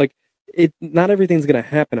am like not everything's going to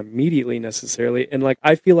happen immediately necessarily. And like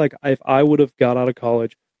I feel like if I would have got out of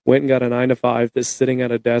college, went and got a 9-to-5 that's sitting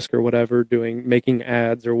at a desk or whatever, making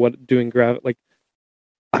ads or doing like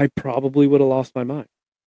I probably would have lost my mind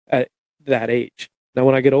at that age. Now,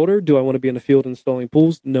 when I get older, do I want to be in the field installing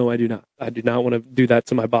pools? No, I do not. I do not want to do that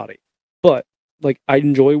to my body. But like I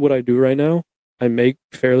enjoy what I do right now. I make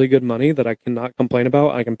fairly good money that I cannot complain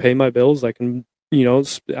about. I can pay my bills. I can,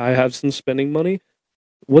 I have some spending money.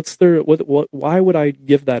 Why would I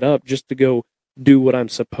give that up just to go do what I'm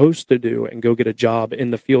supposed to do and go get a job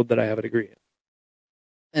in the field that I have a degree in?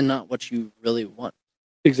 And not what you really want.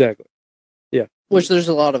 Exactly. Yeah. Which there's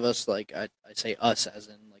a lot of us, like I say us as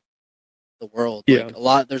in like the world. Yeah.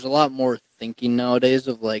 Like there's a lot more thinking nowadays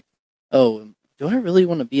of like, oh, do I really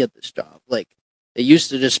want to be at this job? Like it used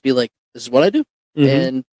to just be like, this is what I do. Mm-hmm.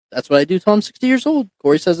 And that's what I do till I'm 60 years old.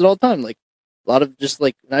 Corey says it all the time. Like a lot of just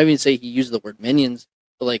like, not even say he used the word minions,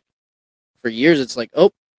 but like for years it's like,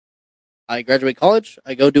 oh, I graduate college,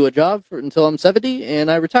 I go do a job until I'm 70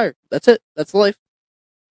 and I retire. That's it. That's the life.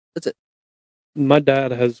 That's it. My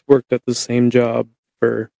dad has worked at the same job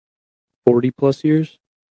for 40 plus years.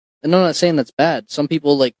 And I'm not saying that's bad. Some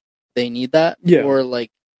people like they need that, yeah, or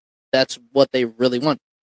like that's what they really want.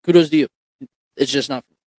 Kudos to you. It's just not.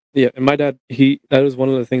 Yeah, and my dad, that was one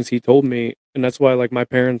of the things he told me, and that's why like my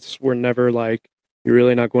parents were never like, "You're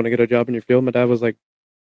really not going to get a job in your field." My dad was like,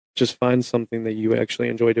 "Just find something that you actually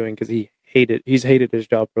enjoy doing," because he's hated his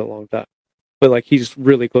job for a long time. But like he's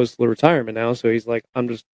really close to retirement now, so he's like, "I'm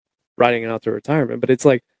just riding it out to retirement." But it's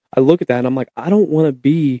like I look at that and I'm like, I don't want to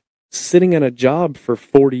be sitting at a job for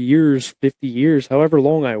 40 years, 50 years, however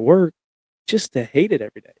long I work, just to hate it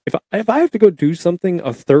every day. If I have to go do something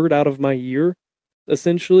a third out of my year,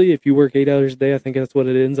 essentially, if you work 8 hours a day, I think that's what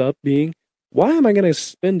it ends up being. Why am I going to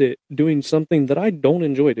spend it doing something that I don't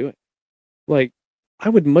enjoy doing? Like, I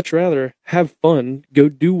would much rather have fun, go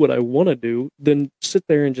do what I want to do, than sit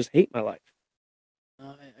there and just hate my life.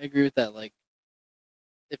 I agree with that. Like,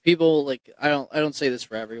 if people like, I don't say this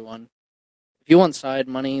for everyone. If you want side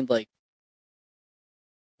money, like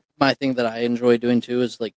my thing that I enjoy doing too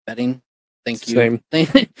is like betting. Thank you.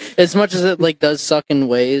 Same. As much as it like does suck in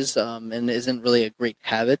ways, and isn't really a great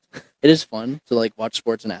habit, it is fun to like watch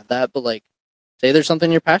sports and have that. But like, say there's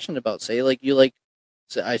something you're passionate about. Say like you like,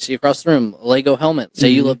 say, I see across the room a Lego helmet. Say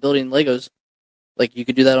you Mhm. love building Legos. Like you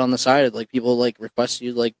could do that on the side. Like people like request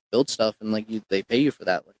you like build stuff and like they pay you for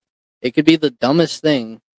that. Like it could be the dumbest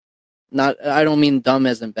thing. Not I don't mean dumb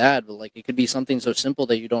as in bad, but like it could be something so simple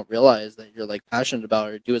that you don't realize that you're like passionate about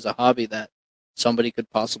or do as a hobby that somebody could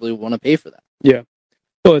possibly want to pay for that. Yeah.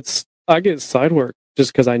 Well, I get side work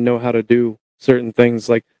just because I know how to do certain things.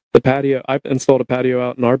 Like the patio, I installed a patio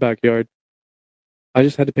out in our backyard. I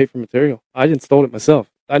just had to pay for material. I installed it myself.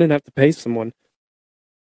 I didn't have to pay someone.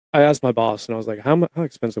 I asked my boss, and I was like, "How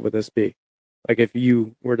expensive would this be? Like, if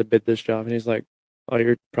you were to bid this job?" And he's like, "Oh,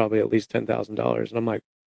 you're probably at least $10,000." And I'm like,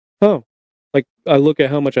 "Oh." Like, I look at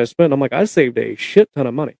how much I spent. I'm like, I saved a shit ton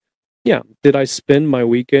of money. Yeah. Did I spend my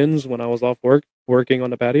weekends when I was off work working on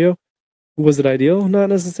the patio? Was it ideal? Not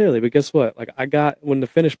necessarily, but guess what? Like I got when the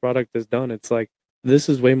finished product is done, it's like this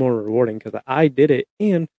is way more rewarding because I did it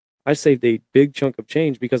and I saved a big chunk of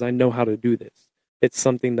change because I know how to do this. It's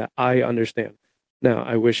something that I understand. Now,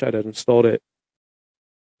 I wish I'd have installed it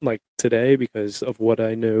like today because of what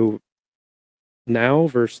I know now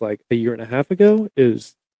versus like a year and a half ago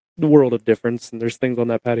is the world of difference. And there's things on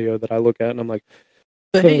that patio that I look at and I'm like,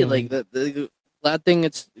 But hey, like the glad thing,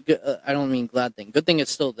 I don't mean glad thing. Good thing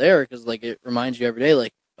it's still there because like it reminds you every day.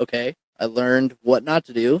 Like okay, I learned what not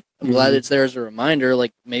to do. I'm glad Mhm. it's there as a reminder.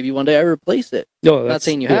 Like maybe one day I replace it. no, I'm not that's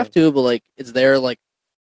saying you yeah. have to, but like it's there. Like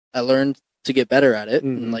I learned to get better at it,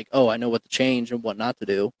 and Mhm. like oh, I know what to change and what not to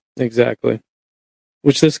do. Exactly.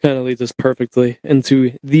 Which this kind of leads us perfectly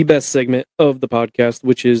into the best segment of the podcast,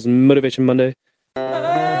 which is Motivation Monday.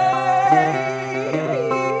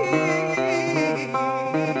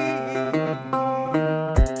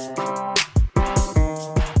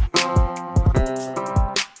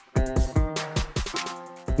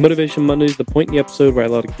 Motivation Monday is the point in the episode where I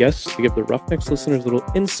allow guests to give the Roughnecks listeners a little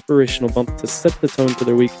inspirational bump to set the tone for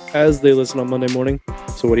their week as they listen on Monday morning.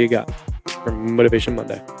 So what do you got for Motivation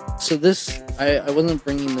Monday? So this, I wasn't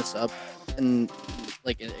bringing this up and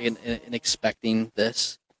like in expecting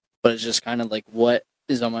this, but it's just kind of like what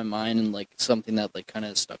is on my mind and like something that like kind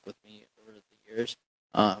of stuck with me over the years.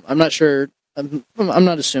 I'm not sure. I'm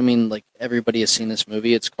not assuming like everybody has seen this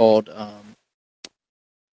movie. It's called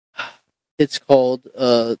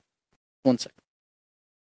one second.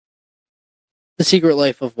 The Secret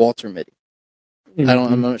Life of Walter Mitty.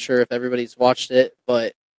 I'm not sure if everybody's watched it,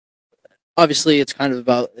 but obviously it's kind of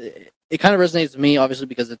about it kind of resonates with me obviously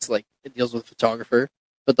because it's like it deals with a photographer,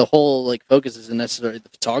 but the whole like focus isn't necessarily the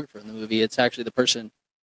photographer in the movie. It's actually the person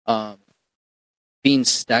um, being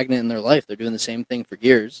stagnant in their life. They're doing the same thing for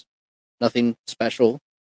years, nothing special,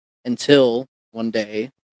 until one day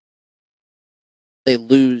they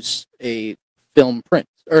lose a film print,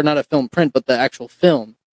 or not a film print, but the actual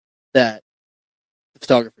film that the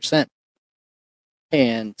photographer sent,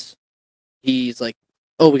 and he's like,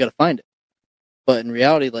 "Oh, we got to find it." But in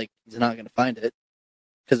reality, like he's not going to find it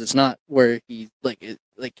because it's not where he like it,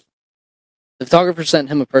 like the photographer sent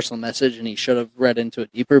him a personal message and he should have read into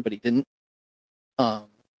it deeper, but he didn't.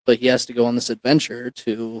 But he has to go on this adventure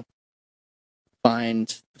to find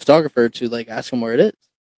the photographer to like ask him where it is,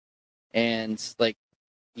 and like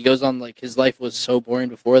he goes on like his life was so boring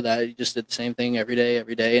before that he just did the same thing every day,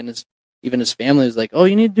 and even his family was like, "Oh,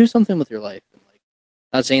 you need to do something with your life." And like,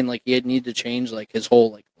 not saying like he had need to change like his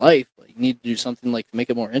whole like life, but you need to do something like to make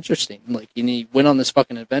it more interesting. Like he went on this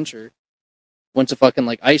fucking adventure, went to fucking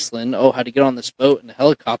like Iceland. Oh, had to get on this boat and a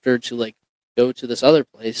helicopter to like go to this other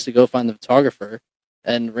place to go find the photographer,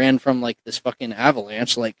 and ran from like this fucking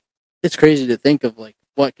avalanche. Like it's crazy to think of like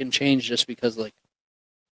what can change just because like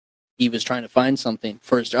he was trying to find something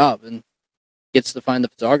for his job. And gets to find the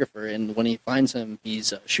photographer, and when he finds him,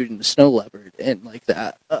 he's shooting the snow leopard and like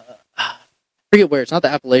that. I forget where. It's not the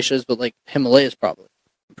Appalachians, but like Himalayas, probably.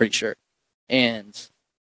 I'm pretty sure. And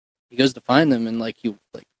he goes to find them, and like he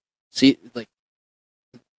like see like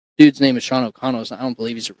dude's name is Sean O'Connell. So I don't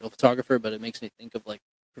believe he's a real photographer, but it makes me think of like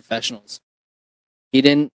professionals. He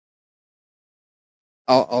didn't.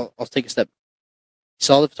 I'll take a step. He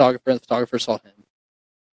saw the photographer, and the photographer saw him.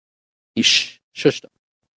 He shushed him,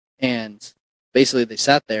 and basically they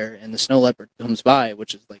sat there, and the snow leopard comes by,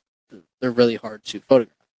 which is like they're really hard to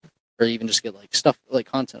photograph, or even just get like stuff like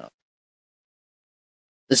content up.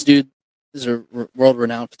 This dude is a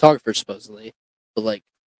world-renowned photographer supposedly, but like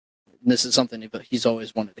this is something that he's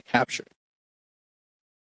always wanted to capture.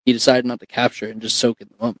 He decided not to capture it and just soak in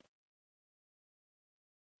the moment.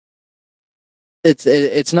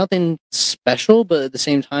 It's nothing special, but at the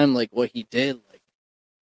same time, like what he did, like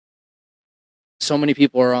so many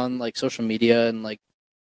people are on like social media and like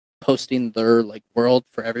posting their like world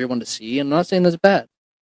for everyone to see. I'm not saying that's bad,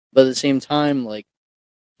 but at the same time, like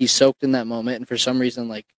he's soaked in that moment, and for some reason,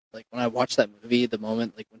 like when I watched that movie, the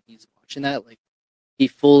moment like when he's watching that, like he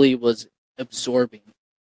fully was absorbing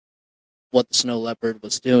what the snow leopard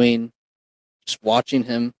was doing, just watching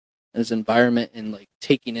him and his environment, and like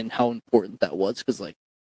taking in how important that was, because like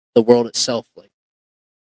the world itself, like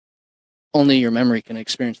only your memory can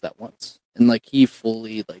experience that once, and like he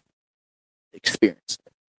fully like experienced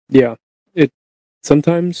it. Yeah, it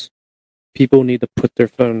sometimes people need to put their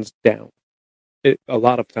phones down. A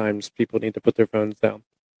lot of times people need to put their phones down.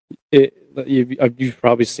 You've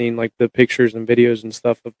probably seen like the pictures and videos and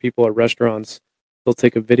stuff of people at restaurants. They'll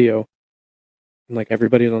take a video and like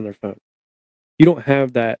everybody's on their phone. You don't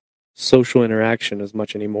have that social interaction as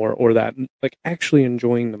much anymore, or that like actually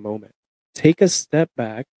enjoying the moment. Take a step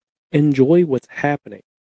back, enjoy what's happening.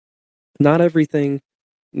 Not everything,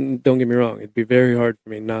 don't get me wrong, it'd be very hard for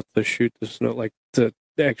me not to shoot the snow, like to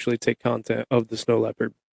actually take content of the snow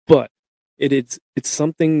leopard, but it's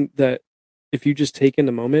something that if you just take in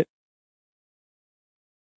the moment,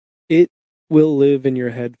 it will live in your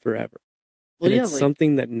head forever. Well, and yeah, it's like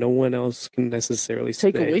something that no one else can necessarily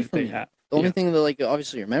take say away that from they you. have. The only thing that like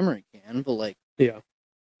obviously your memory can, but like Yeah.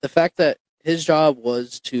 the fact that his job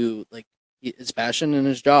was to like his passion in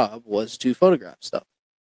his job was to photograph stuff,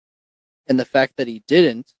 and the fact that he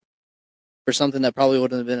didn't for something that probably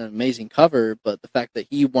wouldn't have been an amazing cover, but the fact that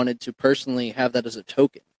he wanted to personally have that as a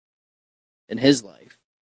token in his life,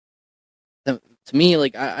 to me,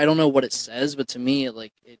 like I don't know what it says, but to me,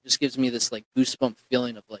 like it just gives me this like goosebump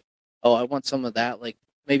feeling of like, oh, I want some of that. Like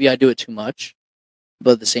maybe I do it too much,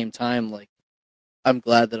 but at the same time, like I'm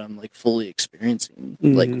glad that I'm like fully experiencing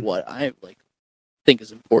like what I like think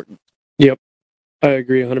is important. Yep, I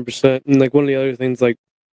agree 100%. And like one of the other things, like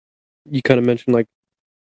you kind of mentioned, like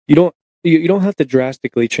you don't have to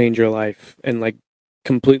drastically change your life and like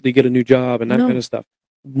completely get a new job and that kind of stuff.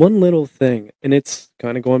 One little thing, and it's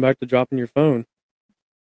kind of going back to dropping your phone.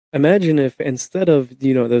 Imagine if instead of,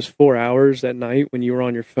 those 4 hours at night when you were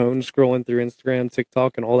on your phone scrolling through Instagram,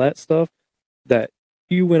 TikTok, and all that stuff, that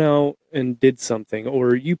you went out and did something,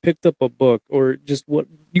 or you picked up a book, or just what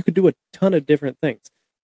you could do a ton of different things.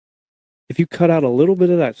 If you cut out a little bit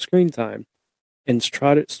of that screen time and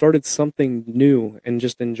started something new and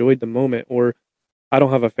just enjoyed the moment, or I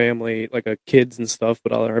don't have a family, like kids and stuff,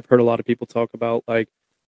 but I've heard a lot of people talk about like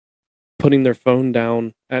putting their phone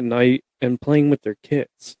down at night and playing with their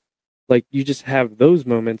kids. Like you just have those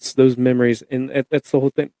moments, those memories, and that's the whole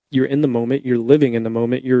thing. You're in the moment, you're living in the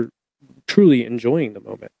moment, you're truly enjoying the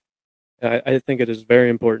moment. I think it is very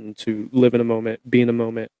important to live in a moment, be in a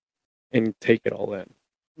moment, and take it all in.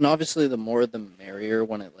 And obviously, the more the merrier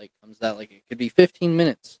when it like comes out. Like it could be 15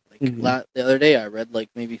 minutes. Like the other day, I read like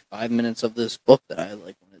maybe 5 minutes of this book that I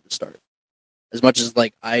like wanted to start. As much as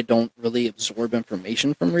like I don't really absorb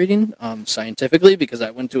information from reading scientifically, because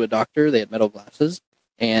I went to a doctor, they had metal glasses,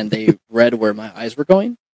 and they read where my eyes were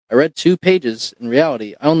going. I read 2 pages. In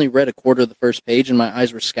reality, I only read a quarter of the first page, and my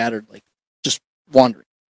eyes were scattered, like just wandering,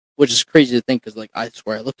 which is crazy to think because like I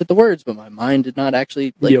swear I looked at the words, but my mind did not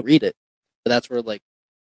actually like read it. But that's where like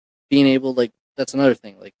being able, like that's another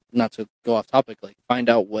thing, like not to go off topic, like find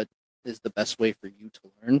out what is the best way for you to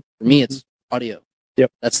learn. For me, it's audio.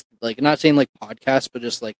 Yep. That's like not saying like podcasts, but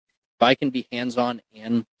just like if I can be hands on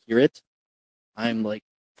and hear it, I'm like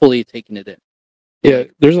fully taking it in. Yeah,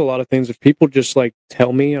 there's a lot of things. If people just like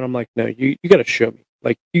tell me, and I'm like, no, you got to show me.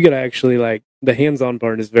 Like you got to actually like the hands-on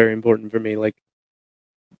part is very important for me. Like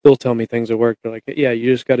they'll tell me things at work. They're like, yeah,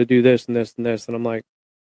 you just got to do this and this and this, and I'm like,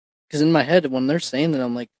 because in my head when they're saying that,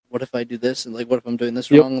 I'm like, what if I do this, and like what if I'm doing this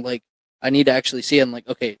wrong? Like I need to actually see it. I'm like,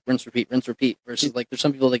 okay, rinse, repeat. Versus like, there's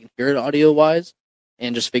some people that can hear it audio wise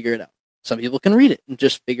and just figure it out. Some people can read it and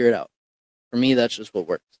just figure it out. For me, that's just what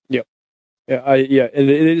works. Yeah, and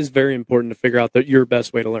it is very important to figure out your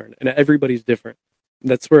best way to learn, and everybody's different.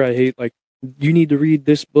 That's where I hate, like, you need to read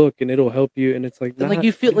this book and it'll help you, and it's like, And like,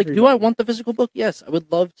 you feel like, do I want the physical book? Yes, I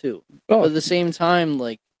would love to. Oh, But at the same time,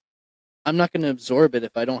 like, I'm not going to absorb it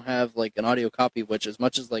if I don't have like an audio copy. Which, as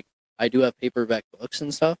much as like I do have paperback books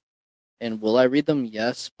and stuff, and will I read them?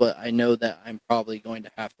 Yes, but I know that I'm probably going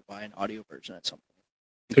to have to buy an audio version at some point.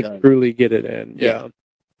 to truly get it in.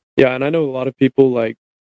 Yeah, and I know a lot of people, like,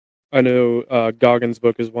 I know Goggins'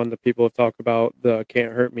 book is one that people have talked about, the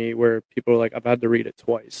Can't Hurt Me, where people are like, I've had to read it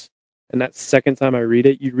twice. And that second time I read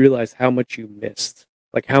it, you realize how much you missed.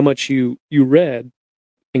 Like, how much you read,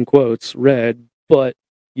 in quotes, but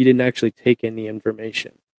you didn't actually take in the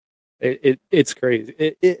information. It's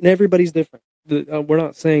crazy. And everybody's different. We're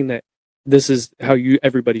not saying that this is how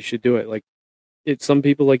everybody should do it. Like, some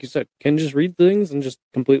people, like you said, can just read things and just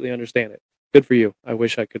completely understand it. Good for you. I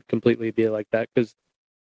wish I could completely be like that, because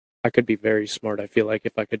I could be very smart, I feel like,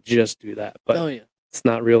 if I could just do that. But oh yeah, it's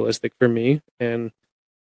not realistic for me. And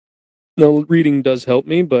no, reading does help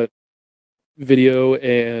me, but video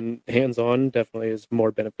and hands-on definitely is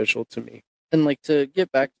more beneficial to me. and like, to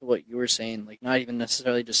get back to what you were saying, like, not even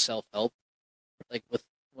necessarily just self-help. Like, with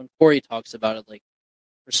when Corey talks about it, like,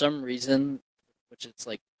 for some reason, which it's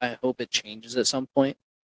like, I hope it changes at some point.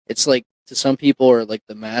 It's like, to some people, or like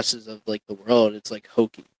the masses of like the world, it's like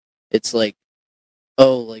hokey. It's like,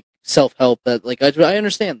 oh, like, self-help, that like, I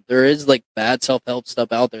understand there is like bad self-help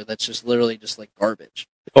stuff out there that's just literally just like garbage.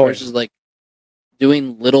 Oh, Versus like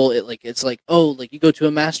doing little, it's like, oh, like, you go to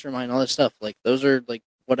a mastermind, all this stuff, like, those are like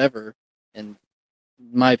whatever. And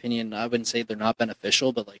in my opinion, I wouldn't say they're not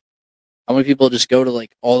beneficial, but like, how many people just go to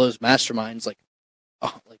like all those masterminds, like,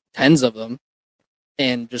 like tens of them,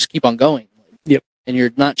 and just keep on going? Like, yep. And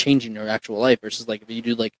you're not changing your actual life. Versus like, if you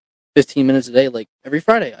do like 15 minutes a day, like every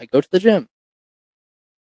Friday, I go to the gym.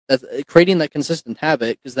 That's creating that consistent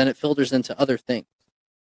habit, because then it filters into other things.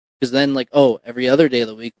 Because then, like, oh, every other day of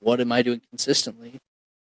the week, what am I doing consistently?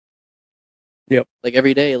 Yep. Like,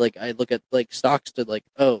 every day, like, I look at like stocks to like,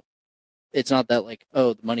 oh, it's not that like,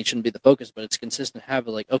 oh, the money shouldn't be the focus, but it's consistent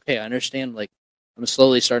habit. Like, okay, I understand. Like, I'm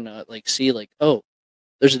slowly starting to like see like, oh,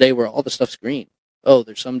 there's a day where all the stuff's green. Oh,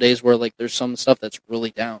 there's some days where like there's some stuff that's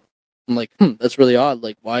really down. I'm like, that's really odd.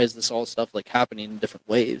 Like, why is this all stuff like happening in different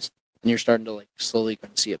waves? And you're starting to like slowly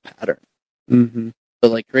kind of see a pattern. Mm-hmm.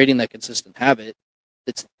 But like, creating that consistent habit,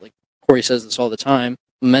 it's like Corey says this all the time.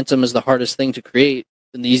 Momentum is the hardest thing to create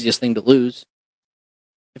and the easiest thing to lose.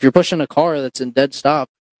 If you're pushing a car that's in dead stop,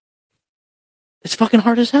 it's fucking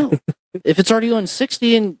hard as hell. If it's already going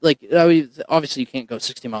 60, and like, I mean, obviously you can't go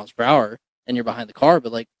 60 miles per hour and you're behind the car,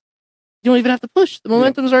 but like, you don't even have to push. The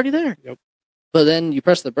momentum's already there. Yep. But then you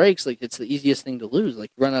press the brakes, like, it's the easiest thing to lose.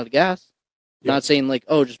 Like, you run out of gas. Yep. Not saying like,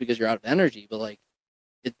 oh, just because you're out of energy, but like,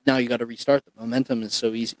 now you got to restart. The momentum is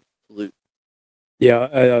so easy to lose.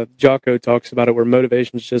 Yeah, Jocko talks about it, where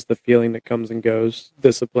motivation is just the feeling that comes and goes.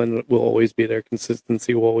 Discipline will always be there.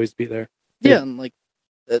 Consistency will always be there. Yeah, and like,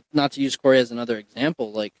 not to use Corey as another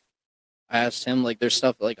example, like, I asked him, like, there's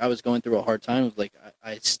stuff, like, I was going through a hard time, like,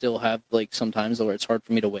 I still have, like, sometimes where it's hard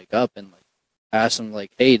for me to wake up, and, like, I asked him,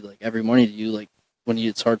 like, hey, like, every morning, do you, like, when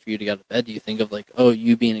it's hard for you to get out of bed, do you think of, like, oh,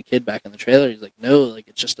 you being a kid back in the trailer? He's like, no, like,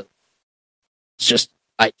 it's just,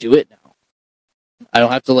 I do it now. I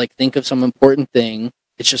don't have to, like, think of some important thing.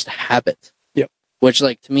 It's just a habit. Yep. Which,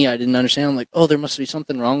 like, to me, I didn't understand. I'm like, oh, there must be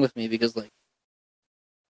something wrong with me, because, like,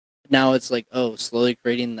 now it's like, oh, slowly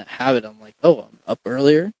creating the habit. I'm like, oh, I'm up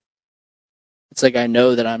earlier. It's like, I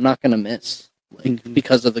know that I'm not going to miss, like,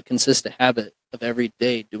 because of the consistent habit of every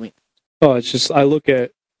day doing it. Oh, it's just, I look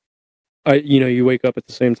at, you wake up at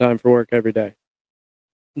the same time for work every day.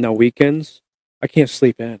 Now, weekends, I can't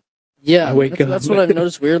sleep in. Yeah, I wake up. That's what I've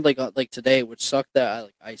noticed weird, like today, which sucked that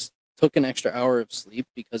I took an extra hour of sleep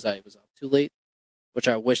because I was up too late, which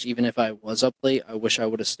I wish, even if I was up late, I wish I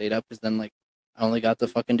would have stayed up, because then, like, I only got to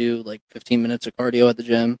fucking do, like, 15 minutes of cardio at the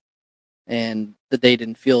gym, and the day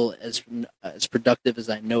didn't feel as productive as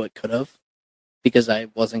I know it could have, because I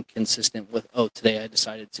wasn't consistent with, oh, today I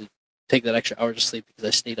decided to take that extra hour to sleep because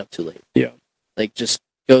I stayed up too late. Yeah. Like, just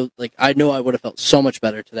go, like, I know I would have felt so much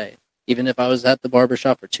better today. Even if I was at the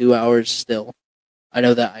barbershop for 2 hours still, I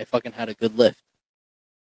know that I fucking had a good lift.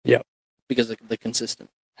 Yep. Because of the consistent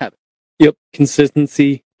habit. Yep.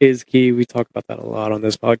 Consistency is key. We talk about that a lot on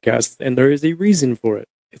this podcast, and there is a reason for it.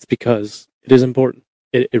 It's because it is important.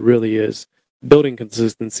 It really is. Building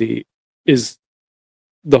consistency is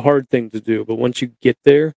the hard thing to do, but once you get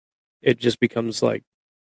there, it just becomes like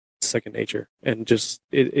second nature, and just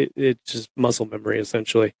it's just muscle memory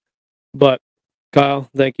essentially. But Kyle,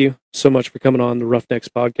 thank you so much for coming on the Roughnecks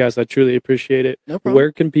podcast. I truly appreciate it. No problem.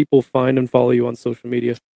 Where can people find and follow you on social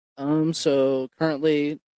media? So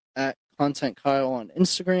currently at Content Kyle on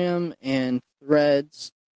Instagram and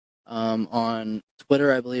Threads. On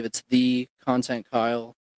Twitter, I believe it's the Content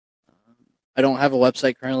Kyle. I don't have a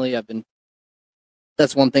website currently.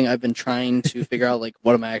 That's one thing I've been trying to figure out, like,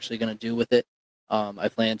 what am I actually going to do with it? I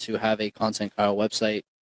plan to have a Content Kyle website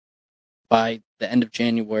by the end of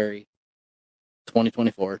January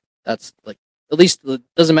 2024. That's like, at least it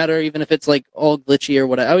doesn't matter even if it's like all glitchy or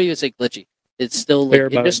whatever. I would even say glitchy. It's still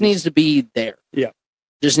like, it just needs to be there. Yeah.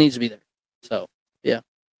 Just needs to be there. So yeah.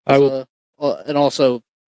 I will, and also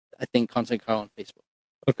I think Content Kyle on Facebook.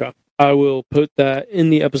 okay. I will put that in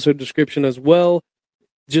the episode description as well.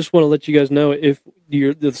 Just want to let you guys know if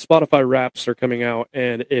the Spotify Wraps are coming out,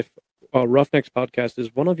 and if Roughnecks Podcast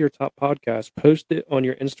is one of your top podcasts, post it on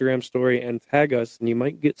your Instagram story and tag us, and you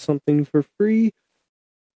might get something for free.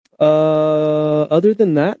 Other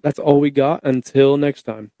than that, that's all we got. Until next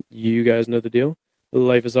time, you guys know the deal.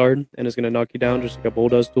 Life is hard, and it's going to knock you down just like a bull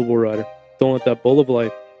does to a bull rider. Don't let that bull of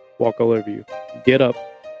life walk all over you. Get up,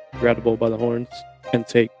 grab the bull by the horns, and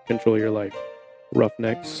take control of your life.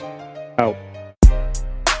 Roughnecks out.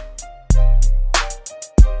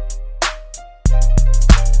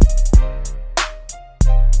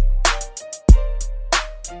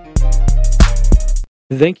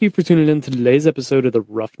 Thank you for tuning in to today's episode of the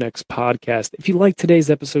Roughnecks Podcast. If you like today's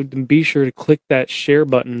episode, then be sure to click that share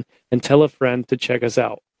button and tell a friend to check us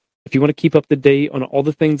out. If you want to keep up to date on all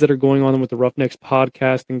the things that are going on with the Roughnecks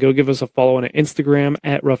Podcast, then go give us a follow on Instagram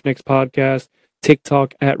at Roughnecks Podcast,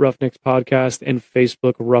 TikTok at Roughnecks Podcast, and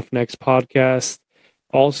Facebook Roughnecks Podcast.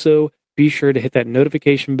 Also, be sure to hit that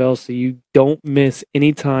notification bell so you don't miss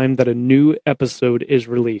any time that a new episode is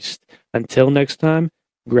released. Until next time,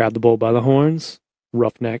 grab the bull by the horns.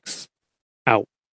 Roughnecks